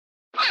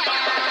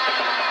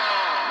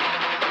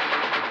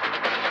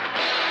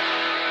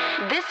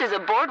is a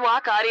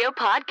Boardwalk Audio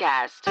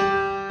podcast.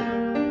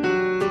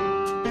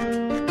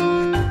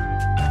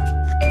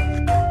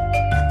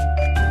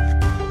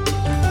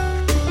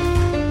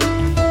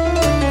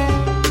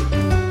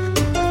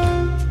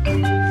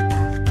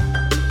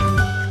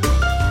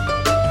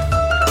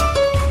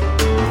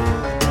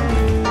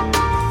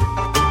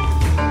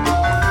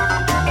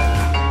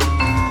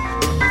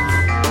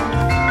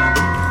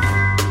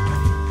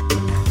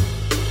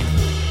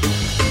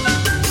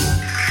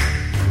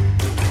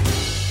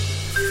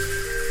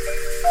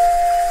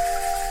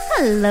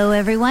 Hello,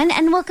 everyone,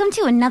 and welcome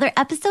to another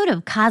episode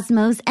of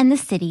Cosmos and the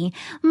City.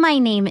 My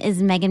name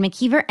is Megan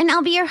McKeever, and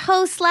I'll be your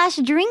host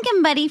 /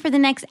 drinking buddy for the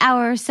next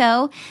hour or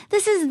so.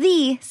 This is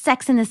the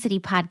Sex and the City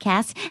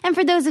podcast, and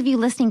for those of you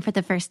listening for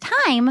the first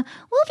time,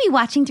 we'll be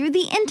watching through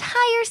the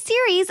entire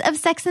series of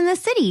Sex and the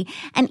City,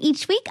 and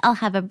each week I'll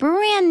have a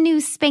brand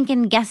new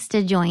spanking guest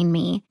to join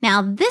me.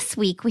 Now, this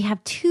week we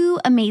have two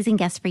amazing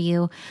guests for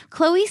you,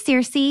 Chloe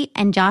Searcy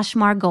and Josh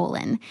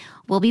Margolin.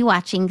 We'll be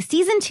watching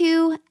Season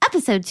 2,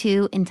 Episode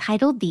 2,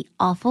 entitled The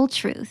Awful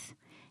Truth.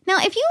 Now,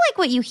 if you like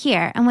what you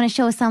hear and want to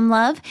show us some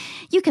love,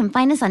 you can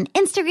find us on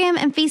Instagram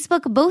and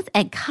Facebook, both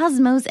at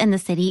Cosmos and the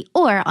City,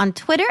 or on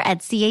Twitter at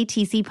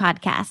CATC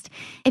Podcast.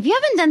 If you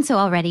haven't done so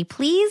already,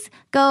 please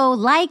go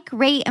like,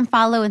 rate, and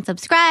follow, and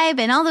subscribe,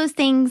 and all those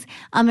things.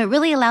 It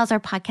really allows our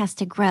podcast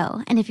to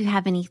grow. And if you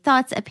have any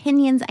thoughts,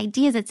 opinions,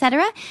 ideas,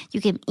 etc.,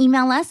 you can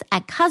email us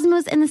at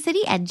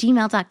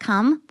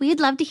cosmosandthecity@gmail.com.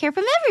 We'd love to hear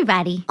from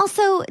everybody.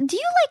 Also, do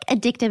you like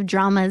addictive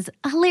dramas,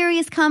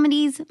 hilarious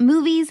comedies,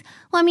 movies?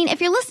 Well, I mean,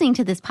 if you're listening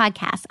to this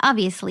podcast,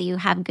 obviously you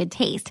have good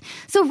taste.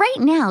 So right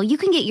now, you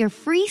can get your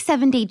free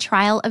 7-day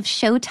trial of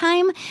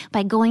Showtime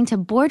by going to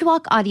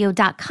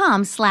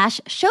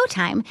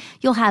boardwalkaudio.com/Showtime.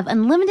 You'll have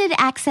unlimited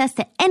access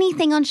to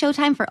anything on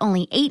Showtime for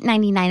only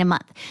 $8.99 a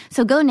month.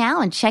 So go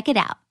now and check it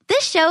out.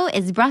 This show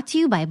is brought to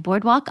you by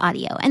Boardwalk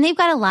Audio, and they've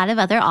got a lot of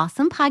other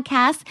awesome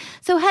podcasts.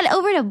 So head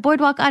over to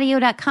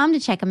boardwalkaudio.com to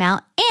check them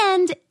out.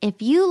 And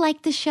if you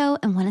like the show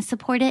and want to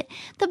support it,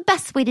 the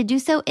best way to do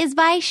so is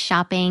by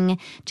shopping.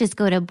 Just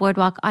go to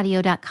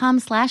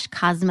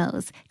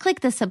boardwalkaudio.com/cosmos. Click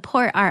the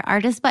support our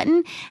artist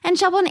button and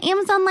shop on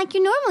Amazon like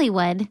you normally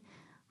would.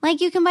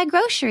 Like you can buy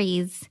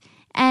groceries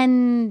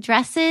and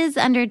dresses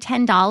under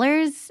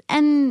 $10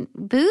 and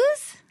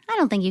booze. I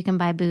don't think you can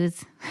buy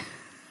booze.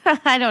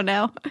 I don't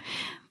know.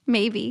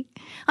 Maybe.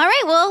 All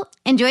right, well,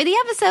 enjoy the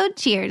episode.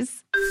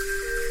 Cheers.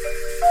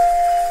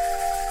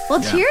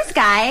 Well, cheers,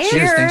 guys.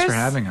 Cheers. Thanks for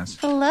having us.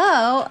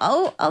 Hello.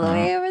 Oh, all the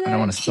way over there. I don't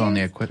want to spill on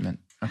the equipment.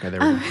 Okay, there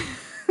we go.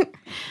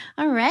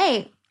 All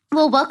right.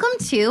 Well, welcome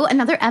to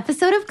another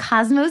episode of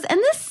Cosmos and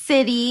the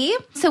City.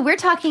 So we're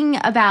talking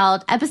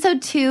about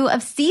episode 2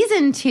 of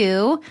season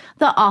 2,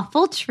 The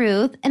Awful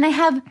Truth. And I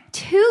have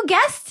two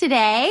guests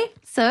today.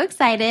 So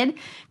excited.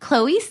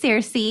 Chloe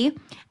Searcy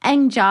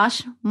and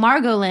Josh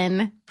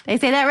Margolin. Did I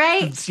say that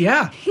right?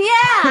 Yeah.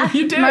 Yeah.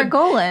 You did.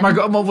 Margolin.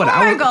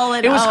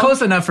 Margolin. It was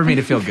close enough for me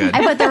to feel good.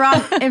 I put the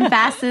wrong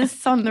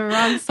emphasis on the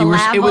wrong syllable.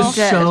 It was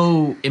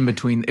so in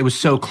between. It was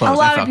so close. A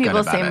lot I felt of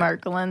people good about say it.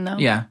 Margolin, though.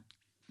 Yeah.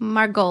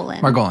 Margolin.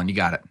 Margolin, you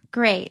got it.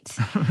 Great.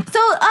 So tell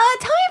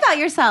me about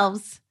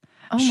yourselves.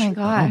 Oh my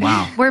gosh. Oh,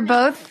 wow. We're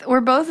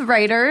both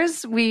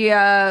writers. We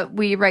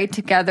write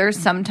together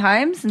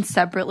sometimes and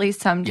separately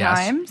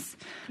sometimes. Yes.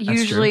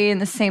 Usually in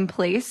the same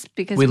place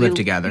because we live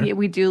together.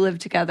 We do live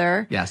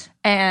together. Yes.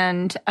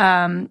 And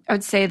I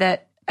would say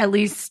that at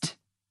least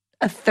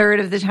a third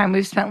of the time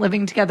we've spent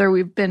living together,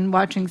 we've been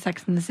watching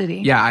Sex and the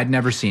City. Yeah, I'd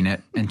never seen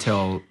it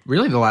until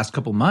really the last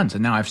couple months,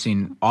 and now I've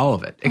seen all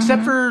of it.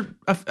 Except for,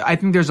 I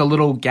think there's a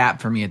little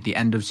gap for me at the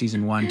end of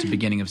season 1 to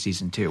beginning of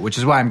season 2, which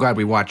is why I'm glad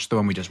we watched the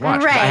one we just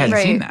watched. Right, I hadn't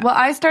seen that. Well,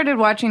 I started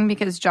watching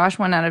because Josh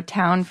went out of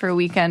town for a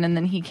weekend, and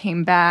then he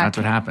came back. That's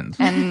what happened.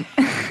 And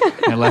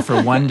I left for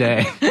one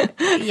day.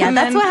 Yeah,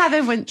 that's what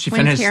happened when She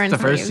finished Sharon the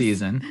first leaves.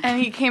 season. And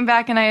he came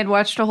back, and I had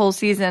watched a whole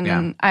season,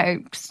 and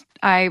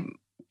I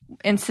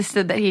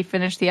insisted that he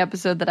finish the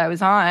episode that I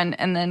was on,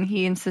 and then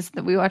he insisted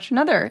that we watch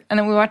another, and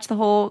then we watched the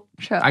whole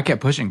show. I kept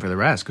pushing for the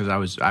rest because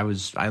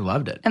I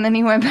loved it. And then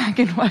he went back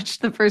and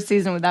watched the first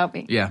season without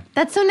me. Yeah.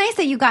 That's so nice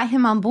that you got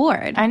him on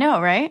board. I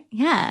know, right?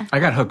 Yeah. I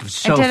got hooked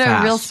so I did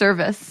fast. a real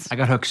service. I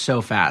got hooked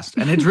so fast.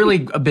 And it's really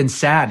been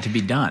sad to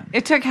be done.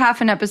 It took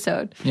half an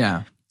episode.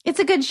 Yeah. It's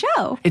a good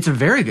show. It's a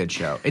very good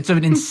show. It's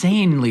an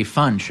insanely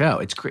fun show.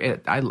 It's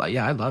I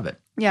love it.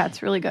 Yeah,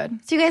 it's really good.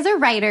 So you guys are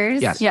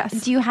writers. Yes. Yes.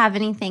 Do you have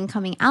anything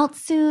coming out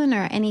soon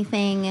or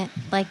anything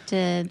like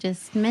to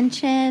just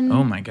mention?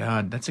 Oh my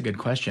God, that's a good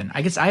question.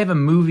 I guess I have a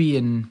movie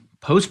in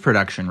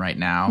post-production right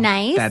now.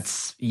 Nice.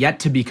 That's yet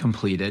to be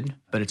completed,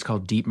 but it's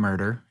called Deep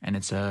Murder, and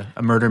it's a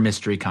murder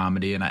mystery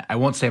comedy, and I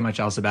won't say much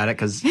else about it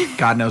because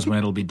God knows when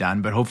it'll be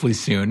done, but hopefully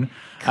soon.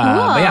 Cool.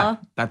 But yeah,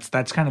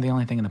 that's kind of the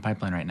only thing in the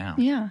pipeline right now.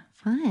 Yeah.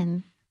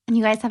 Fun. And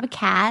you guys have a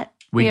cat.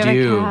 We have a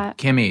do. cat.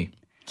 Kimmy.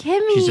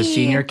 Kimmy. She's a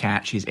senior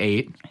cat. She's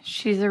 8.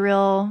 She's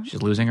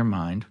She's losing her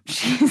mind.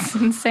 she's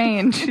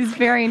insane. She's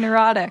very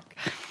neurotic.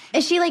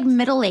 Is she like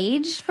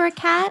middle-aged for a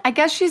cat? I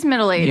guess she's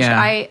middle-aged. Yeah.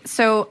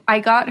 I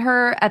got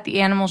her at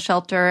the animal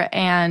shelter,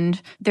 and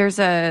there's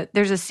a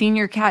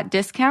senior cat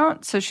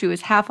discount, so she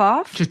was half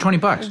off. She's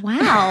 $20.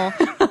 Wow.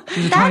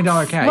 She's a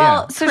 $20 cat.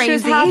 Well, yeah. so she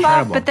was Crazy. half off,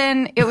 Incredible. but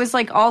then it was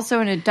like also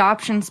an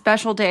adoption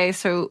special day,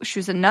 so she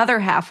was another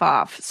half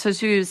off. So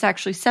she was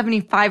actually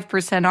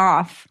 75%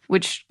 off,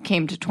 which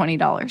came to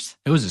 $20.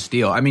 It was a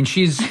steal. I mean,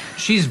 she's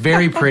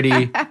very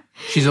pretty.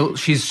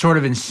 She's sort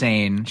of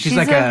insane. She's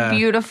like a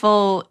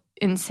beautiful,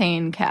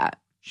 insane cat.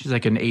 She's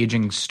like an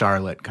aging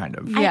starlet, kind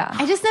of. Yeah.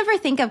 I just never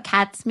think of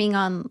cats being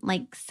on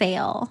like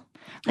sale.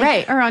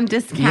 Right. Or on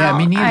discount. Yeah,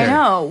 me neither. I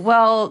know.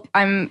 Well,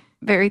 I'm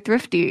very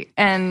thrifty,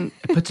 and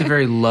It puts a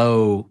very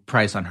low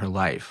price on her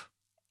life.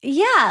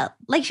 Yeah.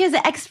 Like she has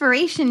an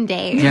expiration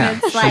date. Yeah,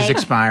 It's she's like,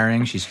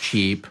 expiring. She's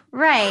cheap.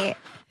 right.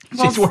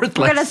 She's worthless.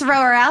 We're going to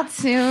throw her out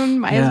soon.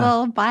 Might as Yeah.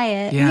 well buy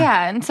it. Yeah.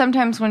 yeah. And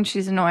sometimes when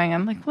she's annoying,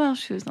 I'm like, well,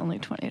 she was only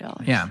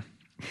 $20. Yeah.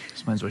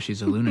 Explains why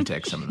she's a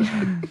lunatic some of the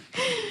time.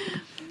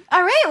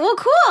 All right. Well,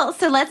 cool.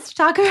 So let's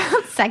talk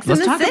about Sex in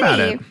Let's the talk City. about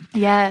it.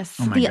 Yes.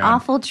 Oh my The God.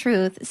 awful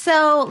truth.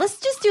 So let's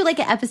just do like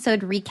an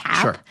episode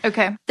recap. Sure.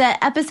 Okay.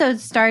 The episode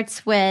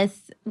starts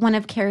with one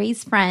of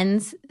Carrie's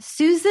friends,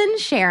 Susan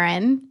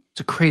Sharon.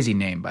 It's a crazy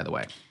name, by the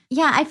way.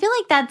 Yeah, I feel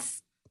like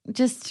that's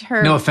just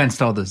her. No offense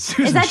to all the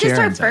Susan Is that just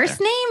her Sharons out first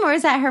there. name, or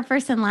is that her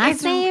first and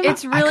last name?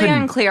 It's I really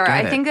couldn't unclear. get I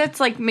it. think that's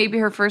like maybe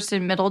her first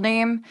and middle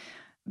name,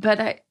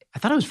 but I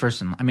thought it was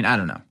first and... I mean, I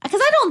don't know.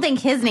 Because I don't think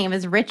his name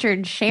is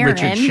Richard Sharon.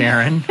 Richard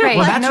Sharon. Right.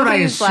 Well, that's what I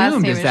Nobody's last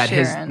assumed name is is that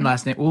Sharon. his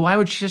last name... Well, why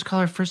would she just call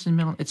her first and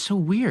middle? It's so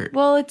weird.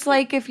 well, it's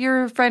like if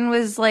your friend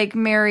was like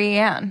Mary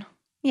Ann.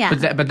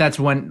 Yeah. But that's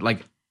one...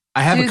 Like,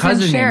 I have Susan a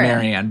cousin Sharon. named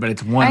Marianne, but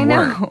it's one I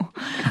word. know.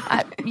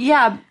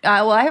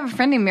 Well, I have a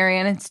friend named Mary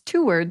Ann. It's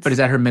 2 words. But is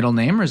that her middle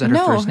name or is that her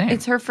no, first name?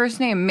 it's her first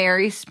name,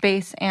 Mary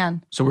space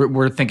Ann. So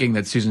we're thinking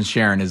that Susan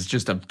Sharon is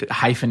just a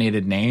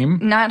hyphenated name.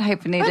 Not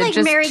hyphenated, Or like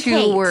just Mary 2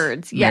 Kate.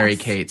 words. Yes. Mary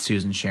Kate,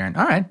 Susan Sharon.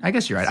 All right, I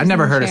guess you're right. I've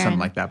never heard of Sharon. something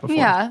like that before.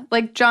 Yeah,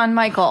 like John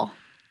Michael.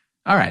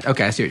 All right,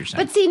 okay, I see what you're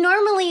saying. But see,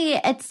 normally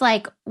it's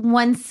like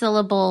one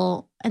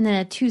syllable and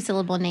then a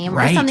 2-syllable name or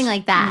Right. something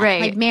like that.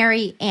 Right. Like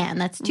Mary Ann.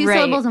 That's 2 Right.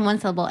 syllables and 1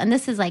 syllable. And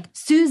this is like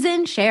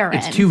Susan Sharon.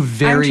 It's two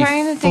very I'm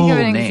trying to think of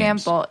full an names.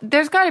 example.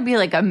 There's got to be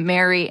like a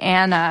Mary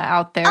Anna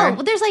out there. Oh,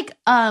 well, there's like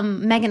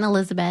Megan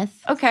Elizabeth,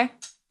 Okay.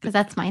 because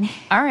that's my name.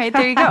 All right,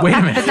 there you go. Wait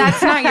a minute. But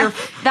that's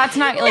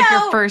not like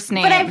your first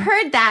name. But I've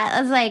heard that.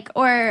 I was like,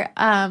 or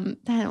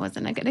that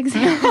wasn't a good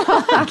example.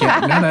 Okay,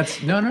 no, I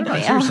see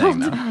what you're saying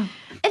though.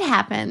 It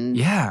happened.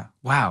 Yeah.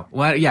 Wow.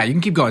 Well, yeah, you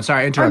can keep going. Sorry,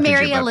 I Or interrupted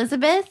Mary you. but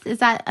Elizabeth. Is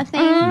that a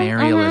thing?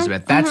 Mary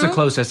Elizabeth. That's the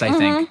closest, I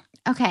think,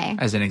 Okay.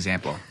 as an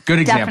example. Good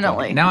example.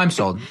 Definitely. Now I'm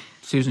sold.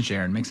 Susan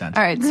Sharon. Makes sense.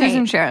 All right, Great.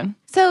 Susan Sharon.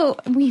 So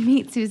we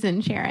meet Susan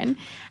Sharon,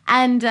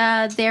 and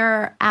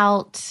they're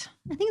out.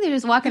 I think they're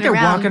just walking They're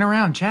around. walking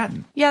around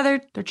chatting. Yeah,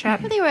 they're They're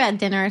chatting. They were at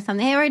dinner or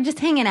something. They were just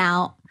hanging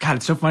out. God,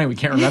 it's so funny we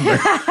can't remember. yeah,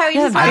 the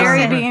I don't very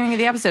remember. beginning of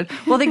the episode.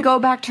 Well, they go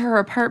back to her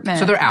apartment.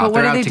 So they're out. But what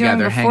they're are out they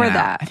together, doing before hanging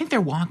out. that? I think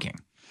they're walking.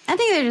 I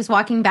think they're just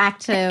walking back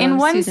to In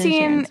one Susan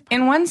scene,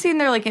 Sharon's.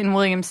 they're like in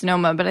Williams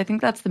Sonoma, but I think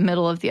that's the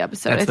middle of the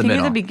episode. That's I the think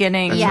middle. at the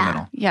beginning, That's Yeah. the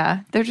middle. yeah,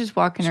 they're just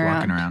walking Just around.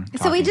 walking around.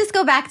 So we talking. just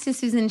go back to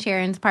Susan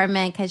Sharon's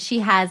apartment because she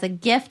has a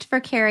gift for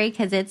Carrie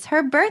because it's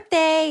her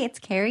birthday. It's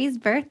Carrie's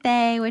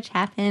birthday, which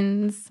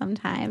happens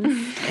sometimes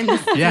in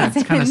the Yeah,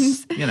 it's kind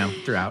seasons. of,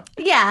 throughout.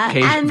 Yeah.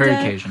 Very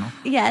occasional.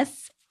 Yes.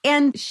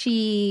 And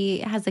she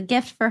has a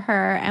gift for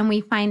her, and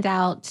we find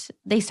out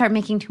they start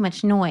making too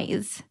much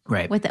noise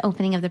Right. with the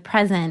opening of the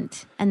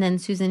present. And then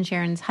Susan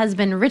Sharon's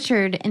husband,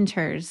 Richard,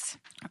 enters.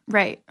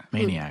 Right.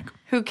 Maniac.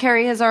 Who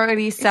Carrie has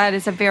already said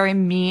is a very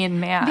mean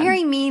man.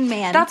 Very mean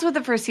man. That's what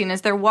the first scene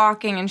is. They're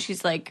walking, and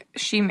she's like,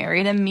 she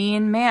married a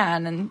mean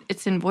man, and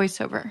it's in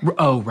voiceover.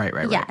 Oh, right.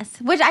 Yes.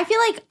 Which I feel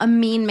like a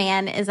mean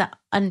man is an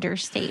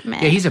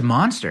understatement. Yeah, he's a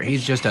monster.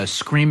 He's just a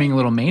screaming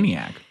little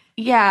maniac.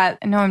 Yeah,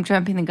 I know I'm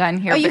jumping the gun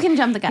here. Oh, you but can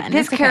jump the gun.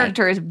 This It's okay.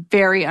 character is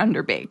very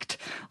underbaked.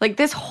 Like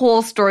this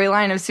whole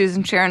storyline of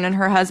Susan Sharon and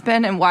her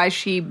husband and why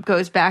she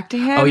goes back to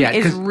him Oh, yeah,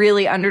 is 'cause-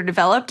 really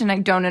underdeveloped, and I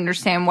don't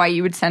understand why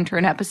you would center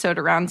an episode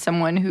around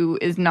someone who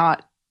is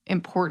not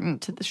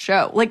important to the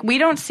show. Like we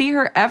don't see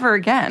her ever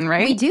again,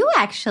 right? We do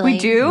actually. We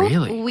do?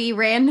 Really? We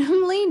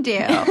randomly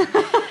do.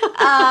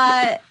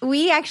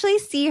 We actually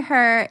see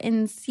her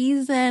in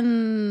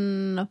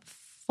season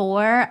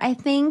 4, I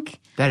think.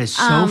 That is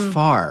so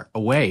far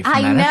away from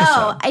I that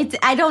know. episode.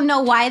 I don't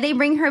know why they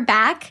bring her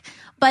back,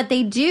 but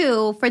they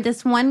do for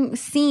this one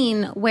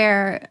scene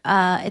where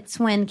it's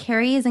when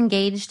Carrie is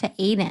engaged to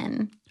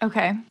Aiden.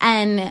 Okay.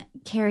 And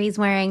Carrie's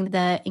wearing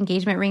the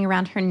engagement ring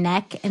around her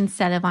neck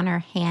instead of on her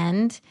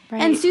hand.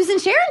 Right. And Susan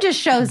Sharon just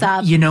shows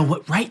up. You know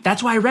what? Right.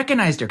 That's why I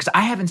recognized her, because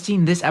I haven't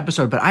seen this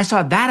episode, but I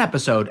saw that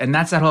episode, and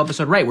that's that whole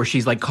episode, right, where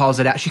she's like calls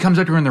it out. She comes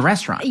up to her in the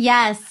restaurant.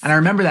 Yes. And I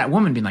remember that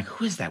woman being like,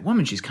 "Who is that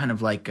woman? She's kind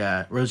of like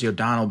Rosie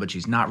O'Donnell, but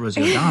she's not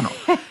Rosie O'Donnell."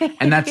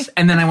 and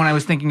then when I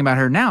was thinking about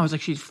her now, I was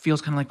like, she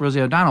feels kind of like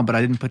Rosie O'Donnell, but I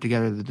didn't put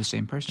together the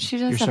same person. She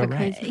does You're have so a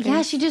right. crazy face.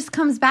 Yeah, she just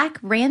comes back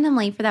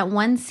randomly for that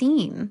one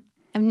scene.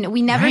 And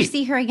we never Right.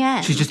 see her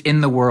again. She's just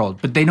in the world,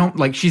 but they don't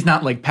like. She's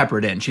not like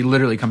peppered in. She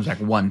literally comes back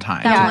one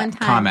time. That to one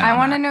time. Comment. I on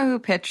want to that. know who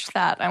pitched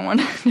that. I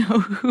want to know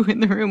who in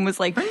the room was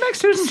like, Bring back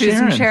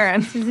Susan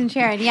Sharon. Susan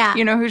Sharon, yeah.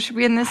 You know who should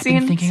be in this I've scene?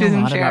 been thinking Susan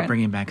a lot Sharon. about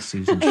bringing back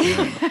Susan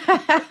Sharon.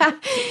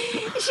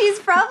 She's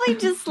probably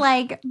just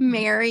like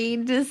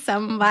married to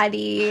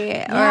somebody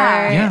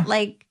Yeah. or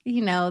like,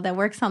 that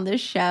works on the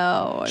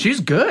show. She's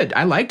good.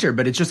 I liked her,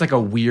 but it's just like a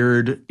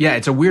weird. Yeah,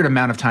 it's a weird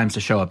amount of times to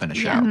show up in a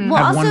show. Yeah. Have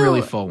Well, one also-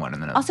 really full one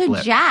and then a Also,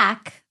 blip.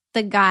 Jack,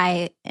 the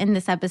guy in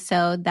this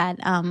episode that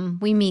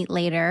we meet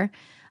later,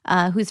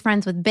 who's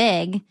friends with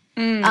Big.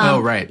 Oh,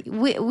 right.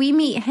 We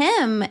meet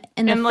him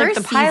in the In, like,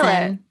 first the pilot.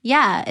 season.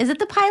 Yeah. Is it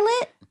the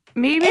pilot?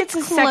 Maybe it's the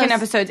It's second close.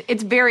 episode.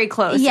 It's very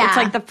close. Yeah. It's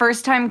like the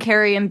first time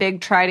Carrie and Big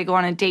try to go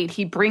on a date,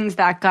 he brings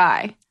that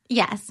guy.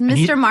 Yes. he-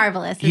 Mr.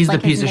 Marvelous. Is He's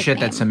like the piece his of shit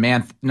that nickname.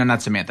 Samantha. No,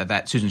 not Samantha.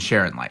 That Susan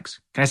Sharon likes.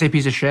 Can I say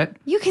piece of shit?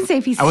 You can say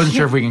piece I wasn't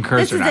sure if we can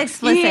curse This or is not.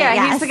 explicit. Yeah,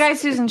 yes. he's the guy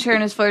Susan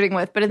Sharon is flirting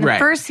with. But in the Right.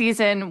 first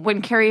season,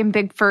 when Carrie and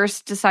Big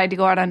first decide to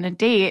go out on a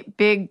date,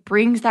 Big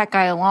brings that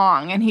guy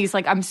along. And he's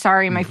like, I'm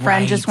sorry, my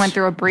friend just Right, went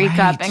through a breakup.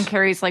 right. And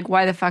Carrie's like,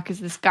 why the fuck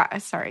is this guy?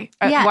 Sorry.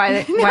 Yeah.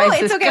 Why no,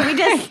 is it's this okay. guy? We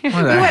just, What the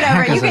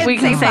whatever. heck You is this? can We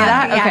can say fun.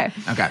 that?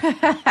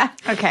 Yeah.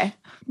 Okay. Okay.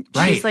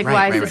 Right. She's like, right,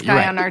 why right, is this right. guy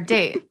You're right. on our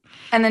date?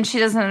 And then she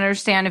doesn't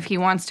understand if he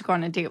wants to go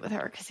on a date with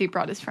her because he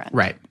brought his friend.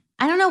 Right.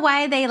 I don't know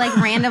why they like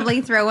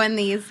randomly throw in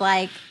these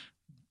like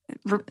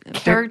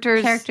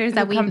Characters Characters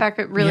that who we- come back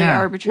at really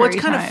arbitrary Well,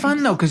 it's kind of times.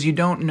 fun though because you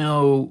don't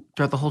know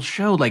throughout the whole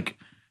show. Like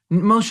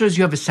most shows,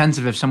 you have a sense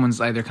of if someone's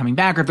either coming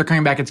back or if they're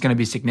coming back, it's going to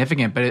be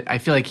significant. But I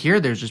feel like here,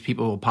 there's just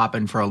people who will pop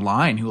in for a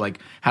line who like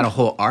had a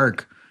whole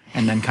arc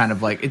and then kind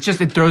of like it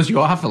throws you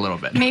off a little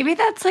bit. Maybe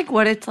that's like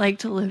what it's like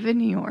to live in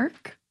New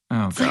York.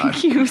 Oh It's god,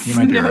 like you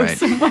might be know right.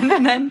 someone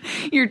and then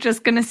you're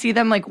just going to see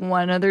them like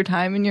one other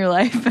time in your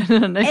life at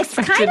an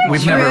unexpected kind of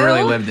We've True. never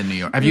really lived in New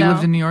York. Have you No.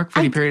 lived in New York for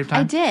any period of I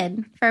time?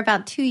 did for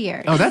about 2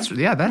 years. Oh, that's Was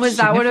that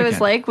what it was significant.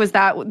 like? Was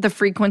that the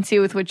frequency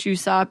with which you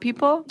saw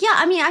people? Yeah,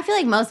 I mean, I feel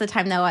like most of the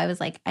time though, I was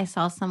like, I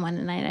saw someone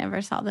and I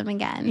never saw them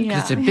again.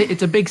 Yeah. It's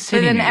a big But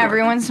city. then New York.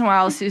 every once in a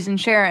while, Susan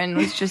Sharon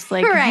was just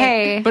like, Right.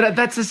 hey. But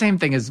that's the same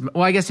thing as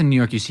I guess in New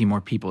York you see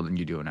more people than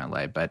you do in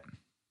LA. But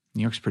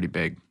New York's pretty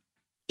big.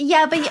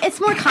 Yeah, but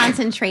it's more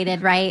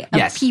concentrated, right? Of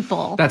Yes.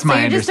 people. That's so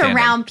my you're just understanding.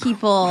 around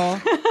people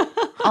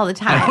all the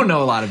time. I don't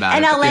know a lot about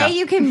In it. but LA, yeah.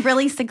 you can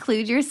really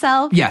seclude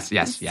yourself. Yes.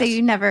 So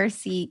you never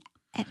see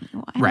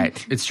anyone.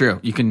 Right. It's true.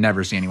 You can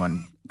never see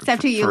anyone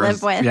Except who you for live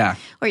us. with. Yeah.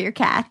 Or your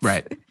cats.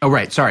 Right. Oh,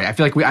 right. Sorry. I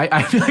feel like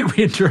I feel like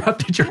we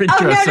interrupted your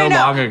intro so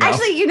long ago.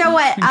 Actually, you know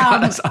what?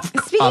 Got us off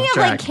Speaking of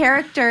track. like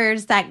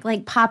characters that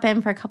like pop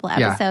in for a couple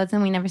Yeah. episodes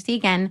and we never see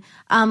again,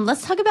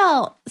 let's talk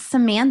about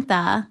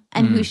Samantha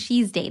and Mm. who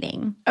she's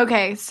dating.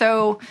 Okay,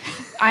 so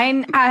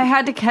I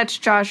had to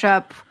catch Josh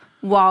up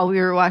while we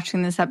were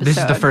watching this episode. This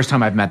is the first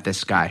time I've met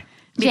this guy.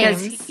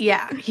 because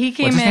James. he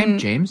came What's his in. name?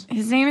 James?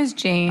 His name is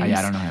James. Oh, yeah,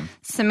 I don't know him.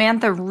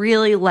 Samantha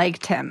really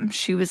liked him.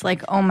 She was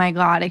like, "Oh my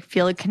god, I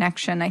feel a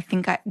connection."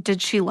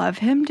 Did she love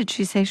him? Did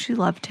she say she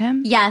loved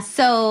him? Yeah,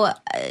 so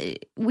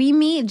we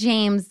meet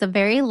James the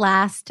very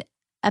last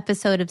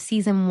episode of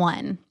season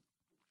 1.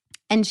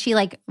 And she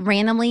like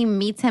randomly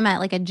meets him at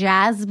like a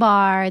jazz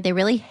bar. They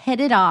really hit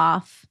it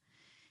off.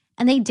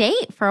 And they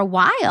date for a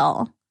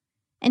while.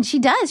 And she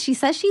does. She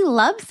says she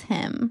loves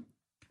him.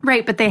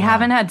 Right, but they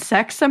haven't had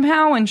sex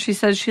somehow, and she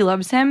says she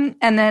loves him,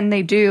 and then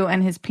they do,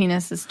 and his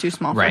penis is too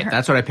small for Right. her.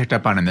 That's what I picked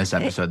up on in this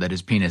episode, that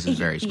his penis is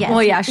very small. Yeah.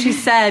 Well, yeah, she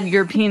said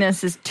your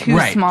penis is too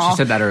Right. small. She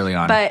said that early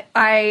on. But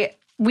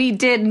we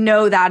did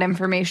know that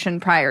information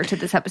prior to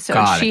this episode.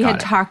 Got it, She got had it.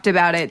 talked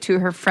about it to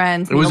her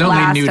friends. It was in the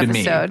only last new to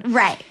me. episode.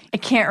 Right. I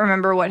can't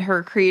remember what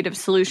her creative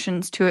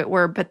solutions to it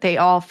were, but they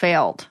all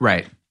failed.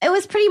 Right. It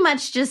was pretty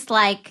much just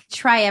like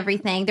try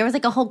everything. There was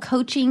like a whole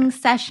coaching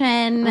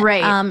session.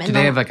 Right. and Do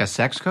they have like a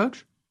sex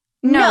coach?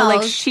 No, No.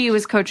 like she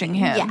was coaching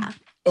him. Yeah.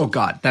 Oh,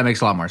 God. That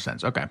makes a lot more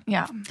sense. Okay.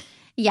 Yeah.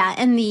 Yeah.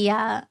 In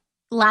the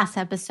last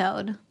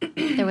episode,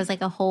 there was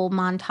like a whole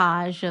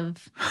montage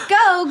of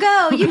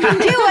go, you can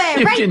do it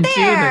You right can do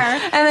there.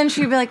 And then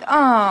she'd be like,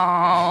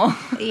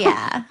 oh.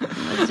 Yeah.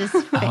 It was just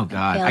Oh,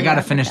 God. I got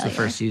to finish the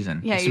first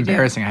season. Yeah, it's you do.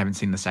 embarrassing I haven't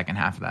seen the second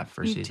half of that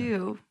first You season.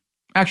 do.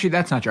 Actually,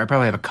 that's not true. I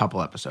probably have a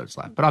couple episodes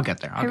left, but I'll get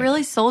there. I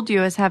really sold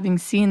you as having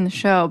seen the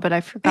show, but I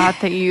forgot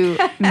that you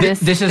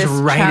missed This is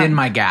right chunk. in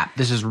my gap.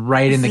 This is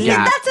right in the See,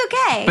 gap. that's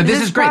okay. But this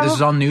This is great. This probab-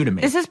 is all new to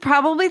me. This is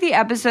probably the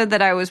episode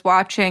that I was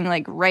watching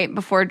like right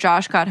before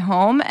Josh got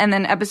home, and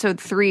then episode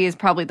 3 is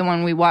probably the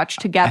one we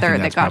watched I together think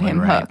that that's got probably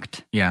him right.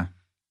 hooked. Yeah.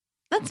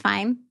 That's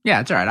fine. Yeah,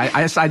 it's all right.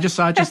 I just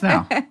saw it just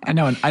now.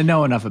 I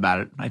know enough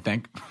about it, I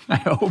think. I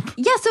hope.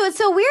 Yeah, so it's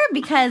so weird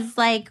because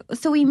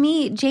so we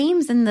meet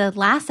James in the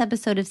last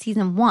episode of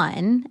season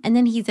 1, and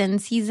then he's in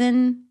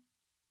season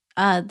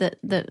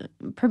the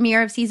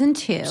premiere of season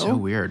 2. So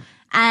weird.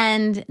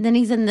 And then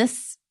he's in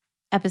this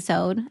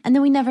episode, and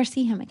then we never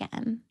see him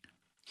again.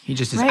 He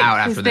just is Right, out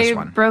 'cause after they this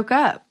one. broke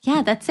up.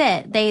 Yeah, that's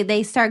it.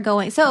 They start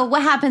going. So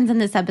what happens in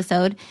this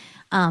episode,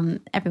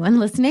 everyone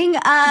listening,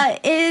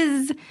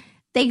 is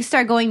they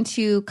start going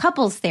to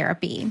couples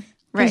therapy.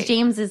 Because Right.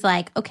 James is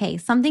like, okay,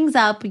 something's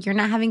up. You're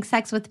not having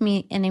sex with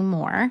me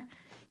anymore,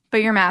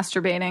 But you're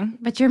masturbating.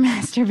 but you're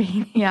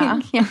masturbating. Yeah.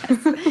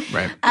 Yes.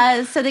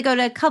 Right. So they go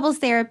to couples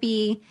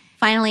therapy.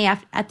 Finally,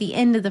 at the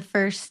end of the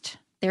first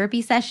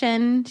therapy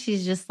session,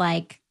 she's just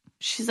like,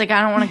 She's like, I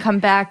don't want to come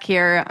back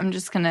here. I'm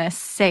just going to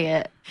say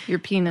it. Your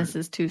penis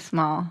is too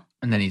small.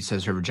 And then he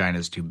says her vagina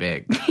is too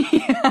big.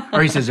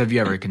 Or he says, have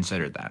you ever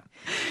considered that?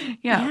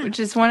 Yeah, which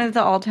is one of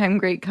the all-time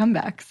great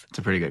comebacks. It's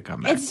a pretty good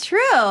comeback. it's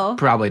true.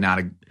 Probably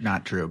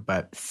not true,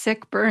 but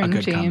Sick a burn,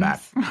 good James.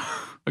 comeback.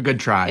 A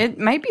good try. It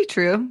might be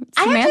true.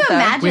 I have to We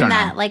imagine don't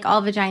that know. like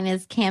all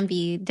vaginas can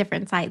be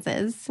different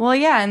sizes. Well,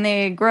 yeah, and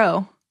they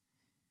grow.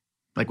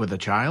 Like with a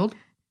child?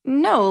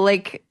 No,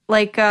 like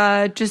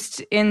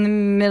just in the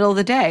middle of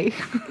the day.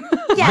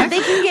 Yeah, they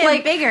can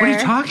get bigger. What are you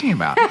talking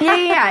about?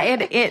 yeah.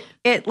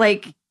 It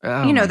like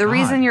Oh, you know, my the God.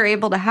 reason you're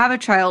able to have a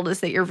child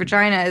is that your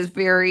vagina is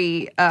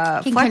very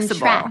Can flexible.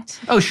 contract.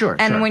 Oh, sure.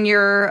 And sure. when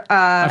you're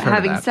heard of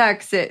having that.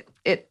 sex, it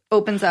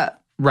opens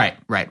up. Right.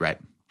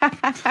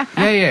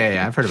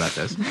 Yeah. I've heard about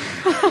this.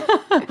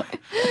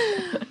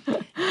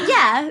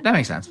 Yeah. That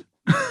makes sense.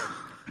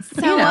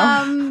 So, You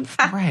know.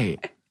 Right.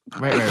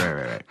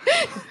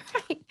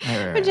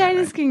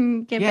 vaginas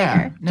can get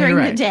Yeah. bigger No, you're during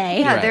the right. day.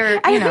 You're right.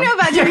 they're I don't know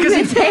about during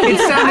the day. It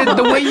sounded,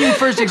 the way you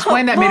first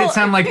explained that made it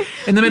sound like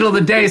in the middle of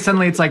the day,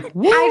 suddenly it's like,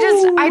 woo,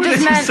 I it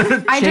just sort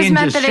of meant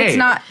changes that shape. it's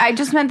not. I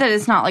just meant that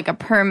it's not like a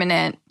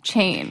permanent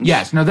change.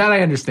 Yes, no, that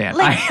I understand.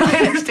 I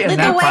understand Like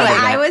that the way part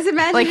of I it. was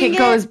imagining Like it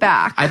goes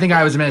back. I think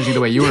I was imagining the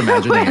way you were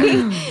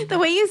imagining it. The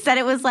way you said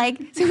it was like,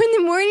 so in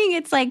the morning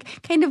it's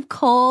like kind of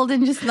cold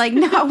and just like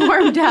not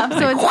warmed up.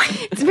 So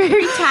it's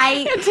very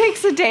tight. It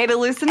takes a day to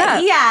loosen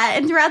up. Yeah,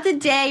 and throughout the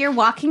day you're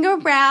walking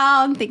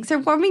around, things are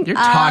warming You're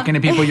up. talking to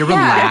people, you're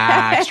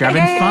relaxed, you're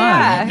having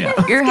fun.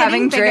 Yeah. You're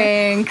having bigger.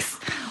 drinks.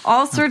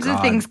 All sorts of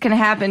God. things can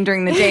happen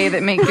during the day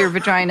that make your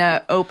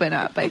vagina open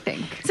up, I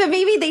think. So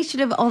maybe they should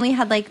have only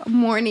had like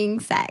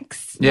morning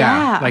sex.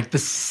 Yeah, Yeah. like the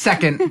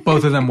second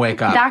both of them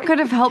wake up That could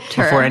have helped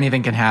her. before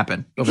anything can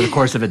happen over the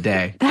course of a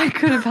day. That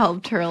could have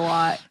helped her a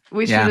lot.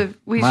 We Yeah. should have.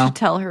 We Well. should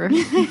tell her.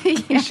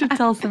 We should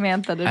tell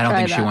Samantha to I don't try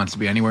think that. she wants to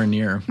be anywhere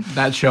near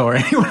that show or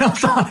anyone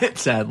else on it,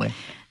 sadly.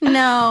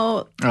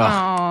 No.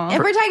 Ugh. If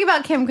we're talking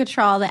about Kim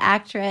Cattrall, the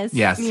actress.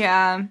 Yes.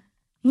 Yeah,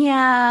 The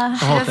Yeah.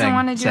 she whole doesn't thing,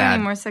 want to do sad.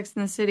 any more Sex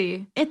in the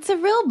City. It's a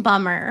real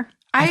bummer.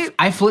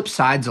 I flip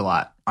sides a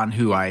lot on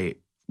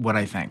what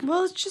I think.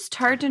 Well, it's just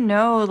hard to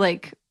know.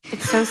 Like,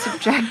 it's so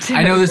subjective.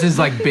 I know this is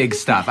like big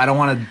stuff. I don't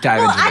want to dive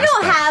Well, into this.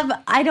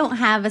 but- I don't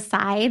have a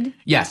side.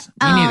 Yes, me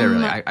neither.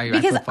 Really, I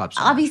because flip flops.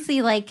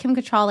 obviously, like Kim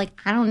Cattrall, like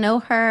I don't know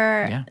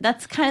her. Yeah.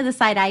 That's kind of the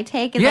side I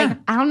take. Is Yeah. like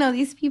I don't know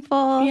these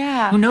people.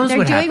 Yeah. Who knows They're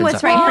what doing happens?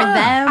 what's right for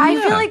them. I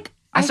feel like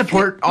I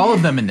support all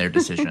of them in their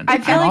decisions. I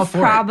feel I'm all like for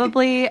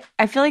it.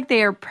 I feel like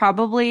they are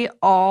probably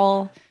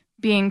all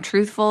being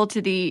truthful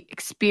to the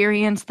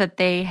experience that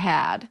they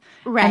had.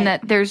 Right. And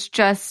that there's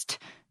just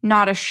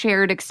not a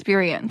shared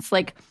experience.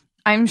 Like,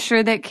 I'm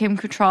sure that Kim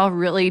Cattrall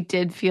really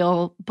did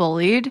feel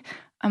bullied.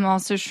 I'm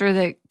also sure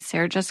that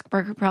Sarah Jessica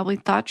Parker probably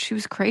thought she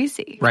was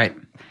crazy. Right.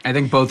 I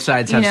think both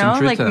sides have You some know,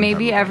 truth like to them.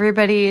 maybe probably.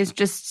 everybody is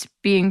just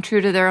being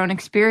true to their own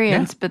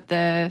experience, but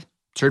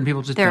certain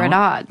people just they're don't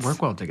at odds.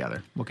 work well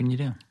together. What can you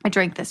do? I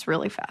drank this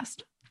really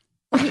fast.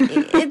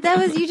 that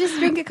was you just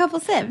drink a couple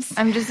sips.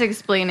 I'm just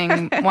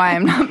explaining why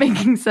I'm not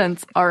making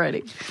sense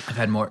already. I've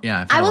had more.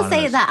 Yeah, I've had I a will lot of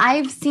say this. that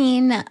I've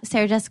seen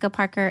Sarah Jessica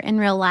Parker in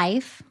real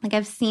life. Like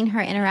I've seen her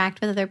interact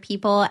with other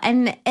people,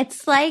 and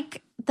it's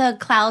like the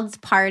clouds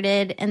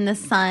parted and the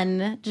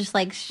sun just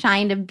like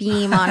shined a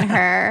beam on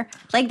her.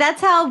 Like that's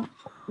how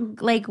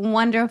like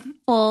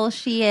wonderful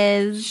she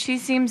is. She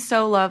seems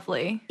so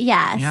lovely.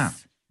 Yes. Yeah.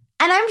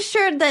 And I'm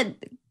sure that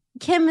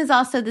Kim is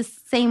also the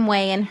same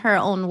way in her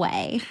own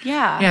way.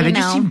 Yeah. Yeah, they you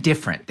just know. seem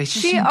different. They just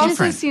She seem also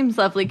different. seems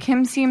lovely.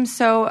 Kim seems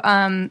so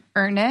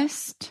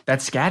earnest That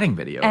scatting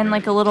video. and really.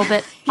 like a little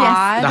bit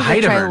odd. The height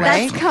which of I her.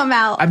 That's like. come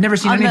out. I've never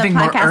seen on the anything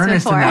more podcast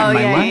earnest before. than that in Oh,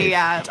 my yeah, life.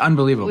 yeah. It's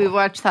unbelievable. We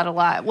watched that a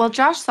lot. Well,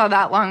 Josh saw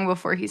that long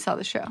before he saw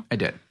the show. I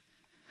did.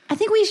 I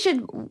think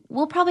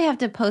we'll probably have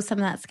to post some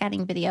of that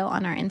scatting video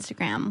on our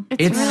Instagram. It's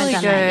We haven't really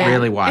done good. that yet.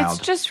 Really wild.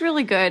 It's just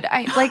really good.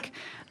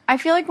 I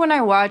feel like when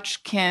I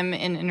watch Kim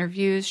in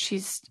interviews,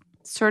 she's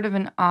sort of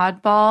an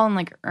oddball and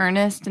like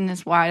earnest in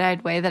this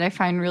wide-eyed way that I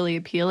find really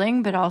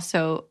appealing, but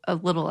also a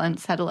little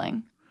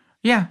unsettling.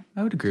 Yeah,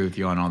 I would agree with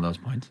you on all those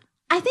points.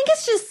 I think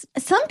it's just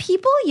some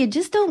people you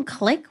just don't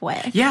click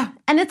with. Yeah.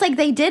 And it's like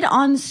they did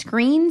on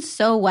screen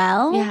so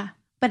well. Yeah.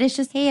 But it's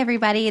just, hey,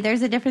 everybody,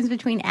 there's a difference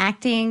between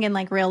acting and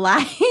like real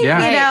life.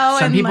 Yeah. You know?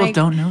 Some and, people like,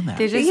 don't know that.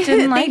 They just didn't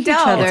They like each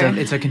don't. other.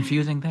 It's a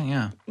confusing thing,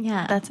 yeah.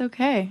 Yeah. That's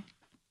okay.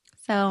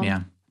 So,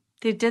 Yeah.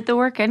 They did the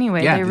work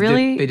anyway. Yeah,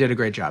 They did a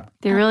great job.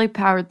 really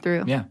powered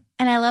through. Yeah.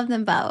 and I love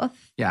them both.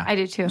 Yeah. I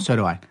do too. So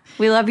do I.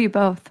 We love you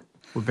both.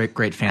 We're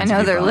great I fans know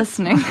of you they're both.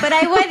 listening. But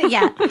I would,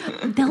 yeah.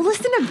 They'll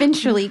listen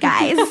eventually,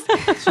 guys.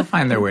 They'll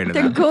find their way to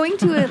They're that. going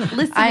to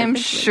listen. I am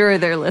eventually. sure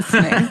they're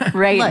listening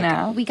right Look,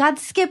 now. we got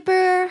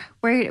Skipper.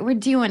 We're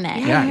doing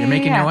it. Yeah, you're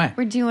making yeah. your way.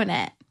 We're doing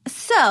it.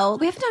 So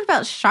we haven't talked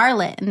about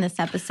Charlotte in this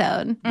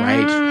episode. Right.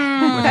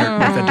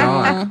 With the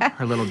dog,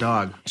 her little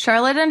dog.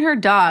 Charlotte and her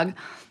dog.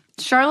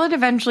 Charlotte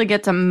eventually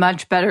gets a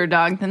much better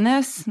dog than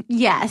this.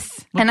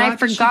 Yes. What and dog I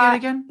did she forgot get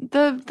again?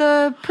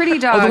 the pretty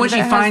dog. Oh, the one she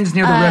that finds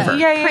near the river.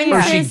 yeah.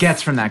 Or she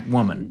gets from that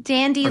woman.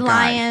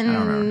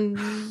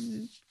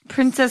 Dandelion.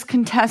 Princess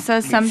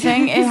Contessa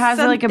something. It has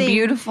like a Something.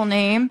 beautiful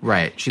name.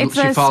 Right. She It's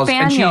a falls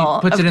and she spaniel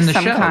puts it of in the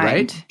some show, kind.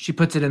 right? She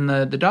puts it in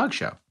the dog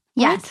show.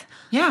 Yes.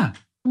 Yeah.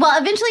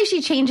 Well, eventually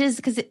she changes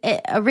because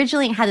it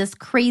originally had this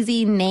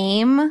crazy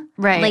name,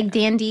 Right. Like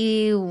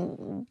Dandy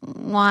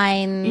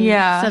Wine,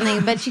 Yeah.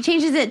 something. But she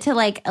changes it to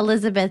like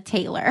Elizabeth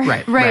Taylor,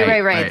 Right.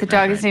 Right. The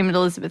dog is named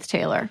Elizabeth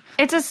Taylor.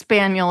 It's a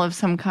spaniel of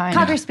some kind.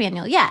 Cocker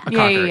Spaniel. Yeah, A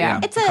cocker,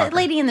 yeah. it's a cocker.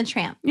 Lady and the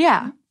Tramp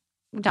Yeah.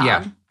 dog.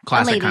 Yeah.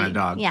 Classic A lady. kind of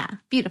dog. Yeah,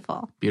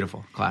 beautiful.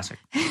 Beautiful. Classic.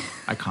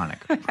 Iconic.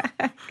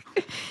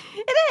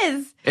 It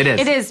is. It is.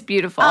 It is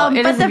beautiful.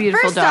 It but is a the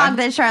beautiful first dog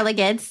that Charlotte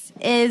gets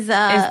is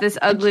this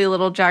ugly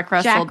little Jack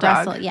Russell Jack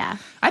dog. Russell. Yeah.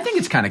 I think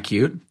it's kind of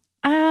cute.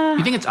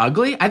 You think it's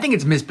ugly? I think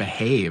it's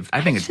misbehaved.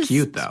 I think it's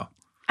cute, though.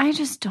 I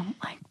just don't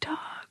like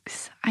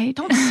dogs. I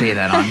Don't say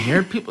that on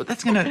here. People,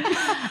 that's going to...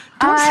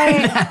 Don't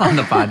say that on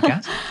the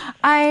podcast.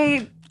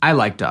 I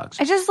like dogs.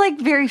 just like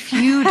very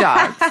few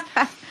dogs.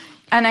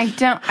 And I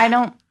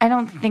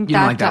don't think You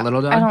don't like that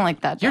little dog? I don't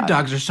like that dog. Your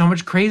dogs are so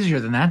much crazier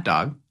than that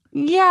dog.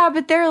 Yeah,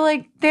 but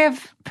they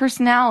have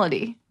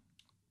personality.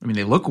 I mean,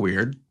 they look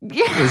weird.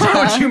 Yeah. Is that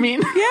what you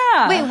mean?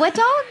 Yeah. Wait, what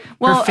dog?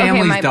 Her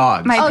family's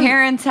dogs. My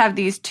parents have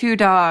these two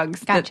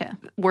dogs Gotcha.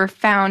 that were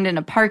found in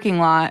a parking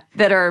lot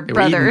that are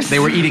brothers. They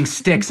were eating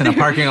sticks in a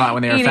parking lot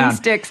when they were eating found.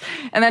 sticks,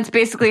 and that's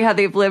basically how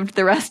they've lived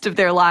the rest of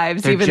their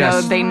lives. They're even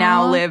just- though they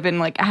now live in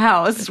like a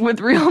house with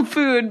real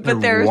food,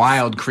 but They're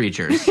wild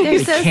creatures. They're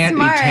they so can't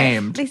smart. be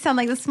tamed. They sound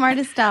like the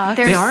smartest dog.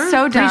 They're They are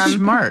so pretty dumb.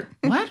 smart.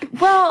 What?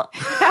 Well,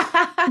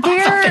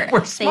 they're We're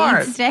They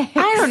smart. stay.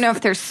 I don't know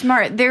if they're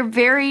smart. They're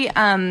very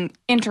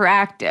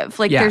interactive.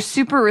 Like Yeah. they're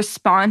super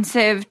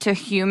responsive to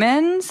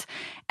humans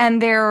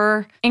and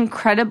they're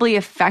incredibly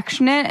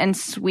affectionate and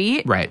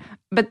sweet. Right.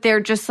 But they're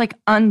just like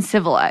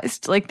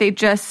uncivilized. Like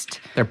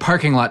They're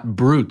parking lot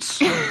brutes.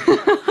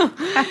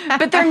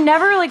 but they're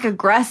never like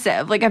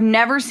aggressive. Like I've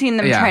never seen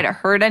them Yeah. try to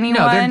hurt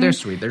anyone. No, they're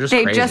sweet. They're just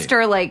they crazy. just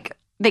are like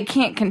they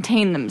can't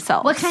contain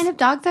themselves. What kind of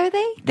dogs are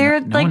they? They're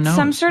No like one knows.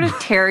 some sort of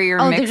terrier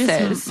Oh, they're mixes.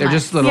 just They're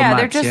just little yeah, mutts,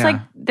 they're just yeah.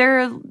 like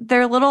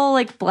they're little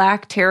like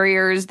black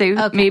terriers. They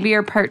Okay. maybe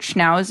are part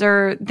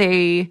schnauzer.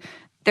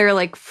 They're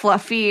like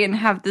fluffy and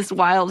have this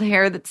wild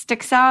hair that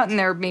sticks out, and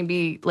they're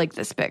maybe like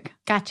this big.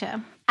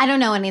 Gotcha. I don't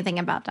know anything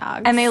about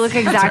dogs. And they look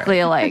exactly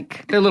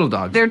alike. They're little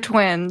dogs. They're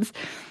twins.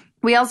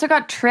 We also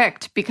got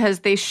tricked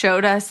because they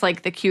showed us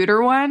like the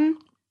cuter one,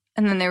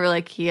 and then they were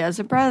like, he has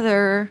a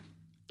brother.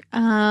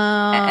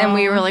 And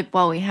we were like,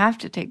 well, we have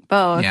to take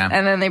both. Yeah.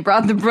 And then they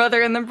brought the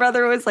brother, and the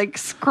brother was like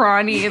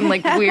scrawny and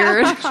like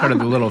weird. Sort of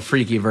the little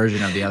freaky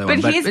version of the other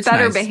But one. he's it's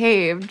better nice.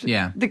 behaved.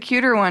 Yeah. The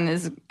cuter one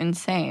is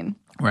insane.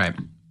 Right.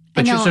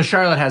 But know. so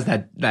Charlotte has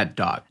that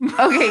dog.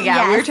 Okay,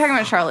 yeah. We were Yes. talking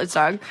about Charlotte's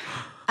dog.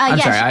 I'm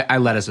yeah, sorry, I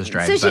led us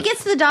astray. So she but-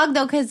 gets the dog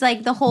though, because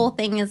like the whole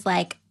thing is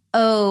like,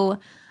 oh,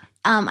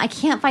 I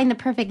can't find the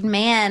perfect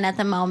man at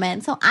the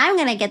moment, so I'm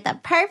gonna get the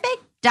perfect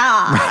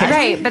dog.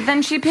 Right, but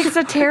then she picks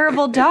a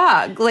terrible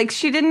dog. Like,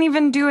 she didn't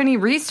even do any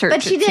research.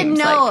 But she it didn't seems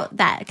know like.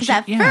 that because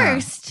at yeah,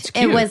 first it's it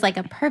cute. was like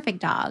a perfect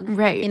dog,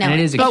 Right. You know, And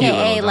it is a cute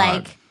AKA little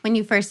dog. like when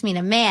you first meet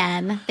a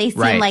man, they seem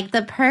Right. like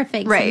the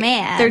perfect Right.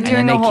 man. They're and doing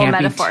then the they whole can't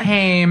metaphor. be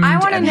tamed. I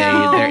wanna and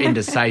know- they're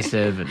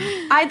indecisive. And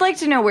I'd like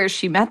to know where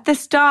she met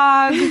this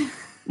dog,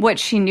 what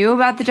she knew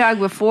about the dog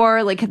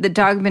before. Like, had the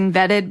dog been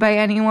vetted by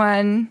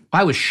anyone?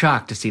 I was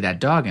shocked to see that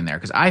dog in there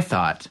because I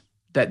thought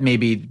that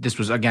maybe this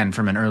was again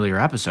from an earlier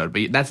episode,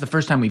 but that's the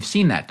first time we've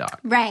seen that dog.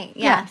 right?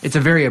 Yes. It's a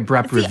very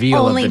abrupt It's the reveal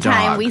only of the dog.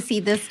 time we see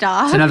this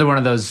dog. It's another one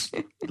of those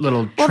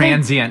little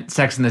transient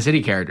Sex and the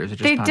City characters. That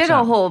just They pops did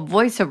up. a whole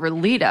voiceover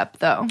lead up,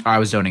 though. I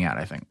was zoning out.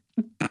 I think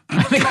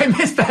I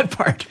missed that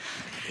part.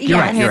 You're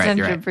Yeah. right. Pay You're right. attention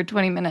You're right. for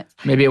 20 minutes.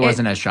 Maybe it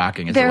wasn't as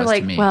shocking as it They're was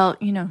like, to me. well,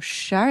 you know,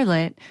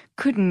 Charlotte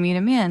couldn't meet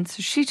a man,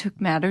 so she took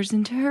matters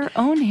into her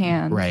own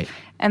hands. Right.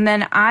 And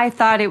then I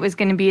thought it was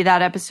going to be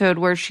that episode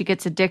where she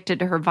gets addicted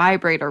to her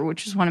vibrator,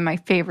 which is one of my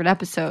favorite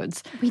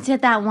episodes. We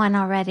did that one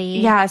already.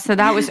 Yeah, so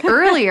that was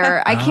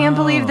earlier. I can't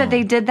believe that Oh.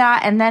 they did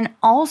that and then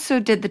also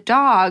did the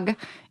dog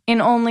in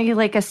only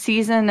like a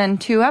season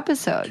and 2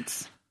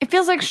 episodes. It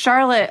feels like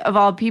Charlotte, of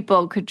all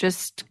people, could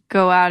just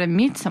go out and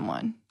meet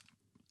someone.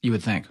 You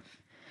would think.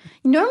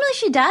 Normally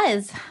she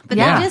does, but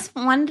Yeah. they just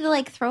wanted to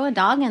like throw a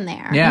dog in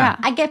there. Yeah.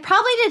 I get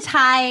probably to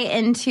tie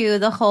into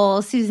the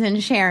whole Susan,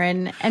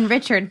 Sharon, and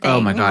Richard thing. Oh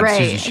my God, Right,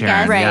 Susan I Sharon.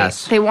 guess. Right.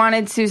 Yes. They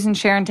wanted Susan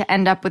Sharon to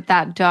end up with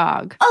that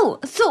dog. Oh,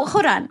 so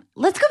hold on.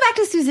 Let's go back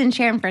to Susan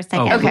Sharon for a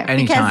second. Oh, Okay.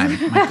 anytime.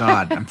 My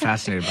God, I'm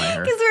fascinated by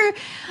her. Because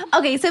we're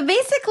okay. So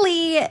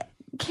basically,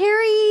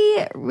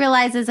 Carrie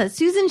realizes that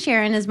Susan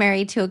Sharon is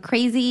married to a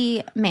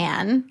crazy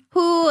man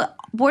who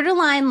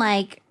borderline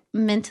like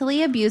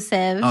mentally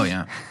abusive. Oh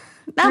yeah.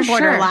 Not For sure.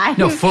 borderline.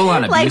 No, full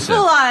on like abusive.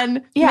 full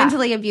on Yeah.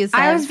 mentally abusive.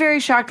 I was very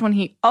shocked when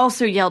he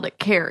also yelled at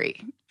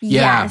Carrie.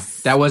 Yeah,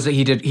 Yes. that was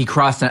he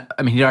crossed. I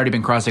mean, he'd already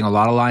been crossing a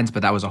lot of lines,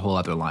 but that was a whole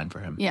other line for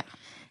him. Yeah.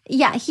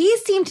 Yeah, he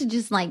seemed to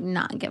just like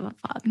not give a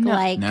fuck.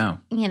 Like, No.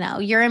 you know,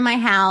 you're in my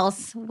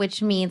house,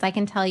 which means I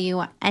can tell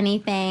you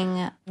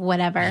anything,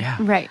 whatever. Yeah.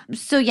 Right.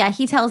 So yeah,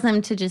 he tells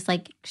them to just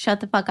like shut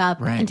the fuck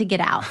up Right. and to get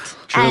out.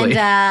 Truly.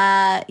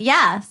 And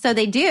yeah, so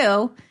they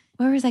do.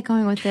 Where was I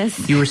going with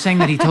this? You were saying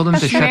that he told him to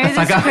shut the married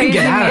fuck this up and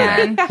get crazy out of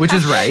man. there, which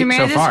is right She married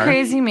so this far.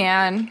 crazy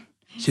man.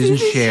 Susan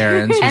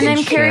Sharon. And then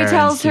Susan Carrie Sharon,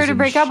 tells her to Susan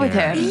break up with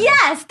Sharon. him.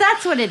 Yes,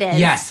 that's what it is.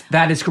 Yes,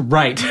 that is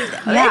right.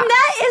 And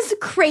that is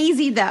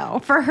crazy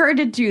though for her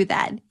to do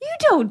that. You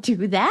don't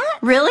do that.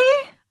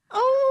 Really?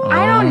 Oh.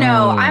 I don't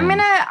know.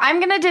 I'm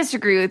gonna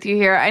disagree with you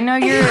here. I know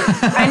you're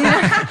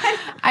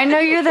I know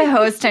you're the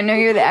host. I know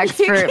you're the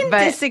expert. can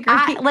but disagree.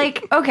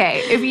 okay,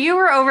 if you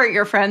were over at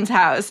your friend's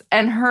house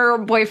and her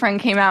boyfriend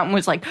came out and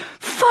was like,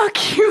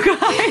 "Fuck you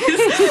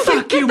guys,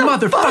 Fuck you,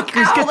 motherfuckers!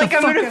 Get the like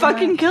I'm fuck gonna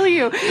fucking kill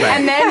you,"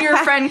 and then your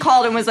friend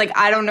called and was like,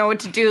 "I don't know what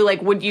to do.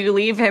 Like, would you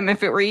leave him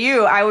if it were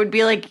you?" I would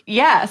be like,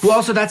 "Yes." Well,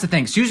 also that's the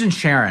thing. Susan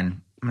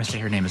Sharon. I'm going to say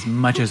her name as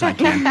much as I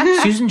can.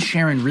 Susan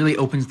Sharon really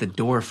opens the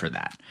door for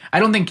that.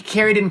 I don't think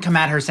Carrie didn't come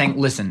at her saying,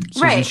 listen,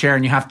 Susan Right.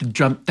 Sharon, you have to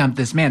dump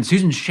this man.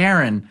 Susan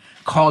Sharon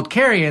called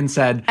Carrie and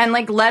said... and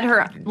like led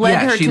her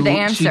she, to the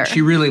answer.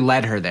 She really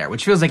led her there,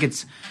 which feels like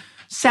it's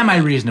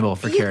semi-reasonable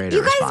for Carrie to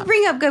You guys respond.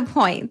 bring up good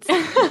points.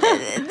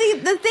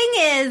 the thing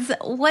is,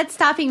 what's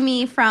stopping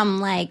me from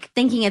like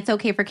thinking it's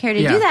okay for Carrie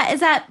to Yeah. do that is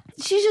that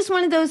she's just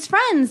one of those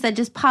friends that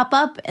just pop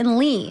up and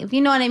leave.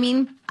 You know what I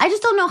mean? I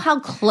just don't know how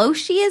close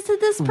she is to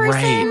this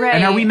person. Right.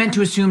 And are we meant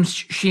to assume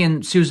she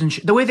and Susan...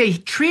 the way they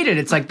treat it,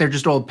 it's like they're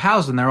just old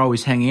pals and they're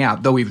always hanging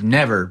out, though we've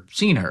never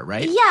seen her,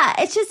 right? Yeah,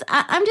 it's just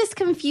I'm just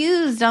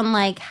confused on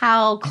like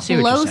how see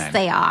what you're close saying.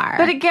 they are.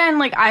 But again,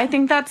 like I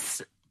think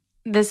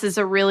this is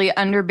a really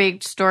underbaked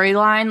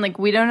storyline. Like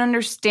we don't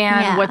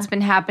understand Yeah. what's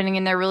been happening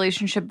in their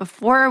relationship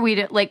before.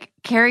 Like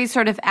Carrie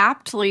sort of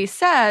aptly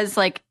says,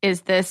 like,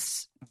 is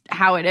this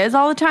how it is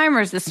all the time,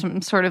 or is this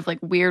some sort of like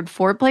weird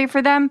foreplay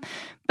for them?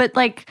 But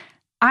like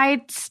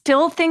I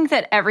still think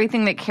that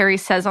everything that Carrie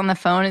says on the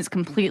phone is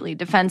completely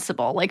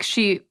defensible. Like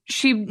she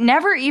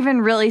never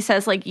even really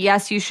says like,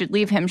 yes, you should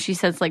leave him. She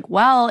says like,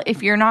 well,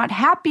 if you're not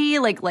happy,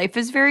 like life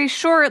is very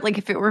short. Like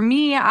if it were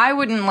me, I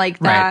wouldn't like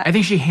that. Right. I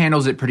think she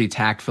handles it pretty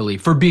tactfully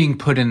for being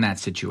put in that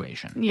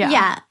situation.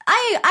 yeah,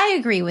 I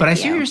agree with But you. I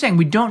see what you're saying.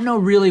 We don't know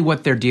really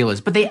what their deal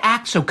is, but they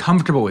act so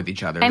comfortable with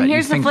each other. And that you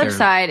here's the think flip they're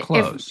side.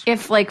 close.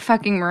 If like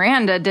fucking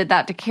Miranda did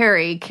that to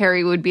Carrie,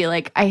 Carrie would be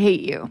like, I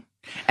hate you.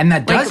 And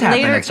that does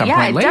happen at some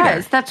point later. Yeah, it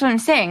does. That's what I'm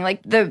saying.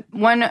 Like the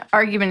one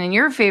argument in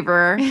your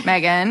favor,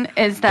 Megan,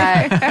 is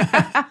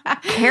that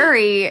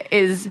Carrie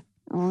is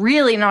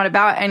really not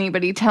about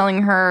anybody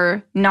telling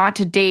her not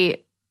to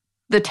date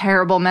the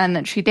terrible men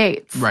that she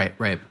dates. Right,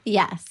 right.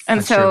 Yes. And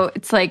That's so true.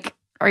 it's like,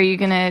 are you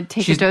going to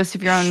take a dose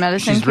of your own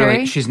medicine, she's Carrie?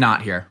 really, she's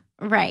not here.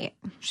 Right.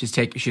 She's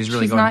really She's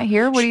going. not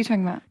here? What are you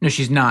talking about? No,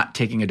 she's not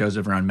taking a dose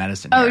of her own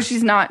medicine. Oh, here.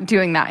 she's not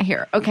doing that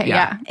here. Okay,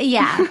 Yeah.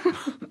 yeah. Yeah.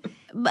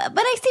 But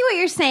I see what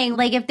you're saying.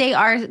 Like, if they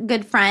are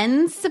good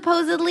friends,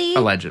 supposedly.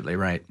 Allegedly,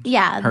 right.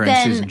 Yeah. Her then,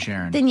 and Susan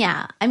Sharon. Then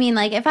yeah. I mean,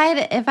 like, if I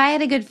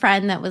had a good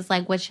friend that was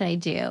like, what should I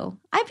do?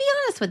 I'd be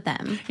honest with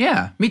them.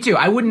 Yeah, me too.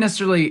 I wouldn't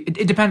necessarily.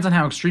 It depends on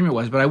how extreme it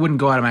was, but I wouldn't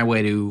go out of my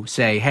way to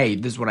say, "Hey,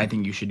 this is what I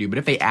think you should do." But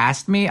if they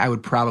asked me, I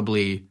would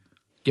probably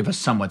give a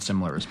somewhat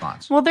similar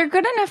response. Well, they're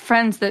good enough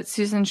friends that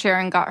Susan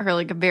Sharon got her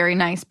like a very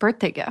nice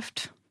birthday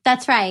gift.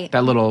 That's right.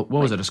 That little,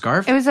 what was it, a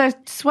scarf? It was a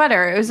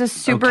sweater. It was a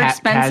super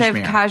expensive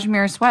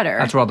cashmere sweater.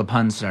 That's where all the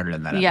puns started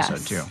in that Yes.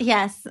 episode too.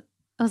 Yes. It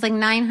was like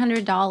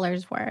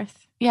 $900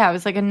 worth. Yeah, it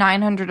was like a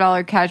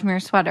 $900 cashmere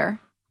sweater.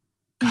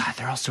 God,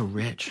 they're all so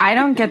rich. I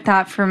don't get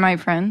that for my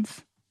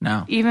friends,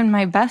 No, even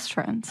my best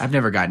friends. I've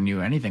never gotten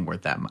you anything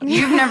worth that much.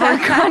 You've never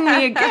gotten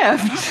me a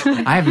gift.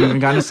 I haven't even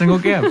gotten a single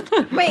gift.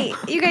 Wait,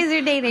 you guys are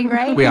dating,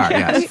 right? We are,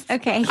 yes.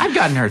 Okay. I've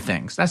gotten her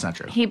things. That's not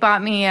true. He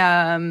bought me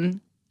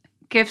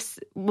gifts.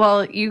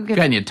 Well, you I've get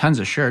gotten you tons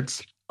of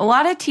shirts. a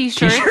lot of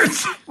t-shirts.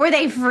 T-shirts. Were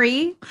they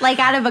free? Like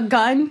out of a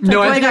gun? No,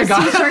 Like I think I one of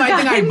got those them. t-shirt I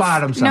think I guns?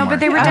 bought them somewhere. No, but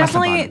they were I must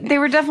have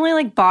bought definitely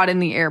like bought in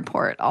the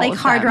airport. All Like of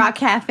Hard them. Rock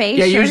Cafe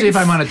Yeah, shirts? usually if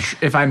I'm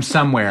if I'm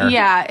somewhere,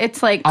 Yeah,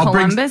 it's like I'll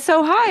bring- Columbus,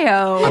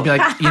 Ohio. I'll be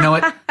like, you know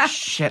what?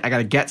 Shit, I got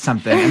to get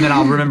something, and then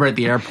I'll remember at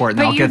the airport, and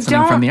but I'll you get something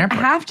don't from the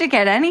airport. have to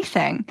get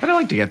anything. But I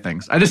like to get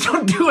things. I just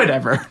don't do it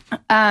ever.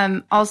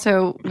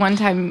 Also, one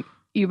time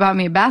you bought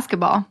me a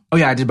basketball. Oh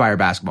yeah, I did buy her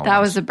basketball. That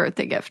once. was a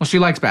birthday gift. Well, she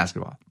likes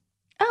basketball.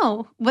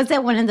 Oh, was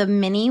it one of the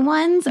mini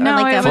ones? Or No,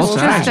 like it a was full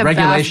just size, a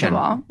regulation.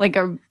 basketball, like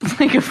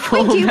a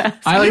full. do you-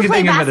 I like You to play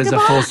think of it as a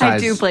basketball? full I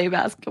size do play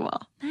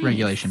basketball.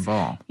 regulation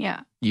ball.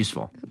 Yeah,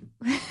 Useful.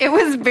 it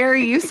was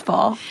very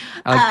useful.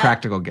 I like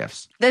practical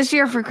gifts. This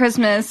year for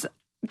Christmas,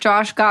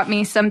 Josh got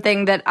me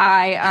something that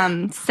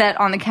I set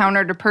on the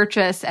counter to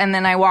purchase, and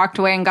then I walked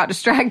away and got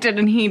distracted,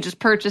 and he just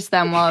purchased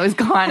them while I was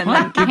gone and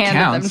then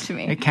handed them to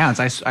me. It counts.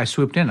 I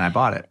swooped in and I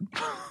bought it.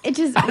 It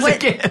just a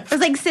gift. It was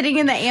like sitting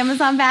in the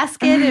Amazon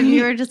basket, and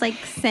you were just like,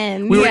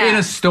 sin. We were in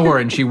a store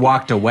and she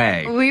walked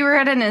away. We were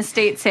at an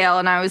estate sale,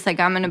 and I was like,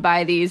 I'm going to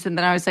buy these. And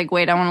then I was like,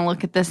 wait, I want to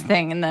look at this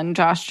thing. And then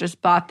Josh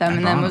just bought them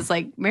and then was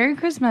like, Merry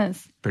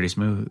Christmas. Pretty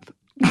smooth.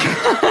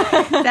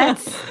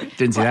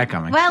 Didn't see that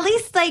coming. Well, at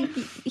least like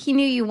he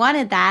knew you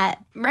wanted that.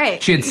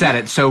 Right. She had said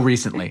it so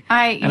recently.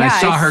 I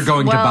saw her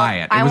going to buy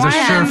it. It I was a wanted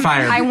them-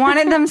 surefire. I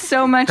wanted them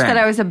so much thing. that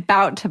I was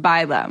about to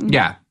buy them.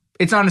 Yeah.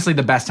 It's honestly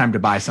the best time to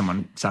buy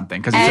someone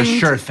something because it's a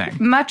sure thing.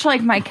 Much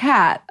like my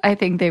cat, I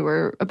think they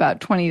were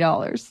about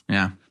 $20.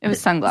 Yeah. It was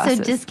sunglasses.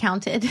 So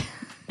discounted.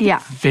 Yeah.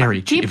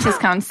 Very cheap. Deep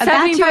discounts.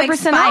 About to 75%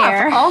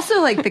 expire. off.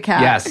 Also like the cat.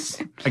 Yes.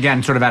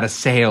 Again, sort of at a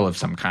sale of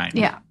some kind.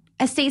 Yeah.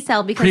 Estate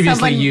sale because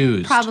Previously someone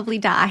used. probably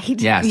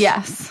died. Yes.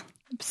 Yes.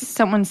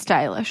 Someone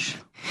stylish.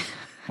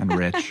 And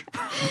rich.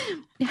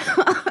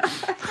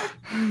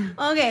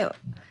 Okay.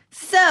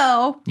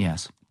 So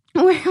Yes.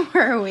 where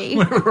were we?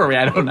 Where were we?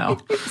 I don't know.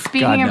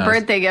 Speaking God of knows.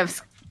 birthday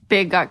gifts,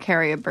 Big got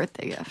Carrie a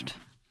birthday gift.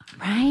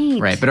 Right.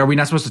 Right, but are we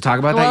not supposed to talk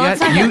about Well, that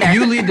let's not get yet? there.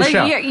 You lead the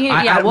show.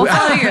 We'll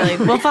follow your lead.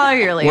 We'll follow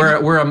your lead.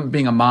 We're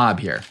being a mob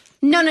here.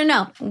 No.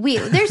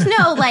 There's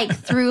no like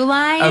through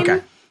line.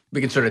 Okay. We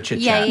can sort of chit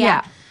Yeah, chat.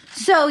 yeah.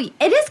 So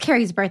it is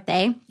Carrie's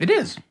birthday, It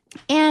is.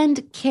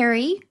 and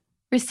Carrie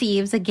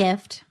receives a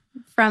gift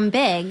from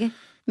Big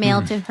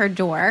mailed to her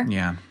door.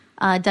 Yeah.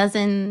 A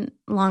dozen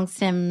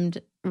long-stemmed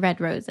red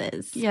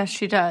roses. Yes,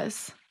 she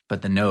does.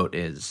 But the note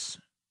is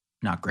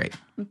not great.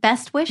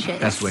 Best wishes.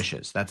 Best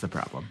wishes. That's the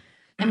problem.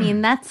 I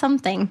mean, that's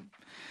something.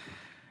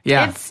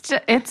 Yeah.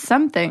 It's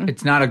something.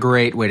 It's not a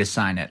great way to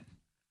sign it.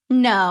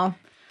 No.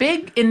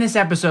 Big in this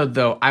episode,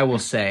 though, I will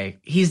say,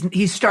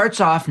 he starts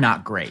off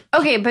not great.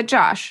 Okay, but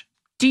Josh,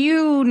 do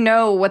you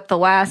know what the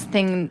last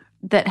thing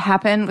that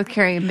happened with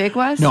Carrie and Big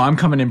was? No, I'm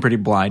coming in pretty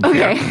blind.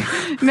 Okay.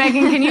 Here.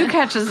 Megan, can you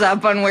catch us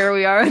up on where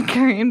we are with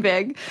Carrie and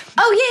Big?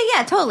 Oh,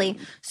 yeah, totally.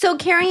 So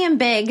Carrie and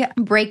Big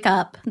break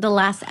up the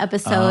last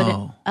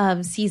episode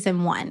of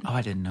season 1. Oh,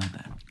 I didn't know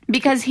that.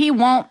 Because he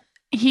won't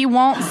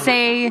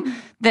say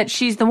that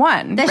she's the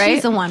one, That right?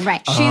 she's the one,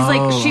 right. She's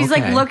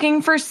like okay.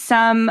 looking for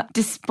some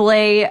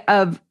display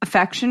of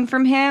affection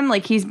from him.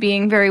 Like he's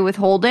being very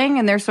withholding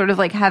and they're sort of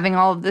like having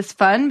all of this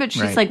fun. But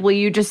she's Right. like, will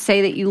you just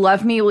say that you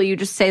love me? Will you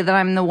just say that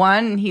I'm the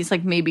one? And he's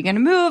like maybe going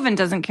to move and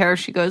doesn't care if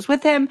she goes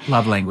with him.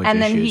 Love language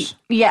and then issues.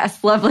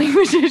 love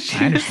language issues.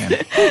 I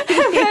understand.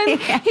 And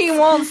then he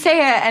won't say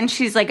it. And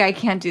she's like, I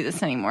can't do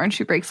this anymore. And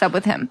she breaks up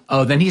with him.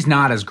 Oh, then he's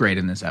not as great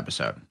in this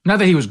episode. Not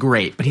that he was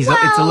great, but it's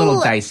a little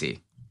Well,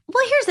 dicey.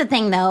 Well, here's the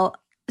thing, though.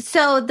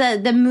 So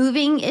the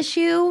moving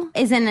issue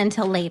isn't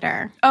until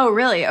later. Oh,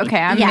 really? Okay,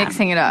 I'm Yeah.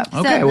 mixing it up.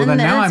 Okay, well then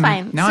that's now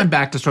fine. I'm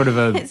back to sort of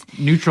a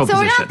neutral So position.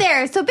 we're not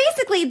there. So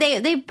basically,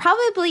 they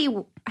probably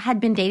had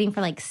been dating for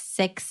like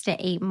 6 to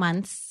 8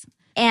 months,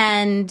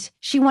 and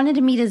she wanted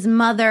to meet his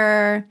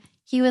mother.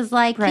 He was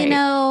like, Right.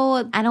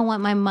 I don't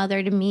want my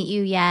mother to meet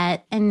you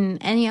yet, and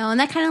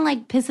that kind of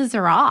like pisses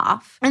her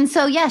off. And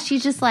so yeah,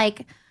 she's just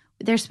like,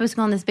 they're supposed to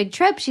go on this big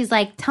trip. She's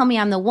like, tell me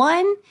I'm the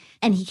one.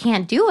 And he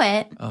can't do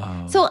it.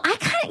 Oh. So I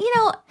kind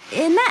of,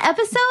 in that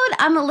episode,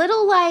 I'm a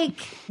little like,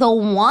 the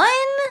one?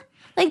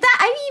 Like that,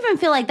 I even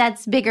feel like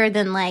that's bigger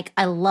than like,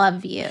 I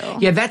love you.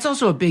 Yeah, that's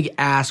also a big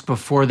ask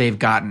before they've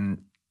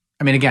gotten.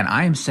 I mean, again,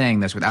 I am saying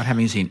this without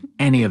having seen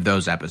any of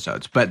those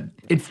episodes, but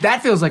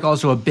that feels like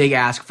also a big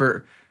ask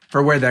for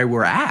where they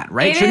were at,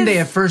 right? Shouldn't they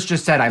have first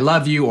just said, I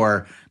love you,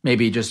 or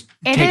maybe just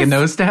taken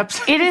those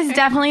steps? It is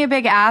definitely a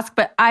big ask,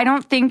 but I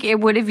don't think it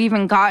would have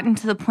even gotten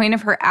to the point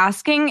of her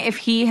asking if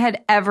he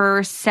had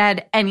ever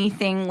said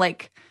anything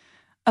like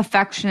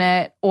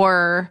affectionate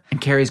or...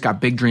 And Carrie's got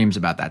big dreams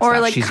about that Or,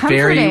 stuff. like, She's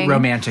very comforting.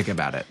 romantic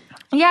about it.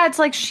 Yeah, it's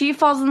like she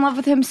falls in love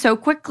with him so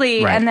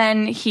quickly, Right. and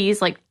then he's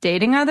like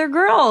dating other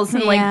girls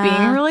and like Yeah.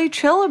 being really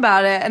chill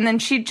about it. And then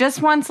she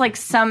just wants like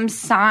some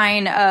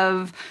sign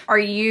of, are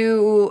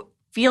you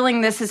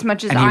feeling this as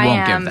much as And he I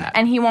won't give am? that.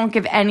 And he won't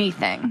give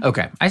anything.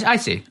 Okay, I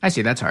see.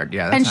 That's hard.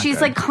 Yeah, that's And not she's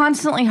good. like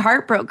constantly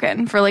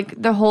heartbroken for like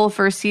the whole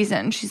first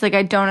season. She's like,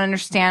 I don't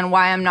understand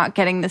why I'm not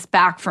getting this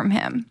back from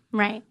him.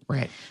 Right.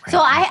 right.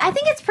 So I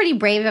think it's pretty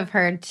brave of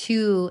her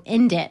to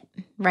end it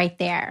right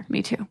there.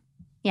 Me too.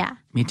 Yeah.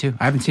 Me too.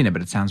 I haven't seen it,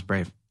 but it sounds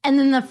brave. And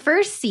then the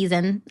first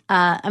season,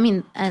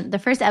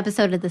 the first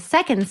episode of the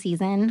second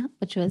season,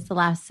 which was the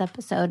last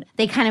episode,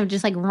 they kind of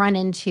just like run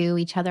into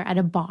each other at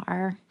a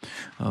bar.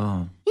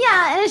 Oh.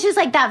 Yeah, and it's just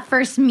like that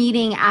first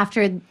meeting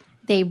after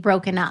they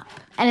broken up.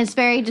 And it's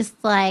very just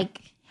like,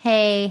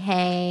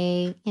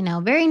 hey,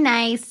 very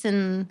nice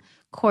and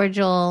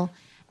cordial.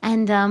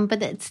 And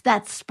but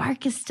that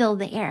spark is still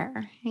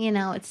there.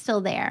 It's still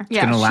there.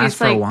 Yeah, gonna last she's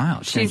for a like, while.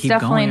 It's gonna She's keep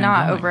definitely going and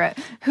not going.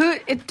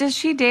 over it. Does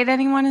she date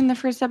anyone in the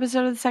first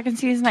episode of the second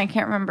season? I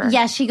can't remember.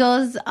 Yeah, she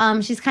goes,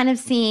 she's kind of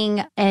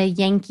seeing a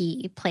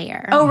Yankee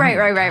player. Oh,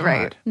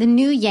 right. The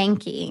new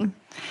Yankee.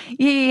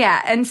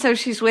 Yeah. And so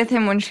she's with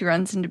him when she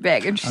runs into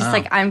Big, and she's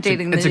like, I'm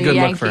dating the new It's a good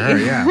Yankee. look for her,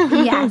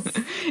 yeah. Yes.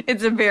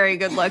 It's a very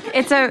good look.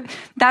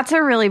 That's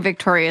a really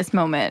victorious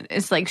moment.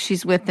 It's like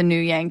she's with the new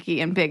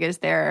Yankee and Big is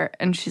there,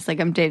 and she's like,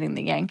 I'm dating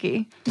the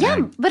Yankee.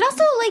 Yeah, but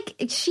also,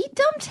 like, she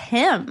dumped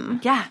him.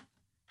 Yeah.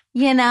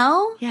 You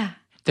know? Yeah.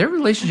 Their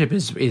relationship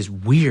is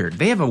weird.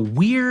 They have a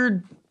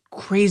weird,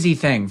 crazy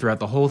thing throughout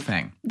the whole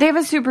thing. They have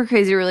a super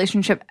crazy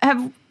relationship.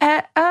 Have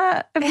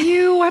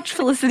you watched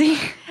Felicity?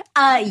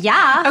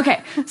 Yeah.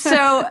 Okay,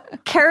 so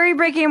Carrie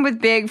breaking up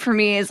with Big for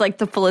me is like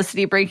the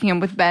Felicity breaking up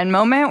with Ben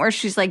moment where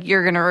she's like,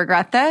 you're going to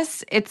regret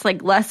this. It's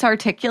like less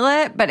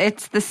articulate, but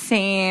it's the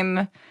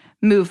same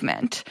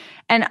movement.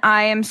 And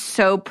I am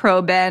so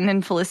pro Ben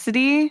and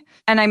Felicity.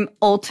 And I'm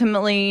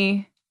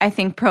ultimately, I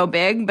think, pro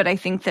Big, but I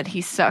think that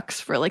he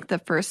sucks for like the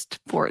first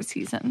 4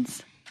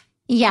 seasons.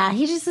 Yeah,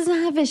 he just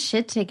doesn't have his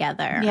shit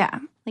together. Yeah.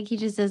 Like, he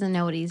just doesn't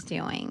know what he's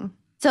doing.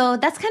 So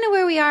that's kind of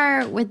where we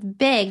are with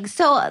Big.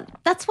 So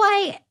that's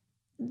why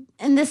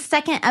in this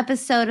second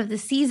episode of the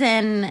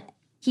season,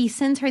 he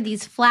sends her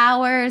these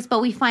flowers,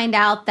 but we find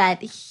out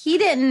that he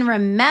didn't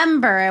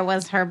remember it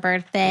was her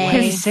birthday. Why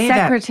did he say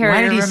that? secretary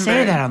Why did he say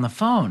remembered. that on the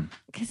phone?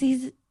 Because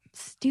he's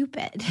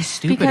stupid. He's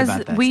stupid Because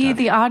about that we, stuff.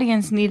 the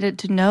audience, needed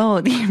to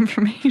know the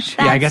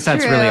information. Yeah, I guess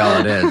that's true. really all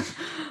it is.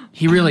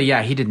 He really,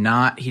 he did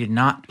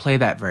not play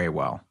that very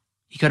well.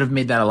 He could have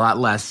made that a lot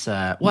less,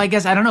 well, I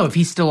guess, I don't know, if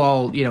he's still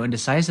all,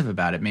 indecisive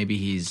about it, maybe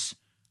he's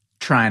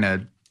trying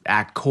to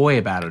act coy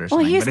about it or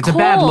something. he's But it's a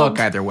bad cold. look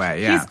either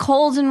way, yeah. He's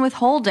cold and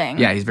withholding.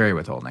 Yeah, he's very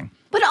withholding.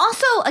 But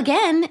also,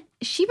 again,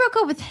 she broke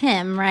up with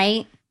him,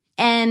 right?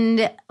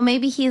 And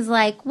maybe he's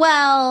like,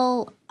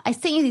 well, I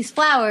sent you these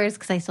flowers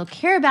because I still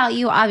care about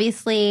you,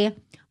 obviously.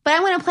 But I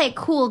want to play it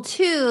cool,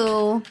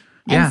 too,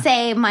 and Yeah.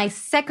 say my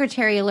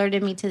secretary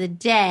alerted me to the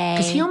day.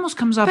 Because he almost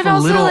comes off But a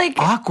also, little like-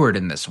 awkward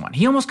in this one.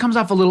 He almost comes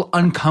off a little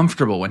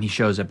uncomfortable when he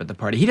shows up at the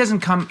party. He doesn't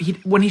come,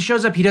 when he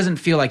shows up, he doesn't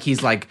feel like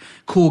he's like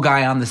cool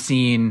guy on the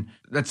scene.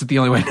 That's the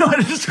only way I know how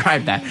to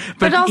describe that.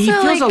 But also, he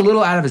feels like- a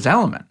little out of his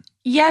element.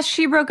 Yes,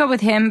 she broke up with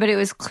him, but it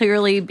was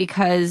clearly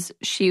because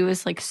she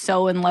was like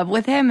so in love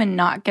with him and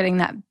not getting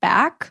that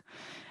back.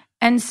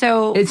 And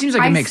so It seems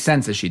like it makes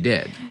sense that she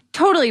did.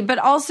 Totally. But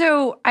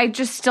also, I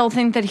just still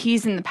think that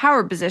he's in the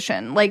power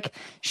position. Like,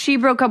 she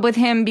broke up with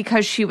him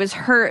because she was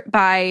hurt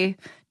by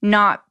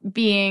not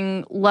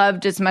being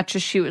loved as much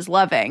as she was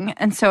loving.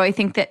 And so I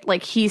think that,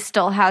 like, he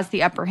still has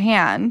the upper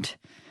hand.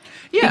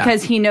 Yeah.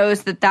 Because he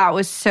knows that that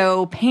was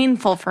so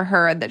painful for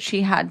her that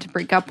she had to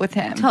break up with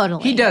him.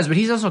 Totally. He does, but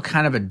he's also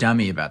kind of a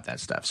dummy about that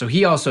stuff. So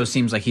he also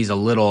seems like he's a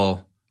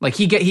little like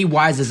he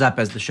wises up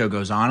as the show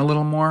goes on a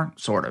little more,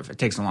 sort of. It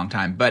takes a long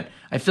time, but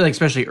I feel like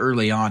especially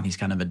early on he's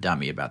kind of a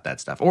dummy about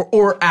that stuff,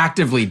 or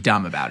actively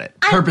dumb about it,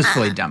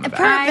 purposefully dumb about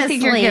it. I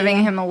think you're Purposely.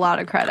 giving him a lot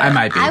of credit. I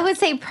might be. I would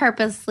say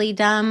purposely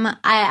dumb.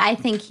 I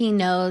think he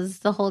knows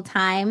the whole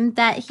time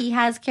that he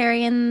has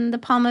Carrie in the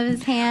palm of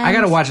his hand. I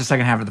got to watch the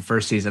second half of the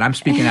first season. I'm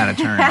speaking out of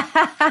turn.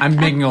 I'm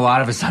making a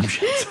lot of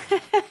assumptions.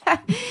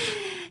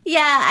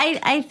 Yeah,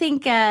 I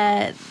think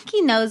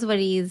he knows what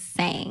he's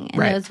saying and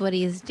Right. knows what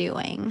he's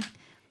doing.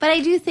 But I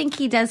do think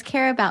he does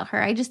care about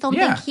her. I just don't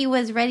Yeah. think he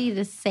was ready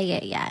to say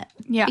it yet.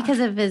 Yeah. Because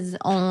of his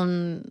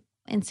own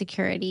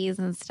insecurities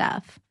and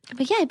stuff.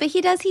 But yeah,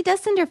 he does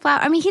send her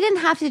flowers. I mean, he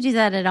didn't have to do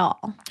that at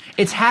all.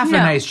 It's half a No.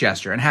 nice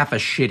gesture and half a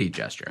shitty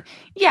gesture.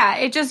 Yeah,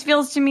 it just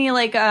feels to me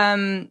like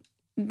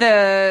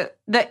the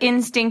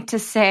instinct to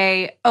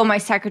say, "Oh, my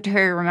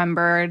secretary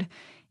remembered,"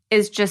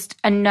 is just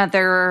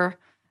another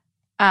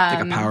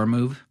Like a power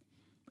move,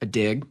 a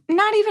dig.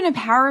 not even a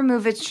power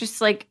move. It's just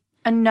like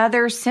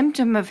another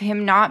symptom of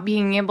him not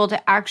being able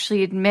to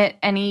actually admit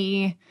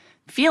any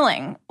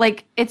feeling.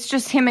 Like, it's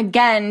just him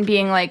again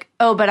being like,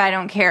 "Oh, but I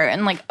don't care,"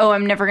 and like, "Oh,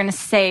 I'm never going to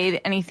say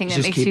anything that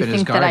Just makes you keeping his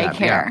think that guard I up,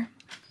 care."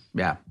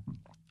 Yeah.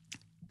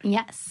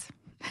 Yes.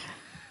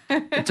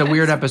 It's a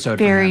weird episode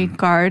for Very him.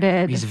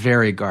 guarded. He's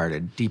very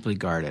guarded, deeply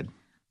guarded.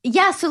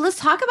 Yeah, so let's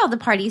talk about the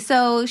party.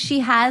 So she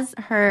has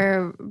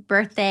her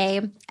birthday,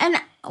 and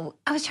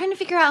I was trying to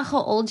figure out how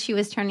old she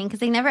was turning because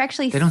they never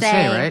actually They don't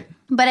say, right?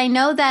 But I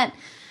know that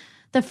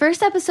the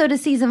first episode of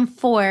season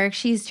 4,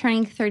 she's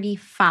turning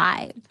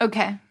 35.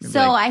 Okay.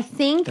 So like I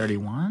think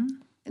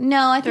 31?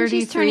 no, I think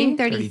she's 33? turning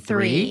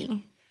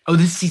 33. Oh,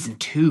 this is season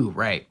 2,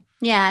 right.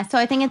 Yeah, so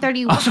I think at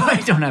 30. Also, I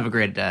don't have a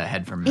great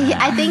head for math.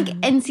 I think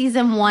in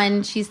season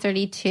 1 she's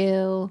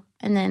 32,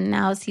 and then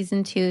now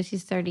season 2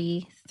 she's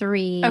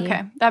 33.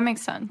 Okay, that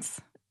makes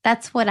sense.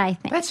 That's what I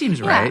think. That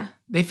seems right.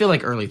 They feel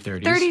like early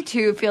 30s.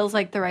 32 feels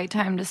like the right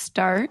time to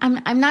start.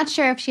 I'm not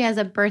sure if she has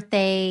a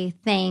birthday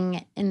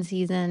thing in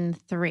season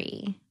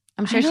 3.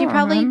 I'm sure I she don't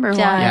probably remember does.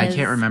 one. Yeah, I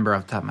can't remember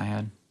off the top of my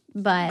head.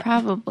 But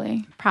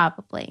Probably.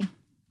 probably.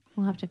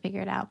 We'll have to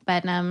figure it out.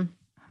 But I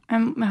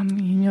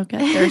mean, you'll get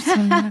there soon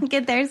enough.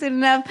 get there soon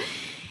enough.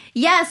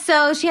 Yeah,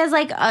 so she has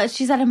like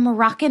she's at a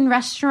Moroccan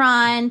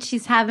restaurant.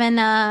 She's having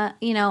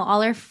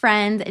all her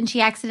friends, and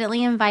she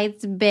accidentally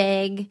invites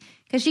Big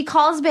because she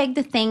calls Big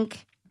to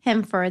thank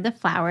him for the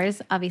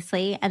flowers,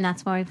 obviously. And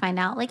that's when we find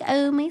out, like,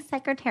 oh, my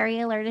secretary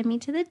alerted me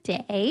to the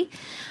day.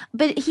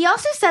 But he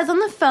also says on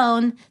the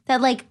phone that,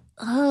 like,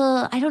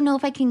 oh, I don't know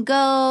if I can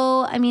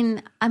go. I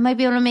mean, I might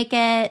be able to make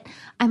it.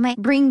 I might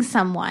bring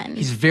someone.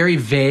 He's very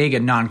vague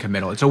and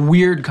non-committal. It's a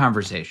weird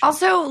conversation.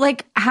 Also,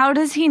 like, how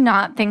does he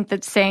not think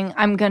that saying,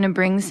 I'm going to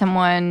bring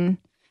someone,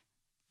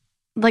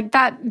 like,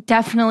 that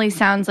definitely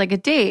sounds like a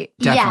date?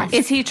 Definitely.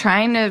 Is he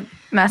trying to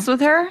mess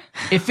with her?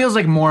 It feels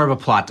like more of a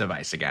plot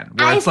device again,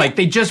 where it's like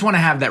they just want to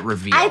have that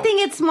reveal. I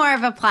think it's more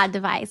of a plot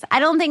device. I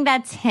don't think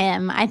that's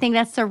him. I think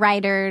that's the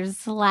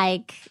writers,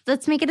 like,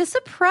 let's make it a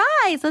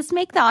surprise. Let's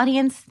make the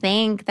audience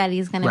think that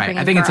he's going to bring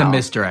a I think it's a girl.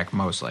 misdirect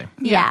mostly.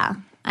 Yeah.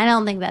 I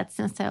don't think that's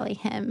necessarily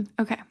him.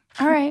 Okay.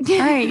 All right. You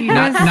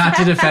guys, Not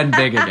to defend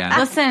Big again.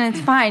 listen, it's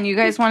fine. You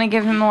guys want to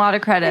give him a lot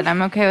of credit.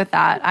 I'm okay with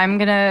that.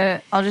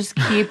 I'll just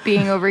keep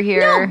being over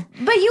here. No,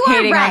 but you are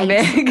hating on right.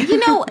 Big. You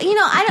know,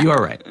 I don't. You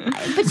are right.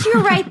 But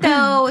you're right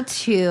though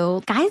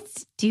too.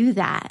 Guys do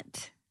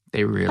that.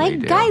 They really Like,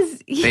 do. guys,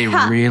 They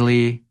yeah.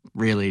 really,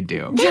 really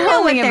do. They know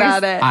Tell what me they're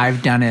about it.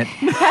 I've done it.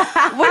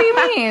 What do you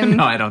mean?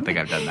 No, I don't think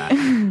I've done that.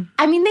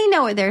 I mean, they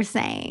know what they're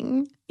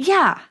saying.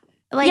 Yeah.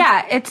 Like,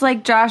 Yeah, it's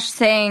like Josh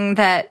saying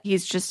that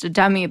he's just a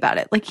dummy about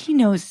it. Like, he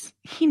knows.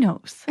 He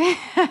knows. He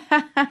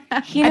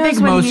I knows think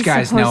what most he's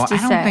guys know. supposed to I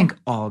don't say. think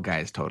all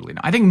guys totally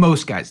know. I think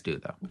most guys do,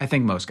 though. I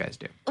think most guys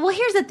do. Well,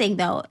 here's the thing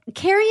though.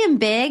 Carrie and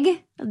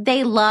Big,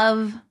 they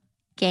love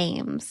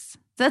games.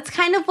 That's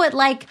kind of what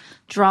like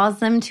draws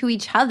them to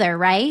each other,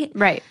 right?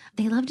 Right.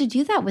 They love to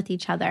do that with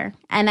each other.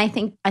 And I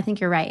think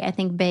you're right. I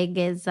think Big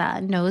is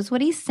knows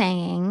what he's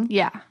saying.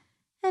 Yeah.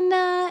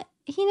 And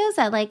he knows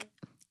that, like,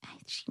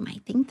 she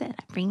might think that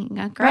I'm bringing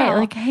a girl. Right.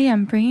 Like, hey,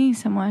 I'm bringing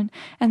someone.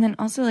 And then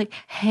also like,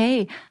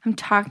 hey, I'm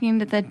talking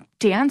to the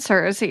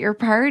dancers at your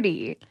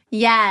party.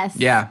 Yes.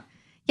 Yeah.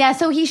 Yeah,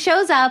 so he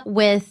shows up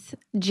with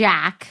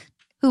Jack,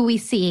 who we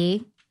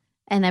see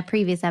in a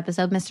previous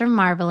episode, Mr.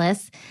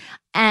 Marvelous.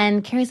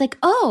 And Carrie's like,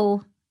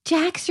 oh,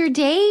 Jack's your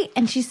date?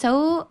 And she's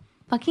so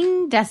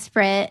fucking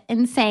desperate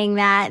in saying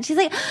that. She's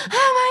like,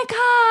 oh my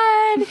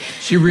God.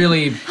 She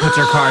really puts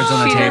her cards on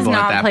the She does table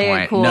not at that play it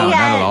point. cool. No, not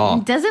at all.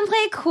 Doesn't play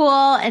it cool.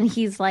 And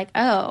he's like,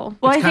 oh.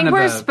 Well, It's I kind think of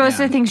we're a- supposed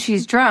yeah. to think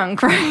she's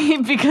drunk, right?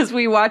 Because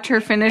we watch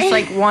her finish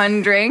like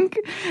one drink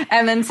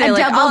and then say A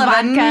like, double I'll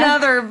have vodka.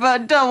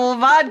 another double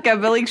vodka.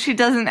 But like, she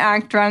doesn't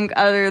act drunk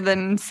other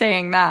than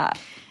saying that.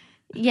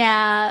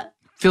 Yeah.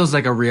 Feels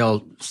like a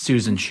real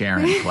Susan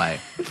Sharon play.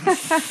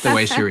 The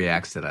way she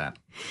reacts to that.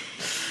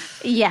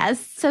 Yes.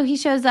 So he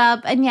shows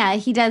up and yeah,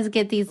 he does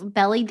get these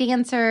belly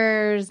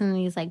dancers and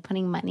he's like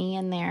putting money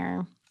in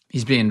there.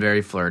 He's being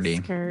very flirty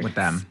Skirts. with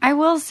them. I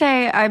will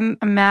say I'm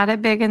mad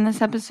at Big in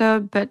this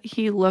episode, but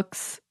he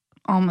looks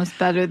almost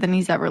better than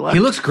he's ever looked. He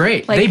looks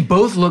great. Like- They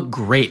both look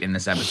great in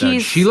this episode.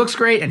 He's- She looks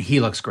great and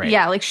he looks great.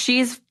 Yeah, like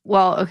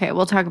okay,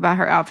 we'll talk about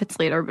her outfits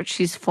later, but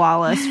she's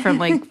flawless from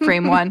like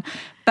frame one.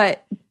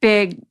 But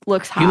Big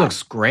looks hot. He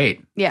looks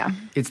great. Yeah.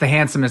 It's the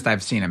handsomest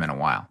I've seen him in a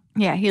while.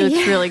 Yeah, he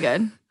looks really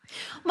good.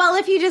 Well,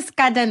 if you just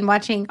got done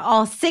watching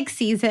all 6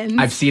 seasons,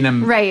 I've seen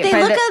him Right. they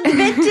by look the- a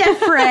bit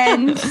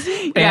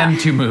different. and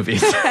 2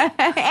 movies.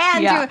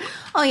 And Yeah.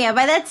 oh yeah,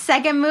 by that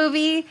second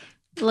movie,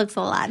 it looks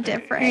a lot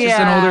different. He's just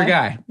an older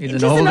guy. He's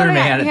Just an older another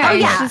man. guy. at Oh that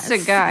yeah, point. Just a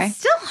guy.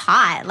 Still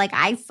hot. Like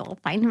I still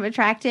find him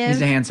attractive.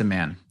 He's a handsome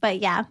man. But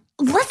yeah,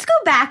 let's go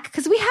back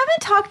because we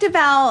haven't talked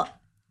about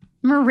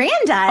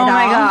Miranda at Oh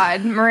my all.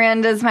 God.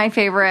 Miranda's my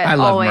favorite. I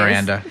love always.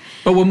 Miranda.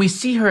 But when we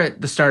see her at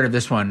the start of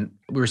this one,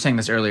 we were saying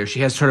this earlier,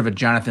 she has sort of a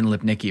Jonathan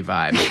Lipnicki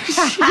vibe.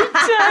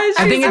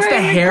 I think it's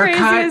the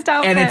haircut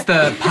and it's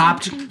the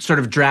popped sort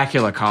of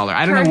Dracula collar.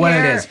 I don't know what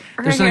it is.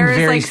 Her hair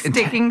is like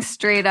sticking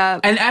straight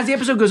up. And as the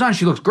episode goes on,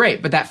 she looks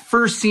great. But that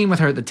first scene with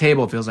her at the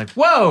table feels like,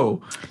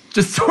 whoa,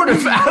 just sort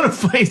of out of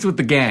place with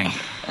the gang.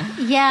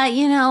 Yeah,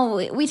 you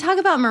know, we talk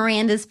about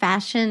Miranda's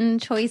fashion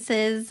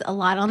choices a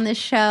lot on this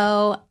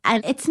show,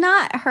 and it's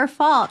not her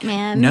fault,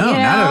 man. No, you not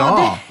know? at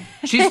all.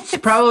 She's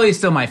probably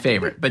still my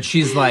favorite, but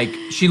she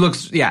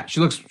looks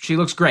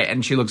great.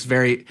 And she looks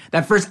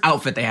that first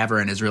outfit they have her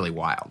in is really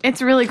wild.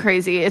 It's really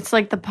crazy. It's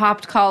like the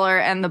popped collar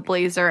and the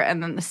blazer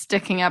and then the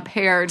sticking up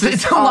hair.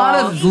 It's a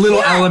lot of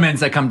little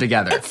elements that come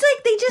together. It's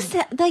like they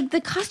just, like,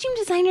 the costume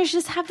designers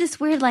just have this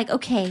weird, like,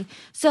 okay,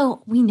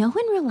 so we know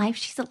in real life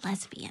she's a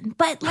lesbian,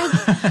 but, like,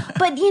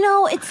 but, you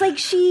know, it's like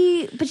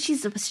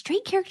she's a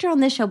straight character on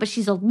this show, but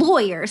she's a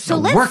lawyer. So a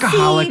let's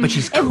workaholic, see but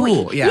she's if we-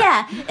 cool.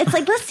 Yeah. It's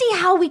like, let's see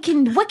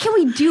what can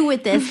we do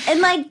with this?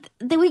 And, like,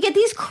 then we get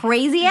these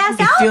crazy ass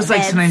outfits. It feels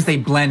like sometimes they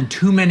blend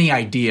too many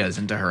ideas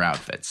into her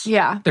outfits.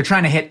 Yeah. They're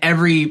trying to hit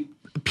every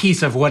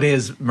piece of what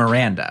is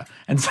Miranda.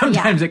 And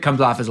sometimes Yeah. it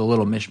comes off as a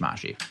little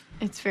mishmashy.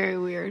 It's very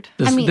weird.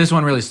 This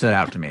one really stood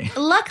out to me.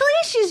 Luckily,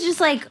 she's just,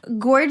 like,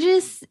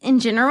 gorgeous in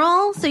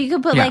general, so you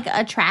could put, Yeah. like,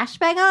 a trash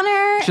bag on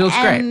her. She looks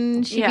great.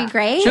 And she'd Yeah. be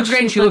great. She looks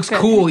great and she looks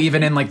cool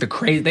even in like the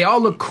crazy. They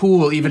all look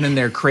cool even in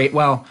their crate.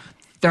 Well,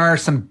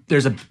 there's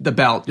the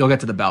belt. You'll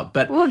get to the belt,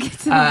 but We'll get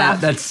to the belt.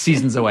 That's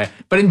seasons away.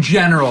 But in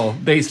general,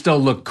 they still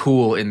look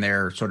cool in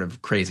their sort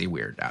of crazy,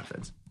 weird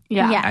outfits.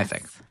 Yeah. Yes. I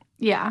think.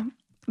 Yeah.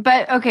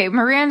 But okay,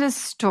 Miranda's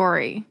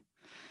story.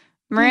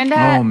 Miranda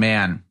Oh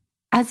man,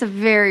 has a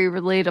very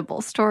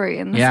relatable story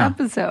in this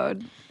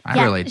episode.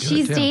 I relate to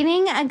she's it too.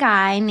 dating a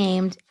guy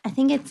named, I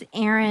think it's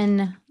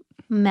Aaron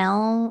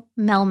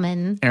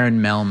Melman.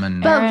 Aaron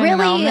Melman. But Aaron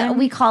really, Melman?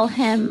 we call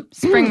him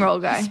Spring roll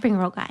guy. Spring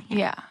roll guy.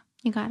 Yeah.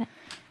 You got it.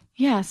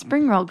 Yeah,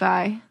 spring roll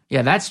guy.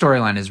 Yeah, that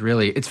storyline is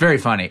it's very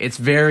funny. It's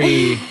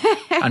very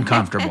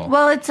uncomfortable.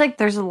 Well, it's like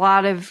there's a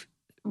lot of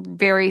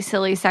very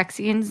silly sex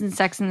scenes in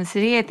Sex and the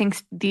City. I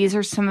think these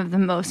are some of the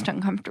most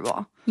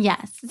uncomfortable.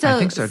 Yes. So, I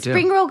think so, too.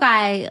 Spring roll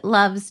guy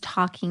loves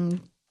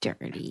talking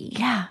dirty.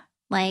 Yeah.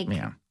 Like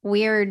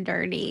weird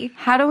dirty.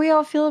 How do we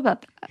all feel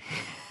about that?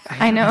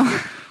 I know.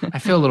 I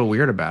feel a little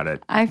weird about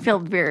it. I feel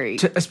very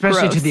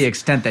Especially gross. to the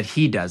extent that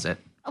he does it.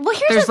 Well,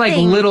 here's There's the like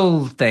thing.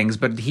 little things,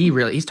 but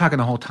he's talking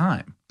the whole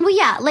time. Well,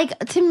 yeah, like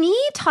to me,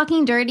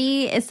 talking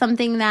dirty is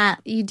something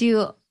that you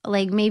do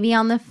like maybe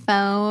on the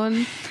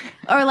phone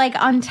or like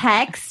on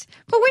text.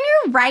 But when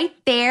you're right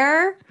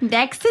there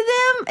next to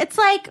them, it's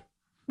like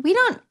we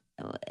don't.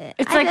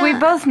 It's like we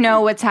both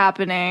know what's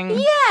happening.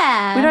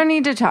 Yeah. We don't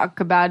need to talk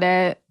about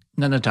it.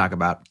 Nothing to talk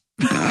about.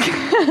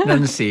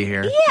 Nothing to see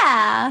here.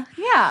 Yeah.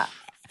 Yeah.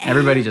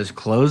 Everybody just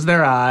close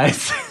their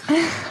eyes.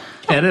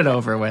 Get it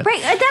over with.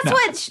 Right.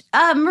 That's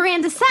what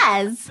Miranda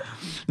says.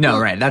 No,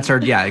 right. That's her.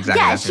 Yeah, exactly.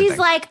 Yeah, that's her she's thing.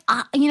 like,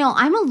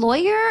 I'm a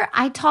lawyer.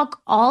 I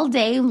talk all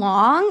day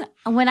long.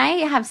 When I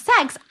have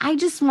sex, I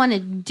just want to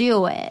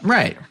do it.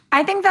 Right.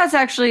 I think that's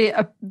actually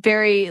a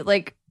very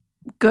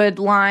good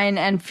line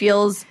and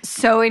feels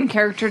so in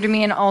character to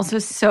me and also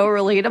so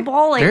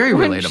relatable. Like Very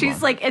when relatable.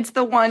 she's like, it's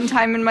the one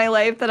time in my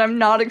life that I'm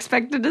not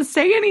expected to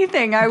say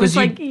anything. I was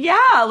like,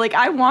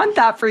 I want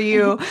that for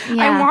you.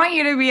 Yeah. I want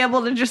you to be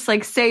able to just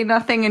say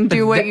nothing and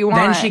do what you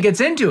want. Then she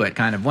gets into it,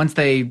 kind of. Once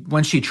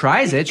she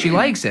tries it, she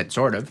likes it,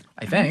 sort of,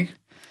 I think.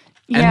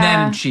 And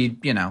then she,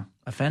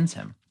 offends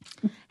him.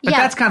 But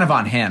that's kind of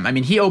on him. I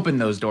mean, he opened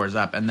those doors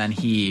up and then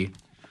he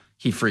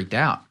freaked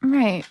out.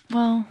 Right.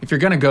 Well, If you're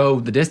going to go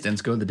the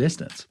distance, go the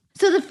distance.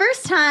 So the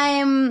first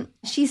time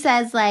she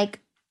says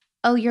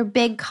oh, your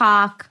big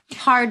cock,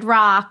 hard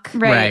rock,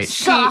 Right.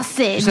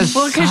 sausage. She says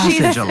 'cause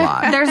sausage a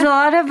lot. there's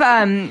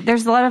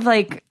a lot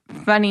of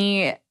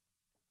funny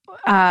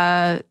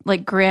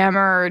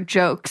grammar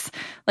jokes.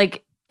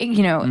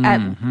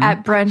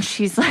 At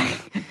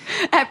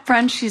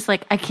brunch she's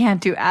like, I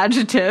can't do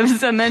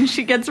adjectives, and then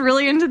she gets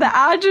really into the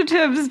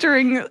adjectives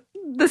during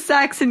the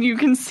sex, and you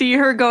can see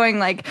her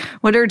going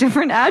what are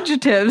different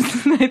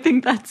adjectives? And I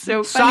think that's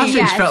so funny.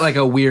 Sausage felt like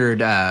a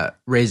weird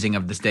raising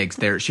of the stakes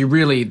there.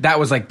 That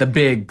was the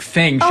big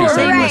thing she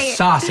said right. was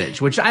sausage,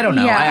 which I don't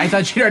know. Yeah. I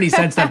thought she'd already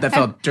said stuff that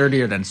felt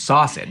dirtier than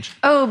sausage.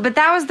 Oh, but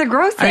that was the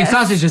grossest. I mean,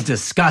 sausage is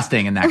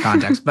disgusting in that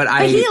context, but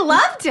But he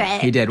loved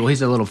it. He did. Well,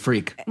 he's a little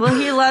freak. Well,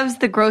 he loves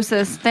the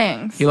grossest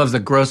things He loves the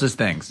grossest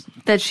things.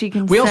 that she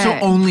can We say. also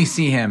only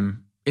see him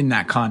in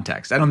that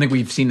context. I don't think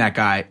we've seen that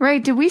guy.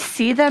 Right, did we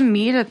see them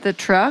meet at the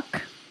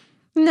truck?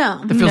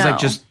 No. It feels No. like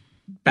just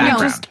We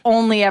background. just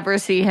only ever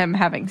see him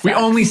having sex. We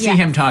only see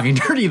him talking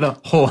dirty the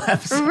whole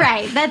episode.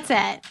 Right. That's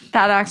it.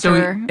 that So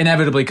actor. it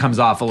inevitably comes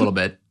off a little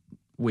bit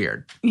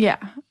weird. Yeah.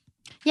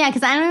 Yeah,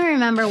 because I don't even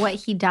remember what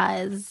he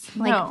does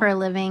No. for a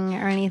living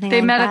or anything They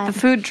like met that. at the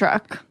food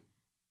truck.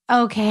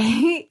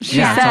 Okay. She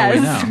Yeah,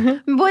 says. that's all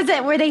we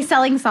know. Were they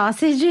selling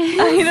sausages?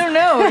 I don't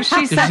know. She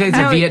Did you say it's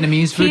a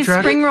Vietnamese food he's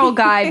truck? spring roll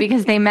guy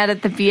because they met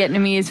at the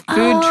Vietnamese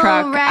food Oh,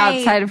 truck right.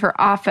 outside of her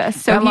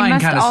office. So That he line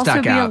must kind of also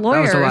stuck be out. a lawyer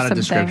That was a or lot something. of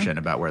description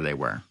about where they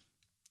were.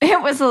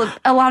 It was a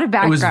lot of It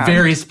background. was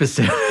very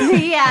specific.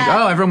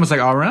 Yeah. Everyone was like,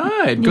 all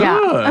right, good.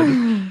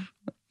 Yeah.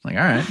 All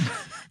right.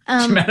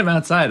 She met him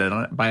outside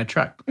by a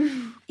truck.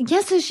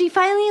 Yeah, so she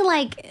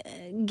finally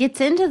gets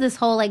into this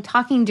whole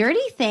talking dirty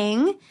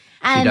thing.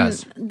 And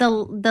does.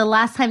 the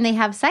last time they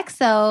have sex,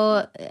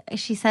 though,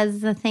 she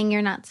says the thing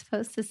you're not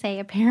supposed to say,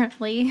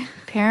 apparently.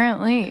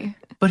 Apparently.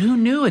 But who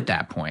knew at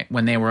that point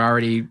when they were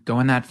already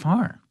going that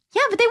far?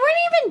 Yeah, but they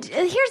weren't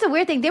even. Here's the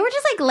weird thing: they were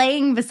just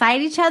laying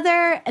beside each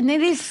other, and then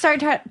they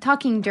start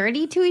talking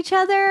dirty to each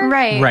other.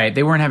 Right. Right.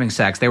 They weren't having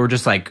sex. They were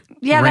just Yeah,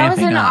 that was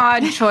ramping an up.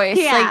 odd choice.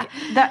 Yeah.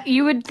 That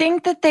you would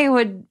think that they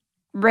would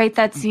write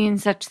that scene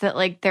such that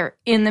they're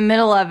in the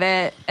middle of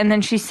it, and then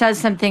she says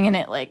something, and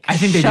it I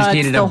think they just shuts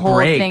needed the a whole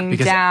break thing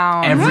because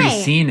down. every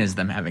Right. scene is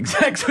them having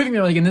sex. I think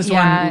they're in this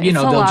Yeah, one, it's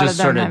a they'll lot just of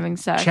them sort having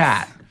sex. of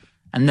chat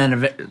and then,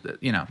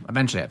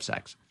 eventually have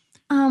sex.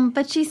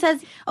 But she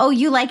says, "Oh,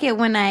 you like it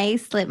when I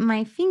slip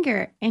my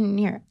finger in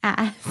your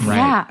ass." Right.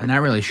 Yeah. And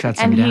that really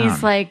shuts And him down.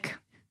 he's like,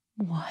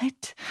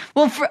 what?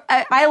 Well,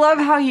 I love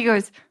how he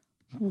goes,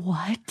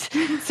 what?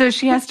 So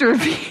she has to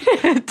repeat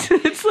it.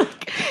 It's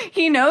like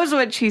he knows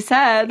what she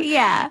said.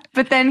 Yeah.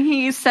 But then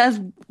he says,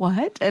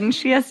 what? And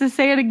she has to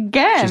say it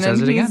again. She says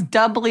and it he's again.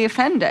 doubly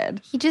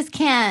offended. He just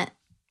can't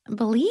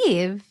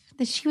believe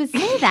that she would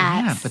say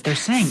that. Yeah, but they're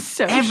saying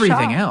So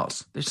everything shocked.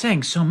 else. They're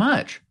saying so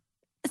much.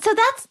 So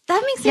that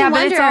makes me Yeah, but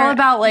wonder. it's all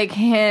about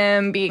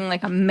him being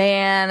a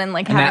man and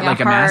that, having a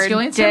hard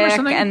emasculates him or dick.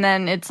 something? And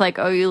then it's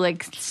oh, you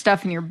like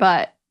stuff in your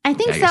butt. I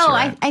think Yeah, I guess so. you're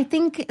right. I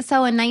think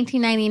so. In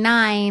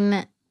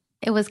 1999,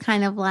 it was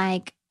kind of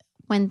like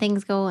when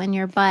things go in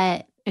your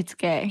butt. It's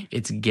gay.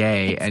 It's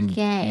gay, It's and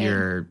gay.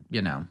 you're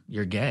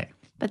gay.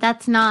 But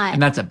that's not.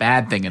 And that's a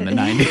bad thing in the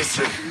 90s.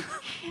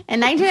 In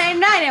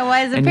 1999, it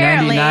was In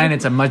apparently. 99,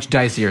 it's a much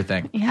dicier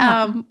thing.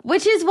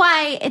 Which is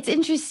why it's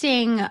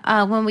interesting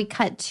when we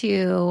cut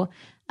to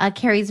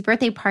Carrie's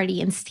birthday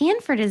party and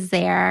Stanford is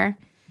there.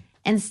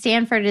 And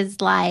Stanford is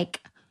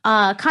like,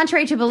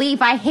 contrary to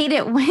belief, I hate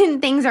it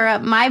when things are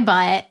up my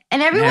butt.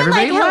 And everyone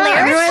like Everybody laughs.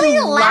 hilariously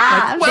Everyone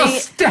laughs. Well,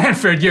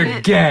 Stanford, you're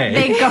gay.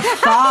 They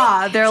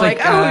guffaw. They're like,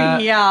 like, oh,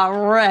 yeah,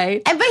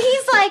 right. But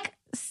he's like,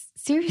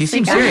 seriously, He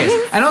seems guys?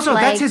 serious. And also,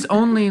 Like, that's his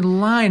only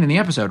line in the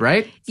episode,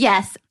 right?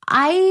 Yes.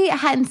 I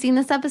hadn't seen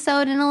this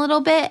episode in a little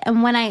bit.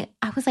 And when I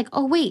was like,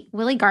 oh, wait,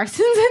 Willie Garson's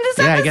in this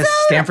Yeah, episode? I guess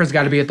Stanford's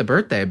got to be at the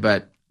birthday,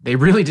 but they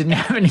really didn't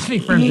have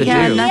anything for him to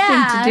Yeah, do.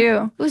 nothing to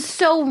do. It was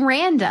so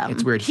random.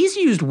 It's weird. He's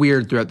used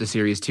weird throughout the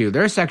series, too.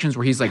 There are sections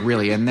where he's, like,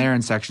 really in there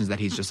and sections that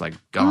he's just, like,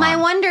 gone. My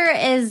wonder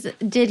is,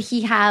 did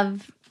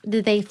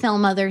they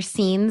film other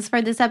scenes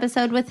for this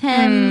episode with him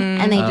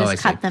and they I just see.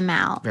 cut them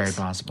out? Very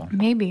possible.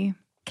 Maybe.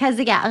 Because,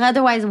 yeah,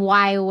 otherwise,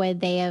 why would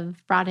they have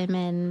brought him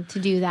in to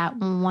do that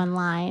one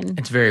line?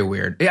 It's very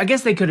weird. I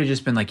guess they could have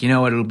just been like, you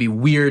know what, it'll be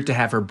weird to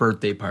have her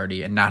birthday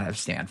party and not have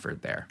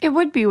Stanford there. It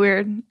would be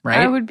weird. Right?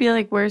 I would be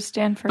like, where's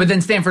Stanford? But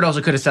then Stanford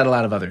also could have said a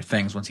lot of other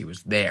things once he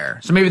was there.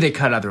 So maybe they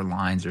cut other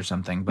lines or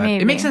something. But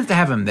Maybe. it makes sense to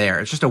have him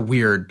there. It's just a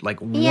weird, like,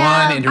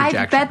 Yeah, one interjection.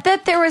 I bet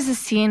that there was a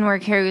scene where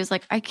Carrie was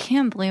like, I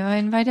can't believe I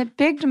invited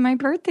Big to my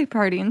birthday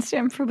party. And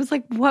Stanford was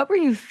like, what were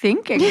you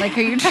thinking? Like,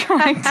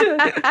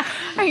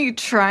 are you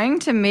trying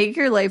to make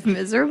your life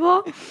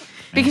miserable?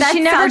 Because That she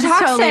never sounds talks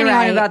totally to anyone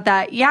right. about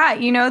that.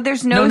 Yeah,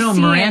 there's no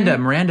scene.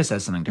 Miranda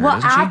says something to her, Well,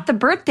 doesn't she? at the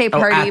birthday Oh,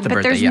 party, at the but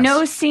birthday, there's yes.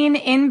 no scene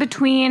in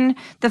between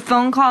the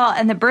phone call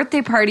and the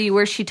birthday party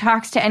where she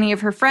talks to any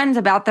of her friends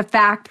about the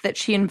fact that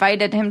she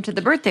invited him to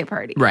the birthday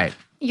party. Right.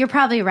 You're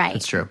probably right.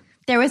 That's true.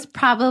 There was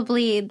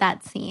probably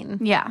that scene.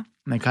 Yeah.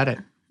 And they cut it.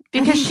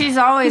 Because she's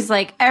always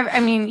like,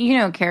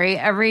 Carrie,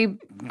 every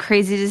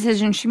crazy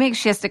decision she makes,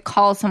 she has to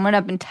call someone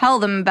up and tell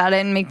them about it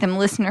and make them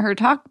listen to her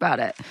talk about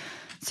it.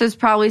 So it's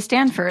probably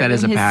Stanford. That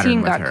is and a his pattern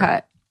scene with got her.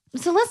 cut.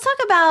 So let's talk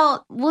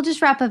about, we'll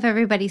just wrap up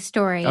everybody's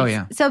stories. Oh,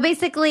 yeah. So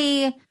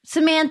basically,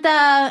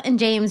 Samantha and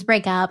James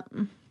break up.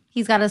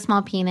 He's got a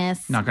small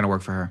penis. Not going to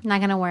work for her.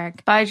 Not going to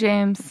work. Bye,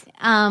 James.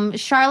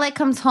 Charlotte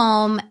comes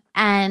home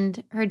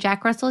and her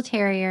Jack Russell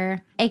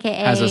Terrier, a.k.a.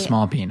 Has a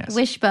small penis.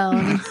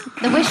 Wishbone.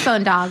 The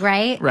Wishbone dog,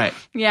 right? Right.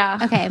 Yeah.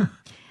 Okay.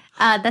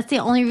 That's the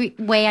only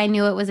way I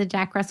knew it was a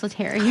Jack Russell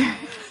Terrier.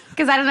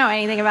 Because I don't know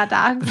anything about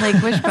dogs. Like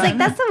Wishbone. I was like,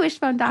 that's the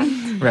Wishbone dog.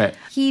 Right.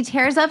 He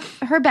tears up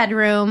her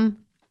bedroom.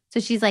 So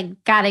she's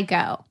like, gotta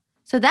go.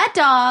 So that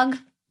dog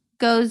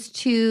goes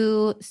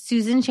to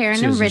Susan, Sharon,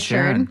 and Susan, Richard.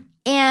 Sharon.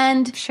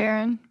 And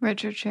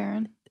Richard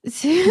Sharon.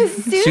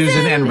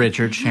 Susan and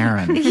Richard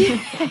Sharon.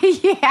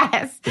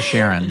 Yes. The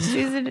Sharons.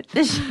 Susan, the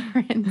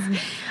Sharons.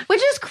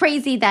 Which is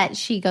crazy that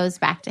she goes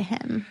back to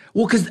him.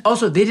 Well, because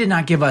also they did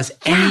not give us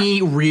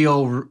any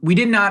real. We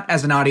did not,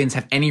 as an audience,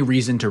 have any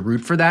reason to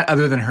root for that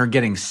other than her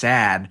getting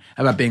sad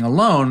about being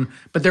alone.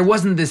 But there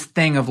wasn't this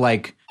thing of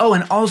like, oh,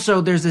 and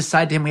also there's this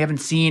side to him we haven't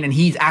seen, and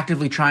he's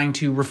actively trying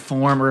to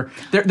reform. Or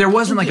there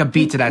wasn't like a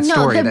beat to that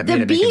story that made the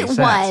it make any beat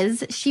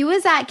sense. was she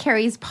was at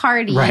Carrie's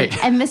party, Right.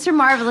 and Mr.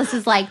 Marvelous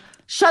is like,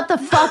 "Shut the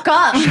fuck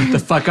up." The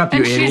fuck up, you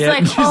And idiot! she's like,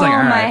 And she's oh like,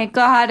 all my right.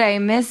 God, I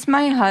miss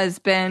my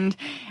husband.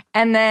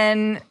 And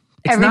then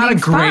It's not a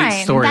everything's great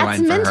fine. story. That's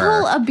storyline for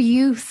mental her.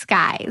 abuse,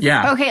 guys.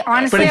 Yeah. Okay,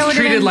 honestly, but I it's would've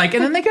treated been- like,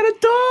 and then they got a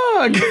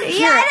dog.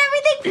 Yeah, and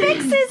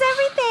everything fixes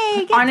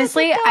everything. It's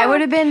Honestly, just a I dog.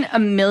 would have been a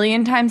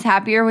million times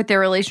happier with their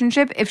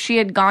relationship if she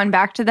had gone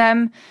back to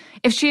them,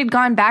 if she had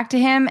gone back to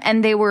him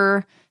and they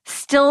were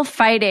still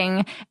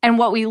fighting. And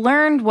what we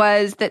learned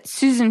was that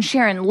Susan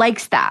Sharon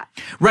likes that.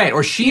 Right,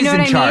 or she's You know in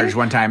what I charge mean?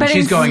 one time, But and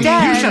she's going,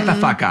 instead- you shut the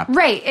fuck up.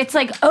 Right. It's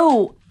like,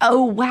 oh,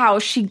 wow,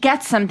 she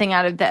gets something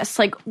out of this.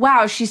 Like,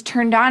 wow, she's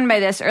turned on by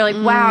this. Or like,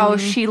 wow,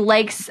 she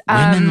likes...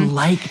 Women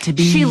like to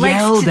be she likes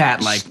yelled to-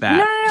 at like that.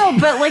 No,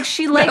 but like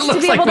she likes to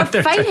looks be like able what to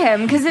they're fight doing.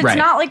 him because it's Right.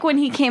 not like when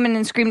he came in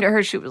and screamed at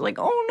her, she was like,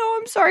 oh no,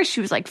 I'm sorry. She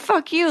was like,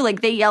 fuck you.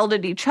 Like they yelled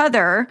at each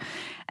other.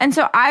 And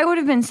so I would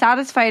have been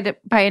satisfied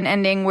by an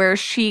ending where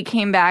she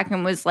came back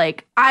and was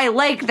like, I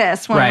like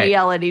this when Right. we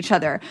yell at each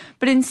other.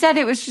 But instead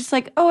it was just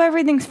like, oh,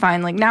 everything's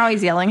fine. Like now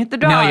he's yelling at the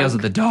dog. Now he yells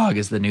at the dog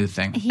is the new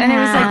thing. And it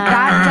was like,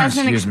 that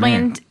doesn't Excuse me.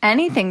 explain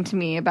anything to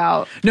me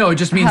about. No, it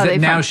just means how that they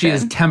now she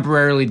has function.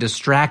 temporarily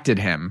distracted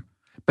him.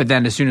 But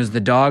then as soon as the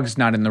dog's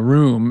not in the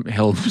room,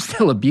 he'll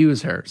still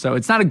abuse her. So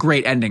it's not a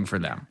great ending for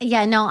them.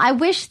 Yeah, no, I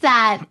wish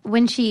that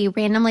when she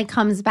randomly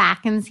comes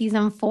back in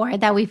season 4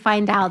 that we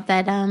find out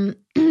that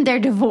they're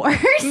divorced.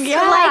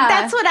 Yeah. Like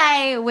that's what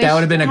I wish That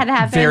would have been had a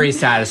happened. very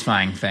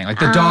satisfying thing. Like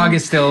the dog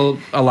is still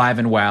alive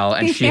and well,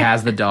 and she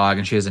has the dog,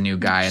 and she has a new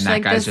guy, and She's that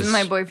like, guy's "This just is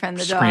my boyfriend,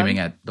 the dog." screaming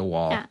at the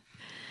wall. Yeah.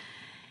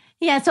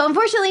 Yeah, so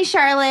unfortunately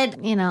Charlotte,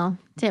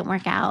 didn't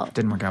work out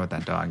Didn't work out with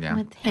that dog, yeah.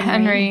 with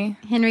Henry.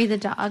 Henry the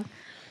dog.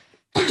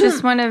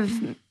 Just one of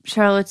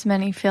Charlotte's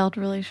many failed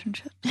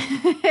relationships.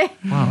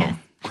 Wow.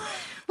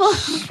 Well,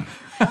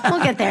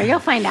 We'll get there. You'll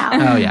find out.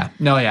 Oh, yeah.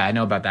 No, yeah, I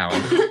know about that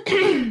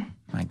one.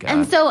 My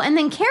God. And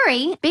then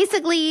Carrie,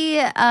 basically,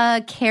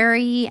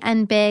 Carrie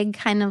and Big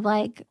kind of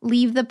like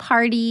leave the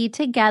party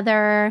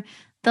together.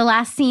 The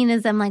last scene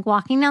is them like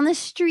walking down the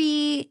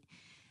street.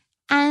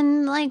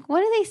 And like, what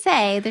do they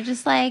say? They're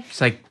just like,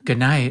 it's like, good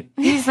night.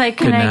 He's like,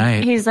 can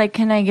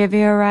I give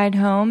you a ride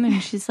home?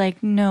 And she's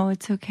like, no,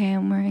 it's okay.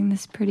 I'm wearing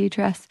this pretty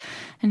dress.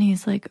 And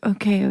he's like,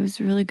 okay, it was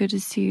really good to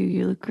see you.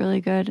 You look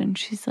really good. And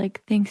she's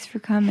like, thanks for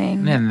coming.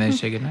 And then they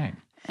say good night.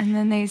 And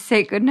then they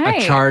say good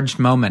night. A charged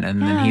moment,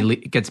 and then he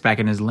gets back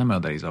in his limo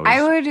that he's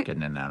always getting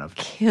in and out of.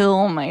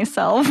 Kill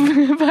myself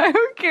if I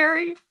were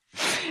Carrie.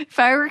 If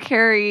I were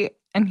Carrie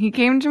and he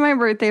came to my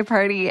birthday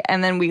party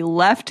and then we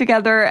left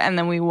together and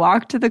then we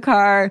walked to the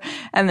car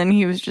and then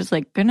he was just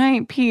like, good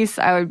night, peace,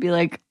 I would be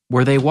like,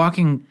 were they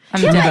walking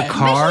to the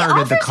car but he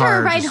or did the offers car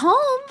her a ride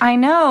home. I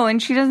know,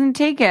 and she doesn't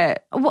take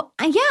it. Well,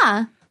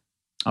 yeah.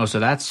 Oh, so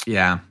that's true.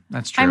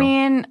 I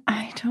mean,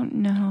 I don't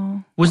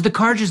know. Was the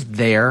car just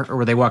there or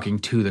were they walking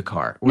to the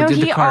car? Or No, did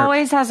he the car,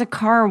 always has a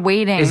car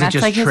waiting. is That's it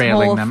just like his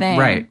trailing whole them? thing.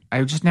 Right.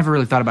 I just never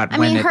really thought about I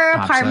when mean, it her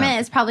pops apartment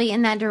up. is probably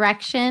in that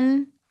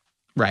direction.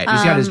 Right.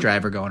 He's got his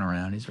driver going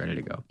around. He's ready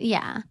to go.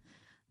 Yeah.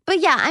 But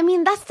yeah, I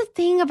mean, that's the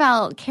thing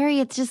about Carrie.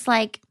 It's just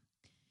like,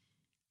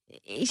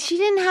 she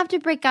didn't have to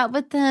break up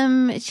with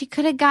him. She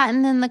could have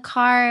gotten in the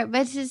car,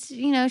 but it's just,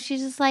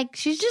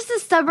 she's just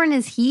as stubborn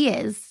as he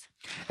is.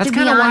 That's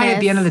kind of why at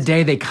the end of the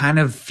day, they kind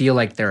of feel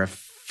like they're a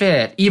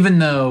fit, even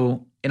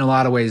though in a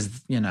lot of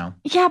ways, Yeah,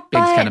 Big's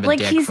but kind of a like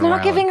dick he's for a not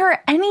while. giving her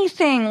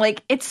anything.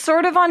 Like it's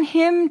sort of on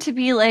him to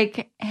be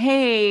like,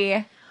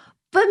 hey.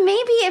 But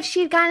maybe if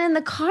she'd gotten in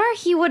the car,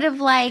 he would have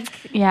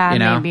Yeah,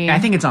 maybe. I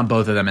think it's on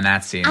both of them in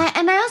that scene.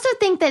 and I also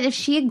think that if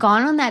she had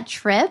gone on that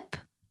trip,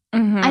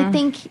 I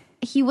think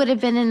he would have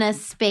been in a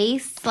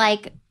space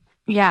that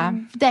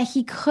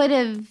he could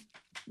have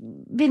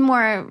been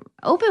more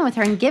open with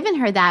her and given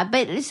her that.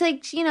 But it's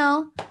like,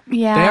 yeah,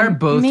 they are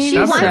both. she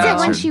stubborn wants about it when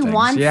certain she things.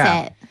 wants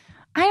it.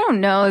 I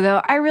don't know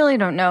though. I really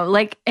don't know.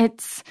 Like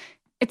it's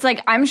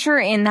like I'm sure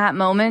in that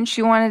moment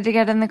she wanted to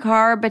get in the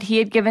car, but he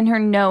had given her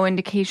no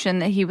indication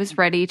that he was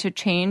ready to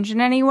change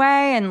in any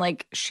way, and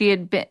like she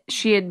had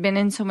been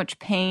in so much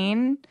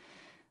pain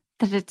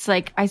that it's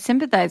like I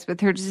sympathize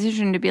with her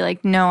decision to be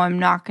like, no, I'm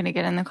not going to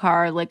get in the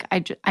car. Like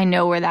I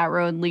know where that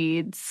road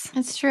leads.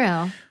 It's true.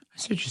 I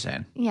see what you're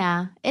saying.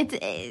 Yeah,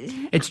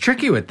 It's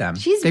tricky with them.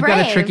 They've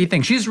got a tricky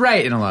thing. She's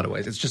right in a lot of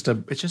ways. It's just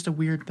a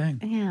weird thing.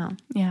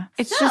 Yeah.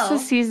 It's just a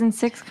season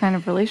 6 kind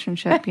of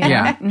relationship.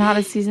 Yeah. Not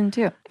a season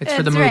 2. It's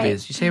for the That's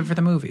movies. right. You save it for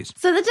the movies.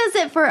 So that does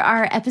it for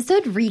our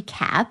episode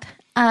recap.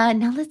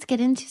 Now let's get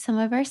into some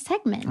of our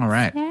segments. All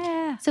right.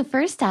 Yeah. So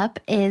first up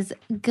is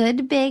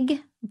Good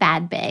Big,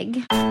 Bad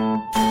Big.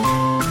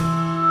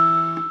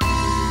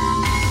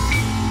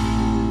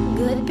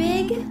 Good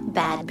Big,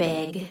 Bad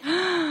Big.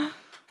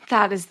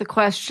 That is the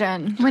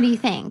question. What do you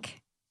think?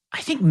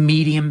 I think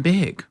medium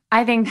big.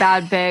 I think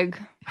bad big.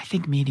 I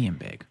think medium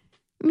big.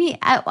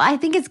 I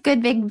think it's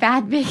Good Big,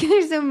 Bad Big.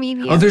 There's no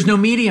medium. Oh, there's no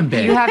medium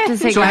big. You have to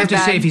say so I have to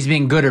bad. say if he's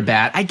being good or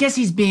bad. I guess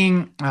he's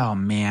being. Oh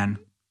man.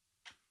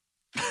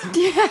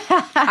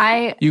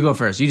 You go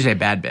first. You say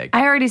bad big.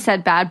 I already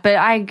said bad, but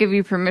I give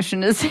you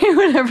permission to say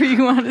whatever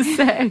you want to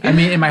say. I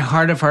mean, in my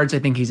heart of hearts, I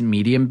think he's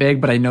medium big,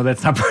 but I know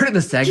that's not part of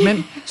the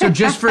segment. So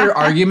just for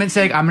argument's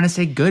sake, I'm going to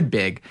say good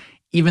big,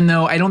 even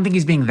though I don't think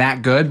he's being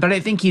that good, but I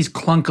think he's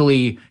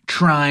clunkily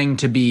trying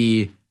to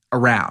be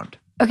around.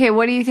 Okay,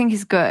 what do you think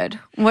is good?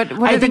 What I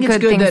are the think it's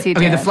good good things that he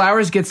did? the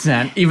flowers get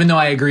sent, even though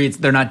I agree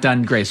they're not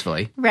done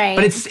gracefully. Right.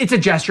 But it's a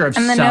gesture of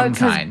and the some note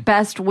says kind.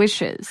 best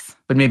wishes.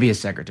 But maybe his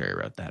secretary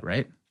wrote that,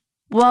 right?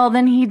 Well,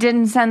 then he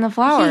didn't send the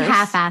flowers. He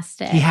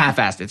half-assed it. He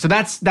half-assed it. So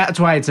that's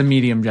why it's a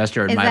medium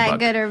gesture in Is my that book.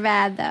 good or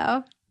bad,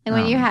 though? And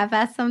when you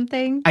half-ass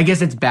something? I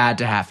guess it's bad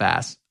to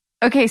half-ass.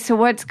 Okay, so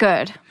what's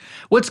good?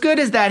 What's good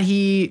is that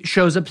he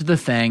shows up to the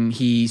thing.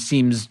 He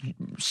seems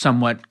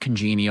somewhat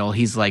congenial.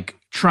 He's like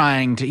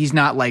trying to, he's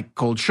not like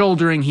cold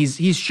shouldering. He's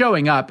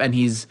showing up and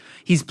he's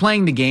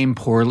playing the game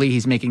poorly.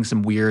 He's making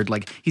some weird,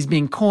 like he's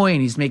being coy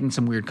and he's making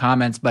some weird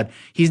comments, but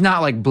he's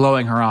not like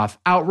blowing her off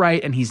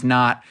outright and he's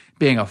not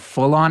being a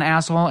full-on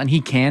asshole, and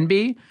he can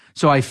be.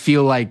 So I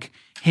feel like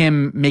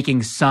him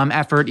making some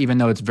effort, even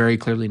though it's very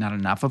clearly not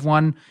enough of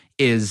one,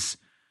 is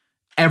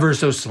ever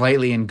so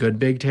slightly in good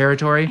big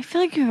territory. I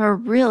feel like you have a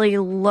really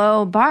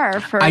low bar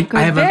for I good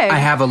have big. I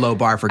have a low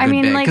bar for good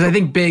mean, big like- because I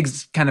think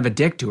Big's kind of a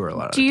dick to her a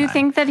lot of Do the you time.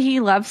 think that he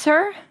loves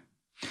her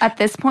at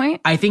this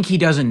point? I think he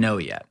doesn't know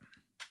yet.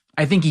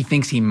 I think he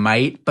thinks he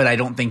might, but I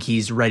don't think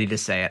he's ready to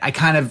say it. It's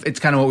kind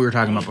of what we were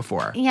talking about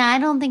before. Yeah, I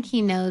don't think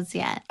he knows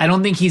yet. I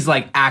don't think he's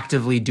like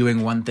actively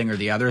doing one thing or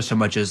the other so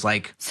much as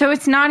like, So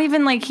it's not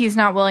even like he's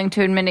not willing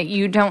to admit it.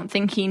 You don't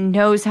think he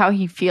knows how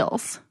he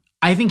feels.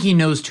 I think he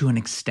knows to an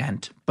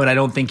extent, but I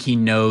don't think he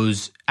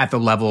knows at the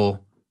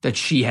level that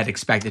she had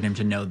expected him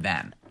to know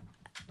then.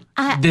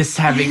 This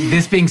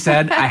being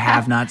said, I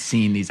have not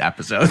seen these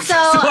episodes, so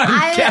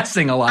I'm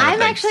guessing a lot of I'm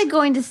things. actually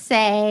going to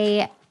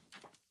say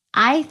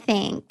I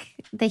think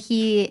that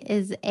he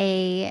is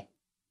a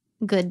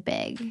good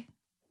big.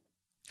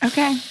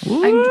 Okay.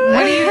 What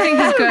do you think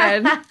is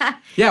good?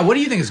 Yeah, what do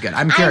you think is good?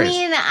 I'm curious. I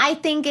mean, I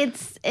think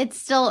it's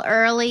still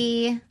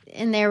early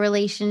in their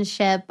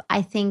relationship.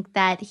 I think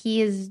that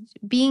he's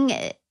being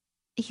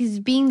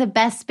the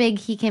best Big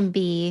he can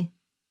be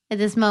at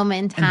this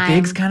moment in time.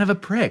 And Big's kind of a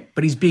prick,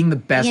 but he's being the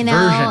best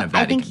version of that.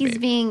 I think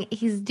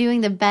he's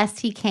doing the best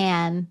he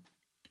can,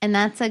 and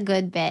that's a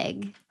good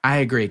Big. I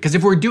agree. Because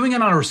if we're doing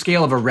it on a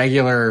scale of a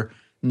regular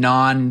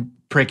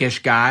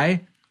non-prickish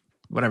guy,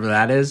 whatever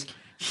that is,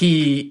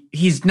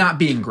 he's not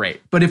being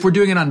great. But if we're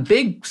doing it on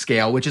Big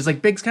scale, which is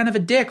like Big's kind of a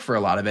dick for a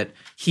lot of it,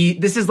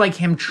 this is like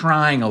him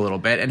trying a little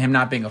bit and him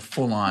not being a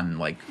full-on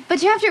like.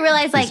 But you have to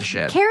realize, like,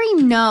 Carrie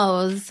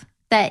knows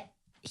that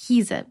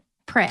he's a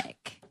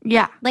prick.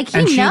 Yeah. Like,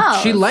 he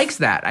knows. She likes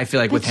that, I feel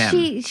like, with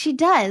him. She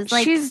does.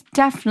 Like, she's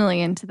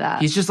definitely into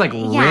that. He's just like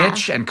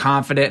rich and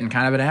confident and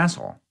kind of an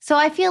asshole. So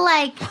I feel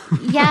like,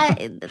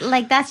 yeah,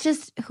 like that's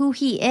just who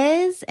he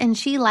is, and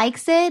she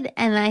likes it.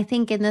 And I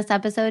think in this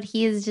episode,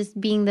 he is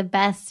just being the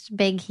best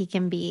Big he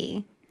can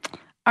be.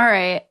 All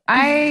right.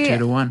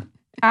 2-1.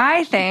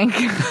 I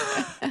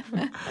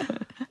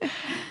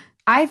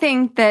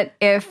think that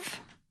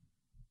if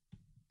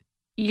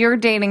you're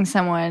dating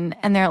someone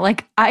and they're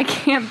like, I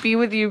can't be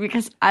with you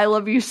because I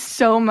love you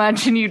so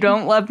much and you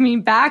don't love me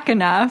back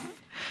enough.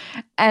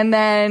 And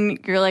then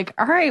you're like,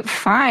 all right,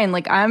 fine.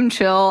 Like, I'm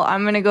chill.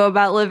 I'm going to go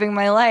about living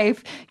my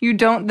life. You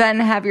don't then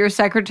have your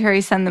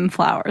secretary send them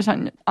flowers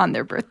on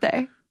their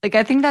birthday. Like,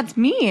 I think that's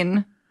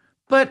mean.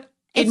 But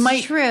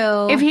it's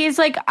true. If he's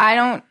like,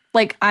 I'm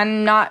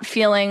not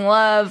feeling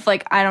love.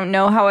 Like, I don't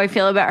know how I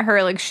feel about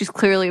her. Like, she's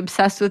clearly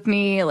obsessed with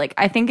me. Like,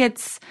 I think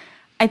it's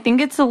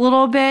a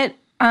little bit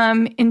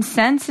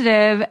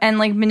insensitive and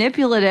like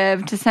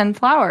manipulative to send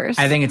flowers.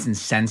 I think it's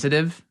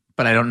insensitive,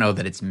 but I don't know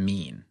that it's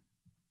mean.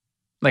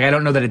 Like, I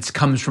don't know that it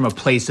comes from a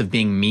place of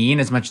being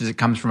mean as much as it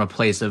comes from a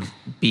place of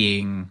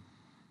being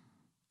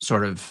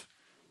sort of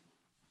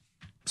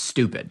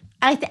stupid.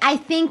 I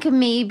think you're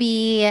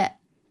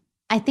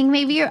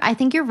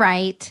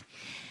right.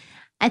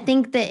 I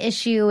think the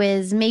issue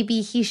is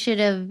maybe he should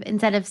have,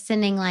 instead of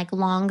sending like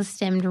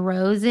long-stemmed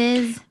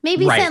roses,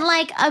 maybe sent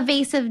like a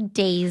vase of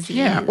daisies.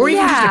 Yeah, or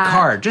even just a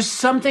card, just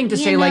something to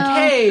say like,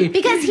 "Hey,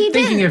 because he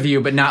thinking of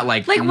you," but not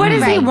like. Like, what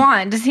does he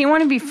want? Does he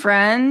want to be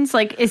friends?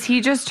 Like, is he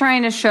just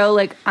trying to show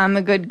like I'm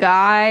a good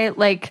guy?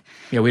 Like,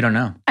 yeah, we don't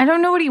know. I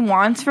don't know what he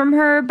wants from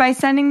her by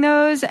sending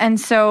those, and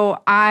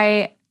so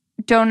I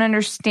don't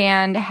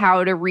understand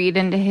how to read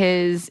into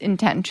his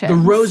intentions. The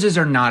roses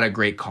are not a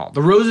great call.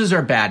 The roses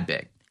are bad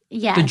Big.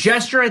 Yeah. The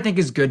gesture, I think,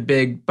 is good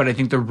Big, but I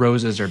think the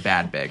roses are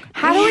bad Big.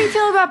 How do we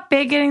feel about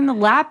Big getting the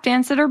lap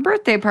dance at her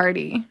birthday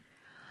party?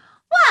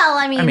 Well,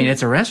 I mean,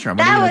 it's a restaurant.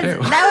 What are you gonna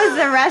do? That was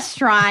the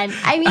restaurant.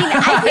 I mean,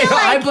 I feel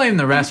like I blame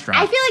the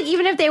restaurant. I feel like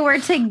even if they were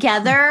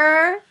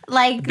together,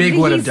 like Big he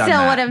would have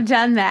still would have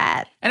done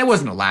that. And it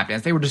wasn't a lap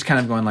dance. They were just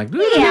kind of going like,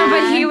 yeah,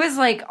 but he was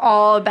like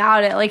all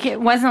about it. Like, it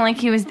wasn't like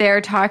he was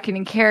there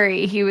talking to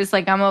Carrie. He was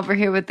like, I'm over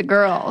here with the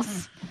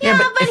girls. Yeah,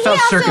 but it felt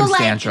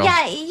circumstantial. Like,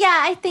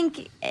 I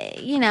think,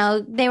 he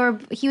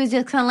was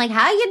just kind of like,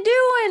 how you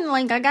doing?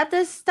 Like, I got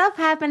this stuff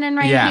happening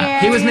here. Yeah,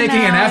 he was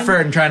making an effort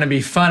and trying to be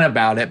fun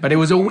about it, but it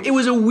was a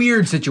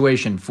weird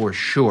situation for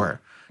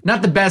sure.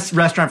 Not the best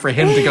restaurant for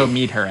him to go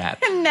meet her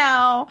at.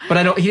 No.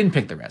 But he didn't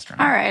pick the restaurant.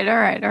 All right.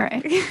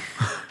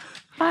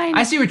 Fine.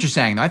 I see what you're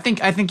saying, though. I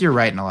think you're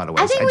right in a lot of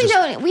ways. I think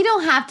we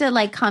don't have to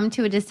like come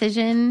to a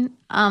decision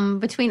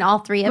between all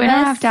three of us. We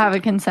don't have to have a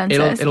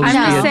consensus. It'll I'm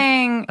just just be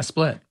saying, a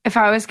split. If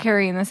I was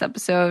Carrie in this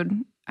episode,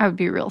 I would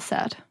be real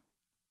sad.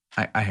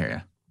 I hear you.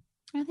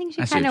 I think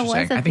she kind of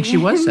was. I think she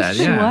was sad.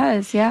 She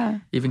was, yeah.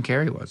 Even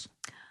Carrie was.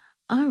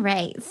 All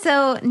right.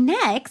 So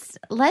next,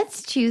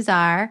 let's choose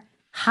our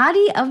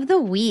Hottie of the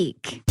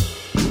Week.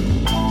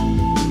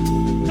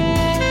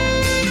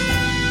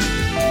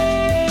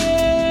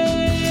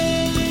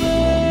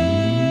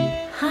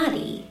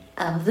 Hottie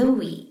of the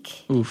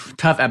Week. Oof,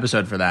 tough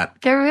episode for that.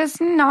 There was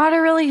not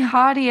a really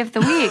hottie of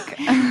the week.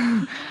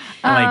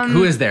 Like,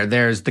 who is there?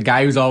 There's the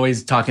guy who's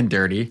always talking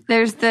dirty.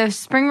 There's the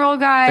spring roll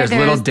guy. There's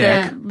little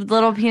dick. The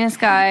little penis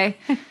guy.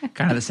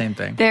 Kind of the same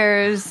thing.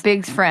 There's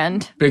Big's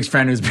friend. Big's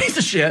friend who's a piece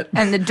of shit.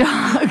 And the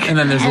dog. And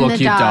then there's a little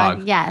cute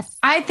dog. Yes.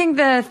 I think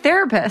the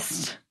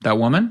therapist. That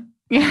woman?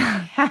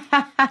 Yeah.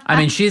 I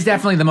mean, she's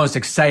definitely the most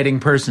exciting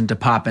person to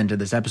pop into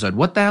this episode.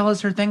 What the hell is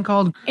her thing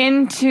called?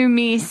 Into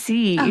me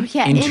see. Oh,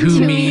 yeah.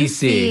 Into me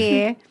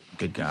see.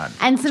 Good God.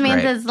 And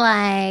Samantha's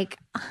like,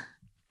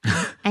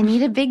 I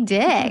need a big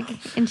dick.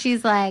 And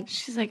she's like,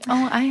 oh,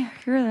 I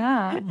hear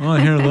that. Oh,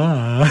 I hear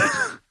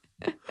that.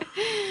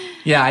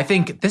 Yeah, I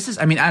think this is,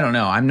 I don't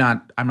know. I'm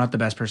not the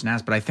best person to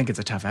ask, but I think it's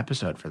a tough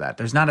episode for that.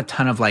 There's not a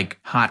ton of like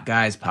hot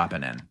guys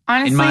popping in.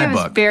 Honestly, in my it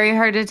was book. very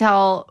hard to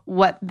tell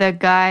what the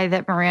guy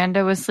that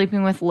Miranda was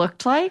sleeping with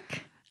looked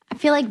like. I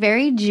feel like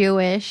very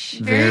Jewish.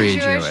 Very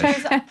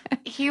Jewish.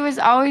 He was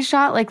always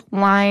shot like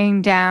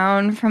lying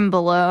down from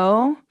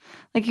below.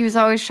 Like, he was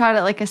always shot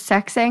at like a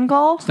sex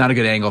angle. It's not a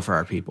good angle for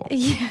our people.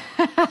 Yeah.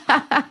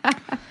 I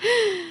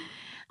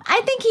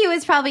think he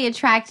was probably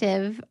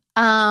attractive.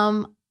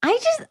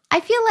 I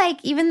feel like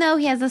even though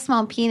he has a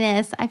small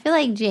penis, I feel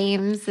like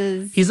James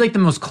is. He's like the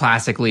most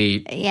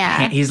classically.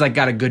 Yeah. He's like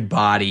got a good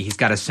body. He's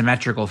got a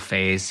symmetrical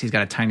face. He's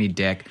got a tiny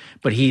dick,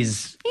 but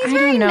he's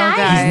very know, nice.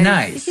 guys. He's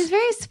nice. He's a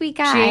very sweet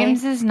guy.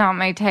 James is not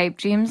my type.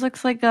 James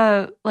looks like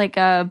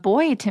a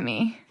boy to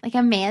me. Like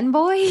a man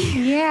boy.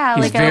 Yeah,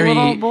 He's like very, a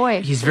little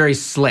boy. He's very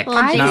slick.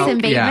 Little Jason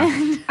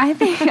Bateman.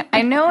 Yeah.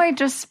 I know I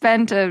just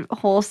spent a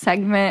whole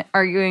segment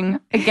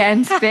arguing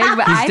against Big,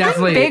 but I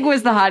think Big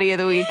was the hottie of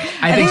the week.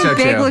 I think so,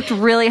 Big too. looked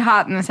really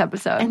hot in this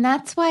episode. And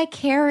that's why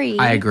Carrie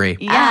I agree.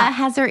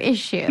 has her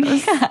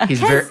issues. He's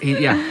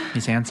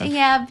he's handsome.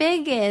 Yeah,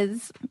 Big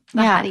is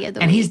the Yeah. hottie of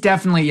the And week. he's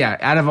definitely,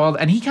 out of all,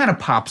 and he kind of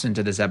pops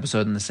into this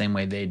episode in the same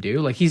way they do.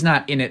 Like, he's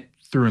not in it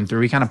through and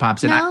through. He kind of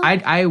pops in. No.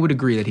 I would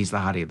agree that he's the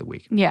hottie of the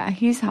week. Yeah,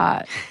 he's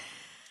hot.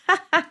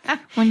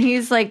 When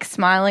he's like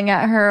smiling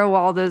at her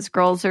while those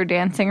girls are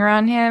dancing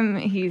around him,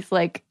 he's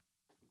like,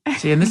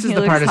 See, and this is He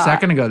the part a looks hot.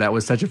 second ago that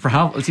was such a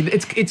problem. See,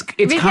 it's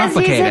because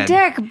complicated. he's a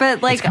dick,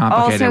 but like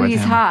complicated also with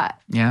he's him. hot.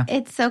 Yeah.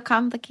 It's so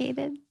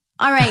complicated.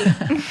 All right.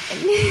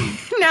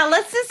 Now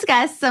let's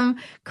discuss some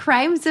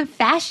crimes of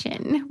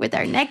fashion with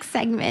our next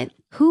segment.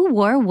 Who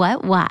wore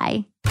what,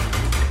 why?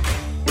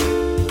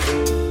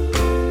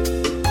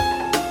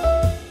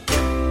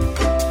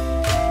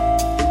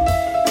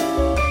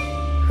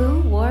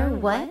 Who wore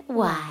what,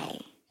 why?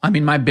 I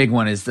mean, my big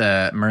one is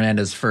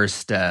Miranda's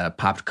first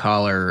popped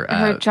collar.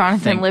 Her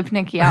Jonathan thing.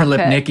 Lipnicki Her outfit.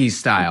 Lipnicki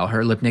style,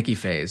 her Lipnicki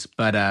phase.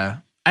 But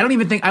I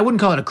wouldn't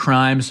call it a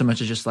crime so much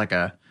as just like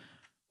a,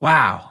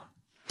 wow.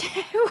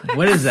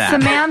 What is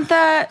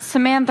that?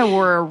 Samantha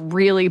wore a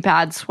really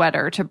bad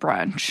sweater to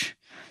brunch.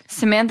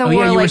 Samantha Oh,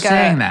 wore yeah, you were like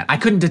saying that. I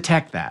couldn't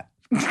detect that.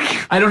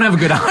 I don't have a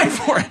good eye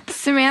for it.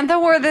 Samantha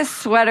wore this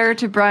sweater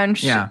to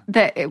brunch Yeah.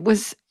 that it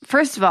was,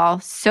 first of all,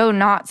 so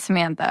not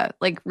Samantha,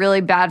 like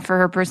really bad for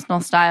her personal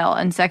style,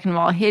 and second of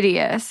all,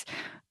 hideous.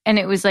 And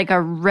it was like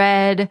a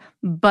red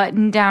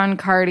button-down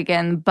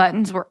cardigan.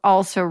 Buttons were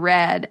also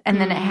red,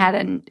 and then it had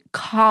a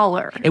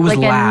collar. It was like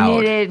loud.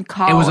 a knitted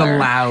collar. It was a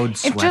loud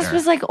sweater. It just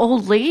was like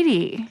old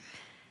lady.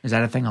 Is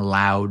that a thing? A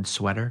loud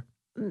sweater?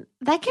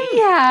 That can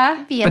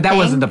Yeah. be a But that thing.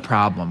 wasn't the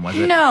problem, was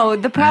it? No,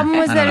 the problem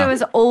was I that don't it know.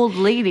 was old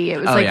lady. It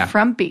was Oh, like yeah.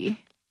 frumpy.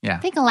 Yeah. I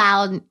think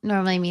loud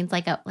normally means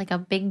like a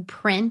big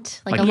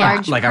print, like a yeah,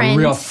 large like print. a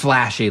real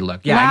flashy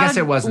look. Yeah, I guess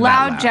it wasn't loud.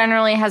 that loud.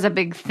 Generally has a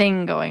big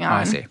thing going on. Oh,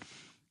 I see.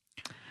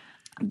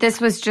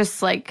 This was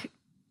just like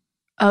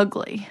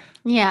ugly.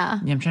 Yeah.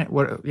 Yeah, I'm trying.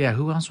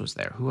 Who else was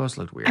there? Who else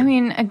looked weird? I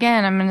mean,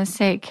 again, I'm going to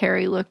say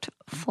Carrie looked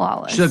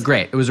flawless. she looked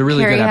great. It was a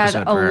really Carrie good had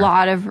episode a for her.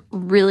 lot of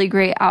really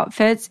great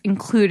outfits,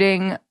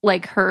 including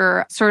like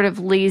her sort of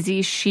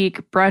lazy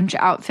chic brunch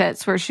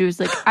outfits where she was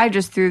like, I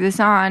just threw this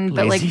on,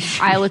 but like Lazy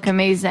chic. I look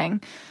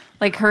amazing.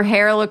 Like her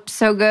hair looked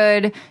so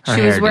good. Her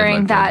She hair was did wearing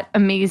look that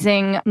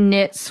amazing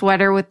knit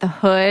sweater with the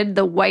hood,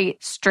 the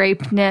white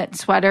striped knit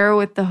sweater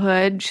with the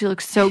hood. She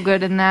looked so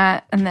good in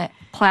that, and the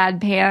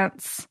plaid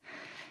pants.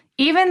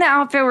 Even the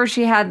outfit where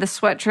she had the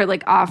sweatshirt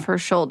like off her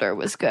shoulder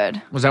was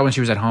good. Was that when she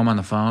was at home on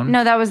the phone?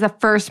 No, that was the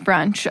first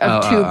brunch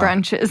of two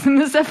brunches in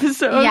this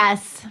episode.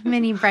 Yes,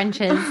 mini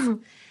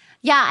brunches.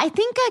 Yeah, I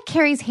think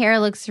Carrie's hair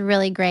looks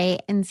really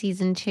great in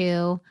season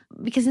 2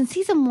 because in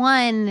season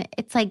 1,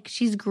 it's like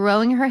she's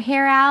growing her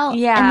hair out.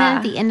 Yeah. And then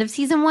at the end of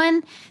season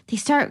 1, they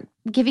start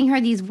giving her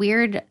these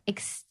weird,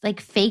 like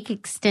fake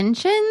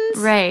extensions.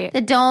 Right.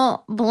 That don't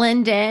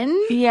blend in.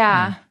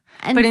 Yeah.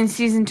 And But in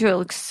season 2, it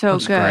looks so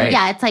Looks good. great.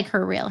 yeah, it's like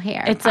her real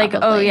hair. It's like, oh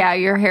probably. yeah,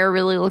 your hair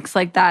really looks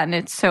like that, and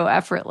it's so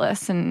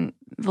effortless and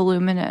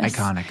voluminous.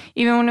 Iconic.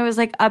 Even when it was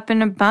like up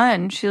in a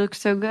bun, she looked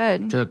so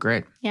good. She looked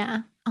great. Yeah,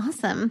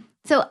 awesome.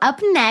 So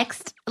up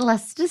next,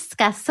 let's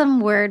discuss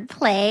some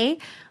wordplay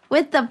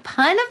with the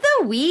pun of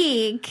the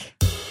week.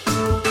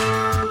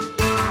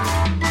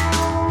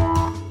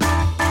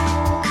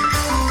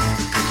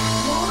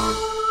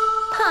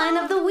 Pun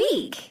of the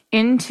week.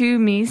 Into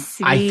me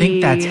see. I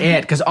think that's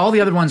it because all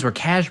the other ones were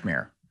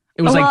cashmere.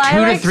 It was Well, like I 2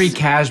 to liked- 3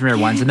 cashmere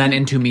ones, and then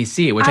Into Me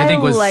See, which I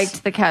think was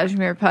liked the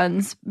cashmere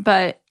puns,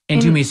 but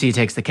Into Me See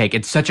takes the cake.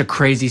 It's such a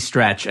crazy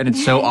stretch, and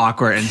it's so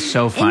awkward and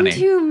so funny.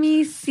 Into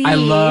me see. I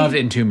loved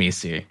Into Me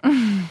See.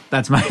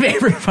 That's my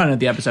favorite fun of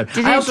the episode.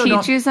 did I it also teach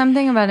don't- you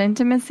something about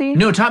intimacy?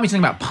 No, it taught me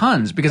something about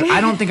puns because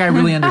I don't think I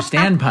really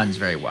understand puns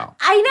very well.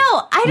 I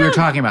know. I don't. We were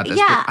talking about this,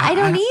 Yeah, but I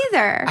don't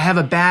either. I have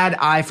a bad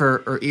eye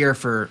for or ear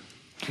for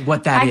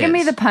what that I is. can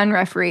be the pun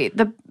referee.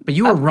 But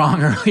you were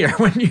wrong earlier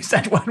when you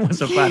said one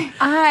was a pun.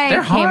 I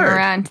They're came hard.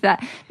 around to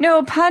that. No,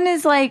 a pun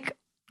is like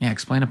Yeah,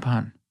 explain a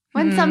pun.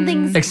 When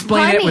something's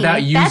Explain it punny. without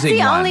That's using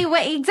the one. only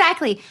way.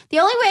 Exactly. The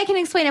only way I can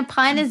explain a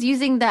pun is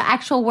using the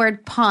actual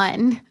word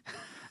pun.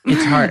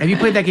 It's hard. Have you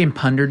played that game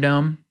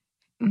Punderdome?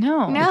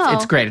 no.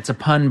 It's great. It's a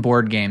pun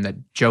board game that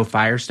Joe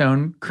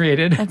Firestone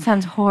created. That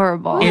sounds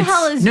horrible. Who the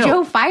hell is no.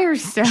 Joe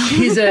Firestone?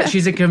 She's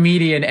a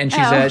comedian and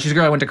Oh. she's a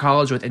girl I went to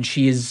college with, and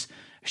she has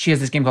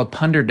this game called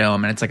Punderdome,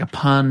 and it's like a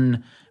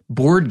pun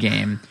board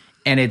game.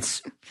 and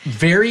it's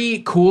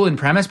very cool in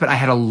premise, but I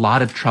had a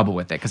lot of trouble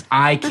with it because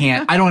I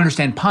don't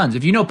understand puns.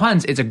 If you know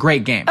puns, it's a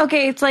great game.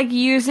 Okay, it's like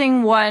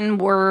using one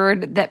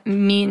word that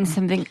means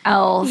something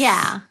else.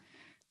 Yeah.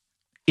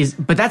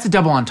 But that's a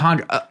double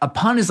entendre. A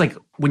pun is like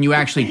when you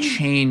actually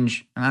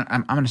change. And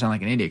I'm going to sound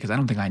like an idiot because I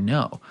don't think I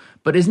know.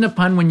 But isn't a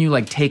pun when you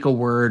like take a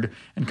word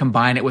and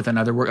combine it with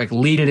another word, like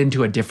lead it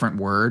into a different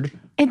word?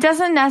 It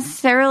doesn't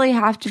necessarily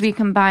have to be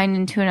combined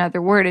into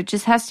another word. It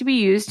just has to be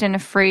used in a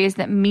phrase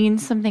that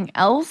means something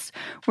else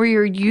where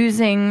you're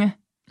using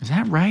Is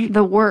that right?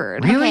 the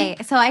word. Really?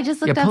 Okay, so I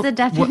just looked up the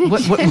definition.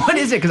 What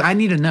is it? Because I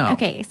need to know.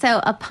 Okay,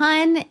 so a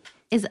pun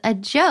is a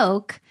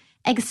joke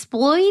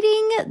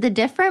exploiting the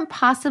different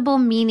possible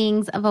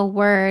meanings of a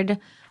word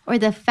or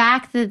the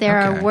fact that there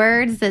are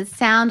words that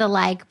sound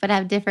alike but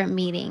have different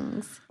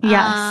meanings. Yes.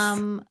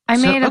 I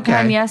made a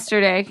pun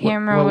yesterday. I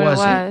can't remember what it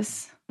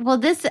was. Well,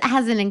 this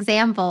has an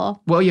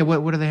example. Well, yeah,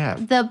 what do they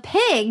have? The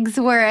pigs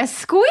were a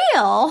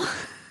squeal.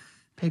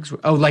 Pigs were,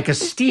 like a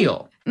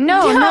steal. No,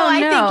 I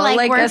think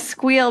like we're- a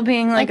squeal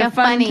being like a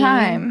fun funny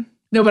time.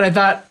 No, but I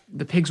thought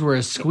the pigs were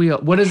a squeal.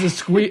 What is a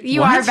squeal? You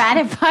What? are bad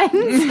at puns.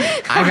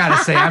 I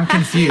gotta say, I'm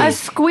confused. A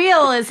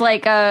squeal is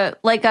like a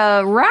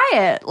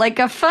riot, like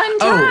a fun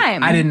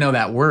time. I didn't know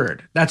that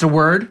word. That's a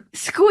word?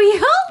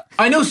 Squeal?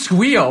 I know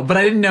squeal, but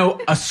I didn't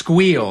know a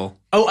squeal.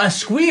 Oh, a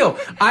squeal.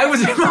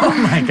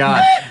 Oh my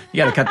God. You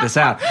gotta cut this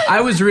out.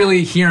 I was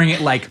really hearing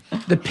it like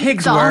the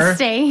pigs all were.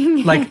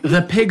 staying. Like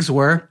the pigs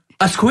were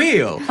a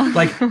squeal.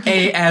 Like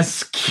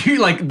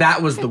A-S-Q. Like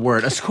that was the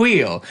word, a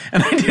squeal.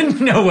 And I didn't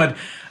know what.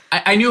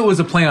 I knew it was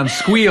a play on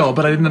squeal,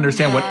 but I didn't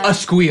understand what a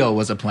squeal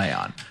was a play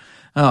on.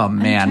 Oh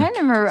man, I'm trying to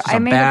remember. It's I a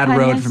made bad a pun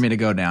road for me to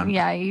go down.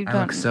 Yeah, you I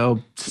don't.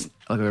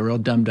 look a real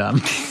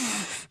dumb.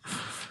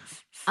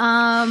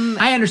 Um,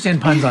 I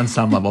understand puns on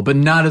some level, but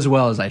not as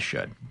well as I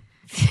should.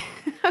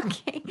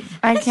 okay.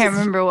 I can't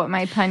remember what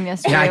my pun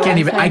yesterday Yeah,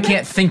 was. I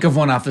can't think of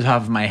one off the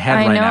top of my head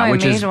I right know, now, I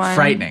which is made one.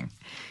 frightening.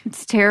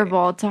 It's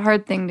terrible. It's a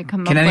hard thing to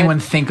come Can up anyone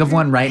with. think of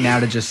one right now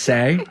to just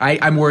say?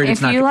 I'm worried If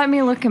it's not. you let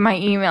me look at my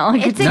email, I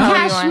could It's a tell you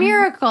cash one.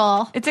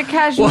 miracle. It's a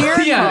cash Well,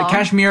 miracle. yeah,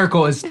 cash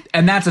miracle is,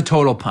 and that's a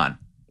total pun.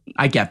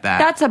 I get that.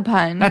 That's a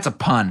pun. That's a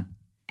pun.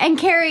 And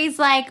Carrie's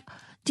like,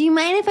 do you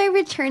mind if I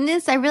return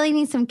this? I really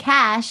need some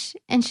cash.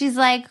 And she's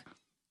like,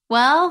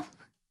 well,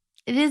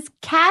 it is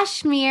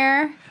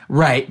cashmere.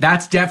 Right.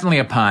 That's definitely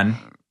a pun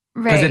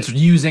because right. it's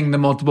using the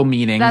multiple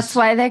meanings. That's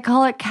why they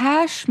call it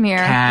cashmere.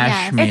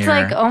 Cashmere. It's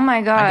like, oh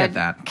my God, I get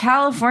that.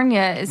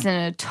 California is in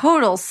a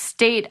total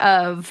state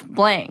of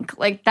blank.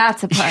 Like,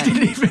 that's a pun. You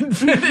didn't even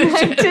finish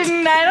it.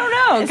 I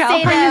don't know.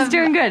 California's of,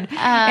 doing good.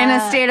 In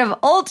a state of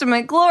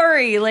ultimate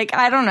glory. Like,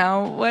 I don't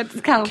know.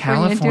 What's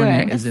California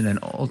doing? is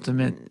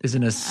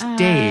in a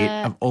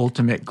state of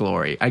ultimate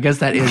glory. I guess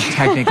that is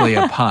technically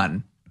a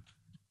pun.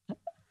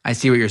 I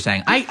see what you're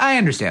saying. I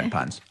understand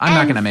puns. I'm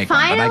not going to make one,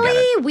 but I get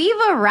it. Finally,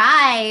 we've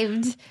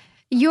arrived.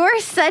 You're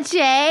such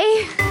a...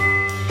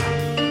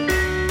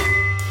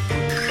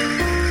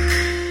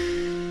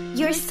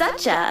 You're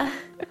such a...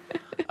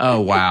 Oh,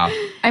 wow.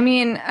 I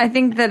mean, I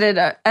think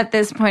that at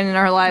this point in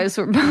our lives,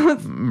 we're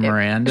both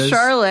Miranda's?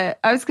 Charlotte.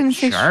 I was going to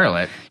say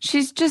Charlotte.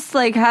 She's just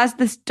like has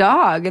this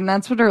dog, and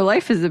that's what her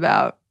life is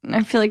about. And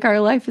I feel like our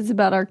life is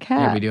about our cat.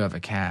 Yeah, we do have a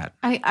cat.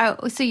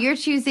 So you're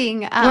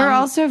choosing... We're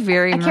also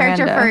very a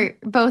character Miranda.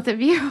 for both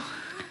of you.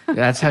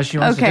 That's how she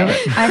wants to do Okay,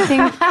 it. I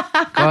think.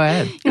 Go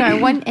ahead. You are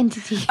one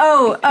entity.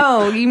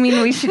 Oh, you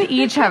mean we should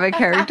each have a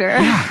character?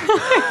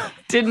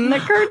 Didn't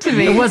occur to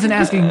me. It wasn't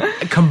asking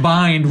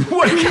combined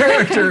what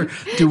character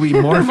do we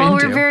morph Well,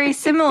 into. we're very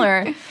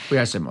similar. We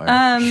are similar.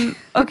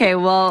 Okay,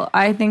 well,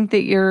 I think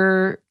that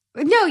you're.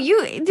 No,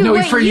 you do No,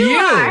 what for you you.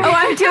 are. Oh,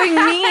 I'm doing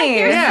me.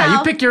 yeah,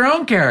 you pick your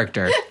own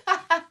character.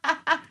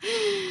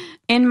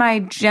 In my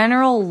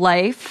general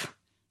life,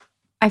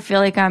 I feel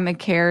like I'm a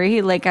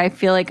Carrie. Like, I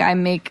feel like I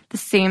make the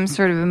same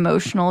sort of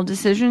emotional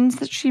decisions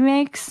that she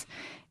makes.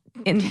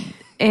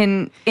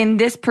 In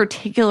this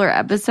particular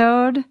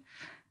episode,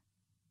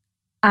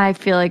 I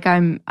feel like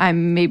I'm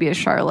maybe a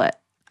Charlotte.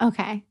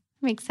 Okay,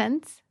 makes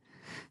sense.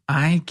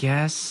 I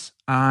guess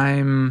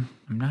I'm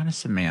not a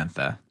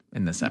Samantha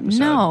in this episode.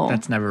 No.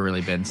 That's never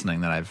really been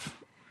something that I've...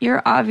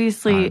 You're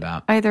obviously Thought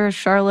about. either a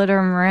Charlotte or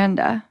a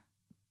Miranda.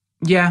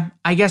 Yeah,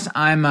 I guess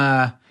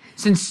I'm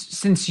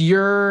since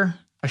you're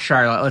a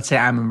Charlotte, let's say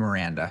I'm a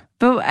Miranda.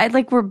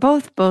 But we're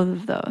both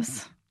of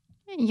those.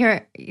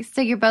 You're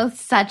both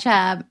such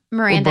a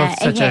Miranda, We're both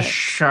such a aka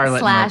Charlotte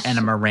slash and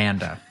a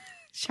Miranda.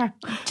 Charlotte.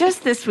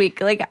 Just this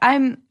week, like I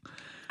don't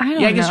know.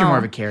 Yeah, I guess you're more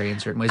of a Carrie in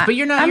certain ways, but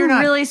you're not. I'm You're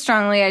not. really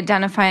strongly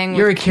identifying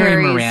You're with a Carrie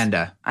Carrie's-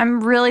 Miranda,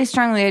 I'm really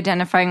strongly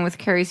identifying with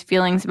Carrie's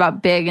feelings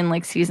about Big in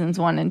like seasons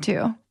 1 and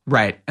 2.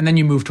 right? And then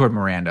you move toward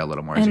Miranda a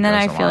little more. As And it then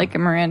goes I along. feel like a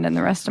Miranda in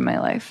the rest of my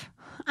life.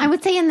 I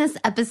would say in this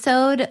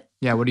episode,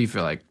 Yeah, what do you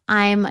feel like?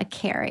 I'm a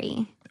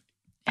Carrie.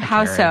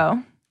 How Carrie.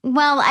 so?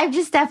 Well, I've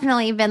just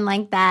definitely been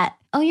like that.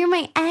 Oh, you're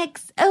my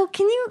ex. Oh,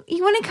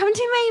 you want to come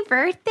to my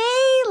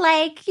birthday?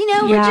 Like,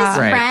 we're Yeah. just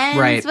Right, friends.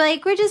 right.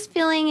 Like, we're just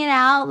feeling it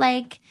out.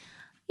 Like,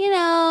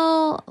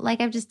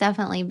 like I've just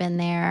definitely been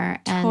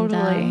there. Totally.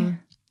 And,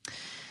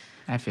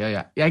 I feel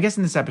ya. Yeah, I guess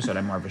in this episode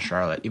I'm more of a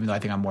Charlotte, even though I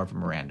think I'm more of a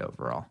Miranda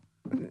overall.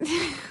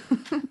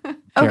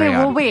 Okay,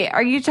 well, wait.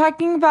 Are you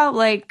talking about,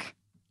 like,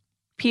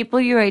 people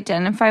you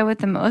identify with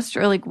the most,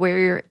 or, like, where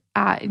you're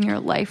at in your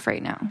life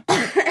right now?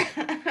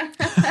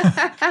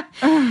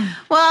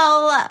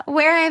 Well,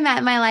 where I'm at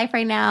in my life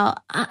right now,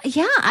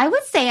 yeah, I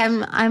would say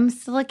I'm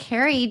still a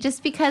Carrie,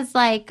 just because,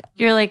 like,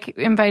 You're, like,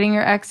 inviting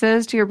your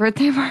exes to your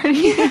birthday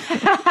party?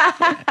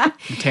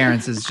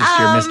 Terrence is just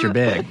your Mr.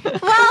 Big.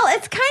 well,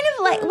 it's kind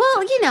of like,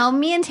 well, you know,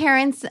 me and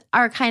Terrence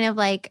are kind of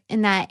like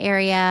in that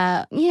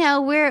area. You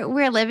know,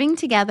 we're living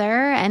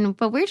together,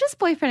 but we're just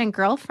boyfriend and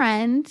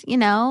girlfriend. You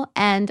know,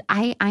 and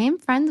I am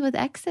friends with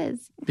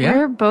exes. Yeah.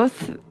 We're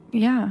both,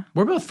 yeah.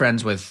 We're both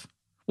friends with.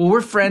 Well,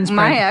 we're friends.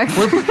 My ex.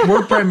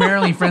 We're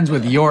primarily friends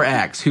with your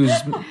ex, who's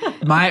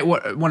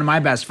one of my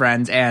best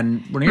friends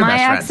and one of your My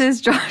best ex friends.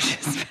 is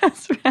Josh's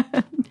best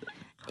friend.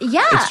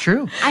 Yeah, It's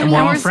true. I And mean, we're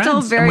all We're friends.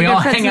 still very and we good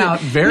all friends. hang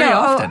out very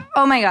often.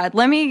 Oh my God.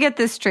 Let me get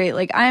this straight.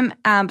 Like, I'm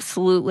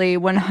absolutely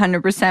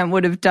 100%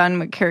 would have done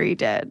what Carrie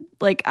did.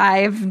 Like,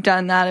 I've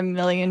done that a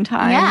million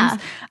times. Yeah.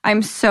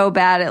 I'm so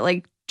bad at,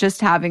 like, just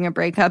having a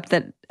breakup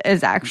that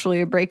is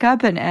actually a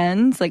breakup and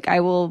ends. Like, I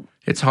will.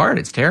 It's hard.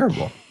 It's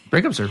terrible.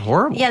 Breakups are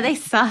horrible. yeah, they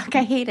suck.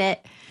 I hate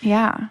it.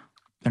 Yeah.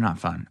 They're not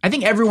fun. I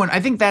think everyone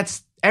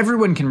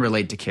can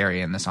relate to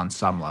Carrie in this on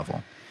some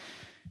level.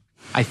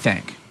 I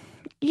think.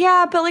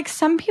 Yeah, but, like,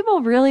 some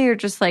people really are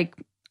just like,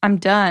 I'm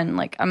done.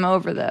 Like, I'm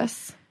over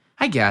this.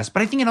 I guess,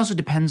 but I think it also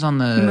depends on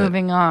the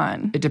Moving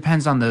on. It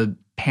depends on the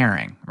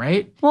pairing,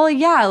 right? Well,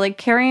 yeah, like,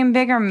 Carrie and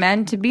Big are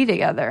meant to be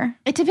together.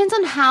 It depends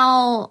on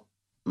how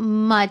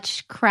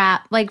much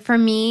crap. Like for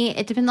me,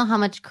 it depends on how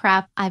much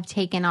crap I've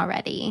taken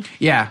already.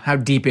 Yeah, how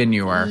deep in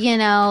you are. You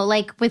know,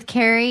 like with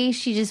Carrie,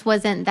 she just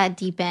wasn't that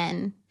deep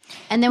in.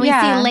 And then we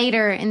Yeah. see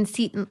later in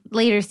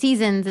later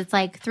seasons, it's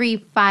like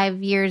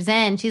 3-5 years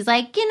in. She's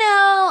like, you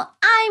know,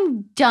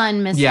 I'm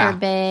done, Mr. Yeah.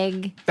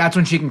 Big. That's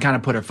when she can kind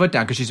of put her foot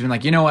down because she's been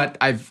like, you know what,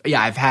 I've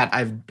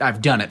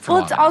done it for.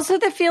 Well, long it's enough. also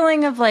the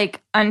feeling of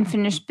like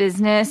unfinished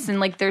business and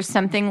like there's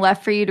something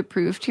left for you to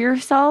prove to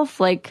yourself.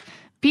 Like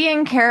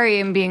being Carrie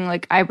and being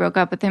like, I broke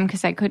up with him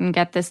because I couldn't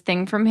get this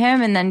thing from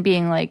him. And then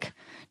being like,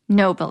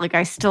 no, but like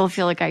I still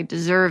feel like I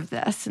deserve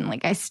this. And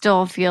like I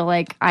still feel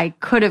like I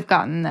could have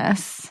gotten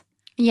this.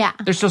 Yeah.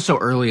 They're still so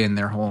early in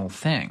their whole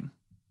thing.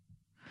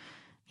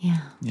 Yeah.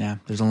 Yeah,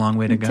 there's a long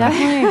way to go.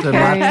 Definitely a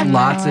Carrie in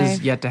my Lots is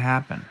life. yet to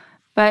happen.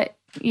 But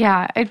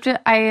yeah, I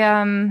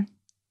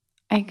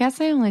guess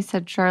I only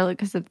said Charlotte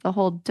because of the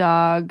whole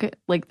dog,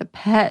 like the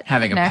pet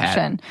Having a pet.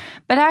 connection.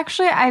 But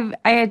actually, I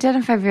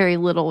identify very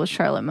little with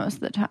Charlotte most of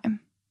the time.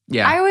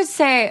 Yeah. I would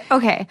say,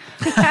 okay,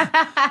 All right,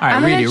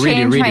 I'm gonna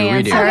change my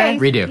answer.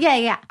 redo. Yeah,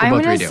 yeah. I'm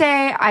both going to redo.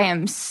 say I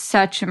am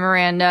such a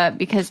Miranda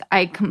because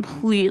I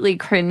completely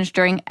cringe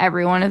during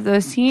every one of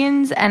those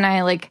scenes. And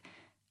I like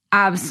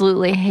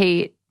absolutely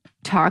hate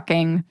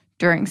talking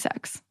during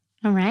sex.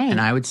 All right. And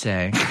I would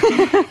say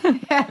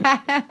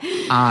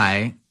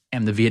I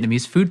am the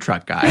Vietnamese food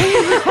truck guy.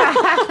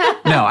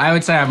 No, I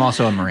would say I'm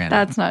also a Miranda.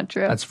 That's not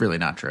true. That's really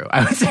not true.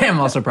 I would say I'm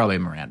also probably a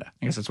Miranda.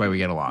 I guess that's why we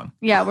get along.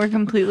 Yeah, we're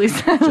completely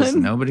silent. Just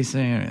nobody's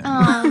saying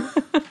anything.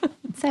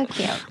 So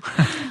cute.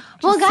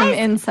 Well, Some guys,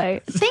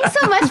 insight. thanks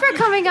so much for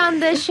coming on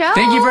the show.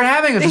 Thank you for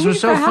having us. This was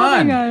so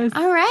fun.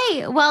 All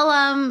right.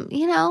 Well,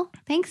 you know,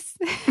 thanks.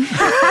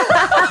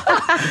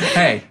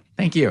 Hey,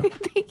 thank you.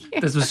 Thank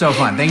you. This was so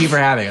fun. Thank you for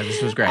having us.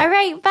 This was great. All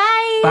right.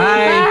 Bye.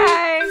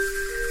 Bye.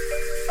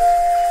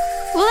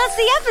 Well, that's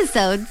the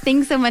episode.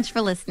 Thanks so much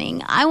for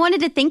listening. I wanted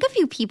to thank a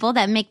few people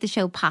that make the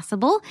show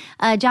possible.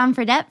 John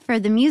Fredette for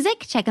the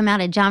music. Check him out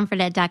at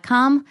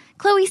johnfredette.com.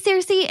 Chloe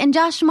Searcy and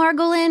Josh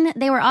Margolin.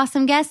 They were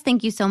awesome guests.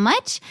 Thank you so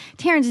much.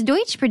 Terrence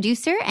Deutsch,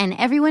 producer, and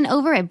everyone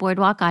over at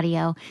Boardwalk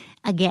Audio.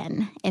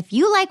 Again, if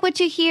you like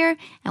what you hear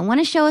and want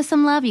to show us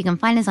some love, you can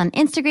find us on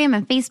Instagram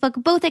and Facebook,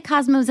 both at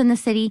Cosmos in the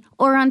City,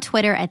 or on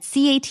Twitter at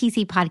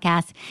CATC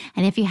Podcast.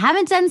 And if you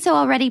haven't done so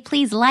already,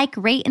 please like,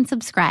 rate, and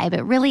subscribe.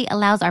 It really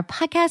allows our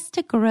podcast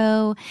to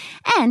grow.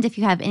 And if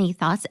you have any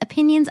thoughts,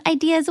 opinions,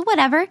 ideas,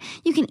 whatever,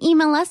 you can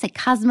email us at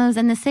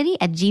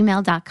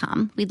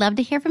cosmosinthecity@gmail.com. We'd love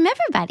to hear from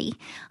everybody.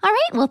 All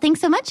right, well,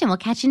 thanks so much, and we'll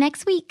catch you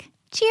next week.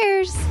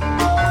 Cheers.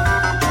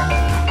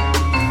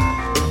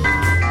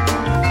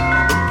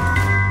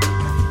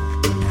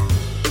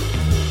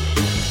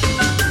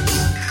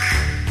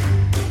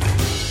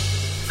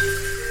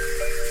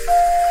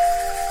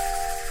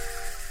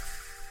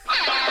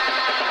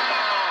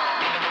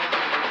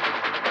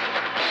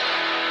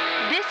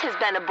 This has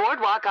been a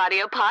Boardwalk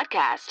Audio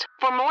podcast.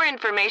 For more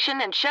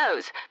information and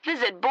shows,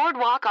 visit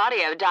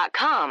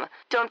boardwalkaudio.com.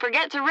 Don't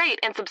forget to rate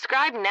and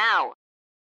subscribe now.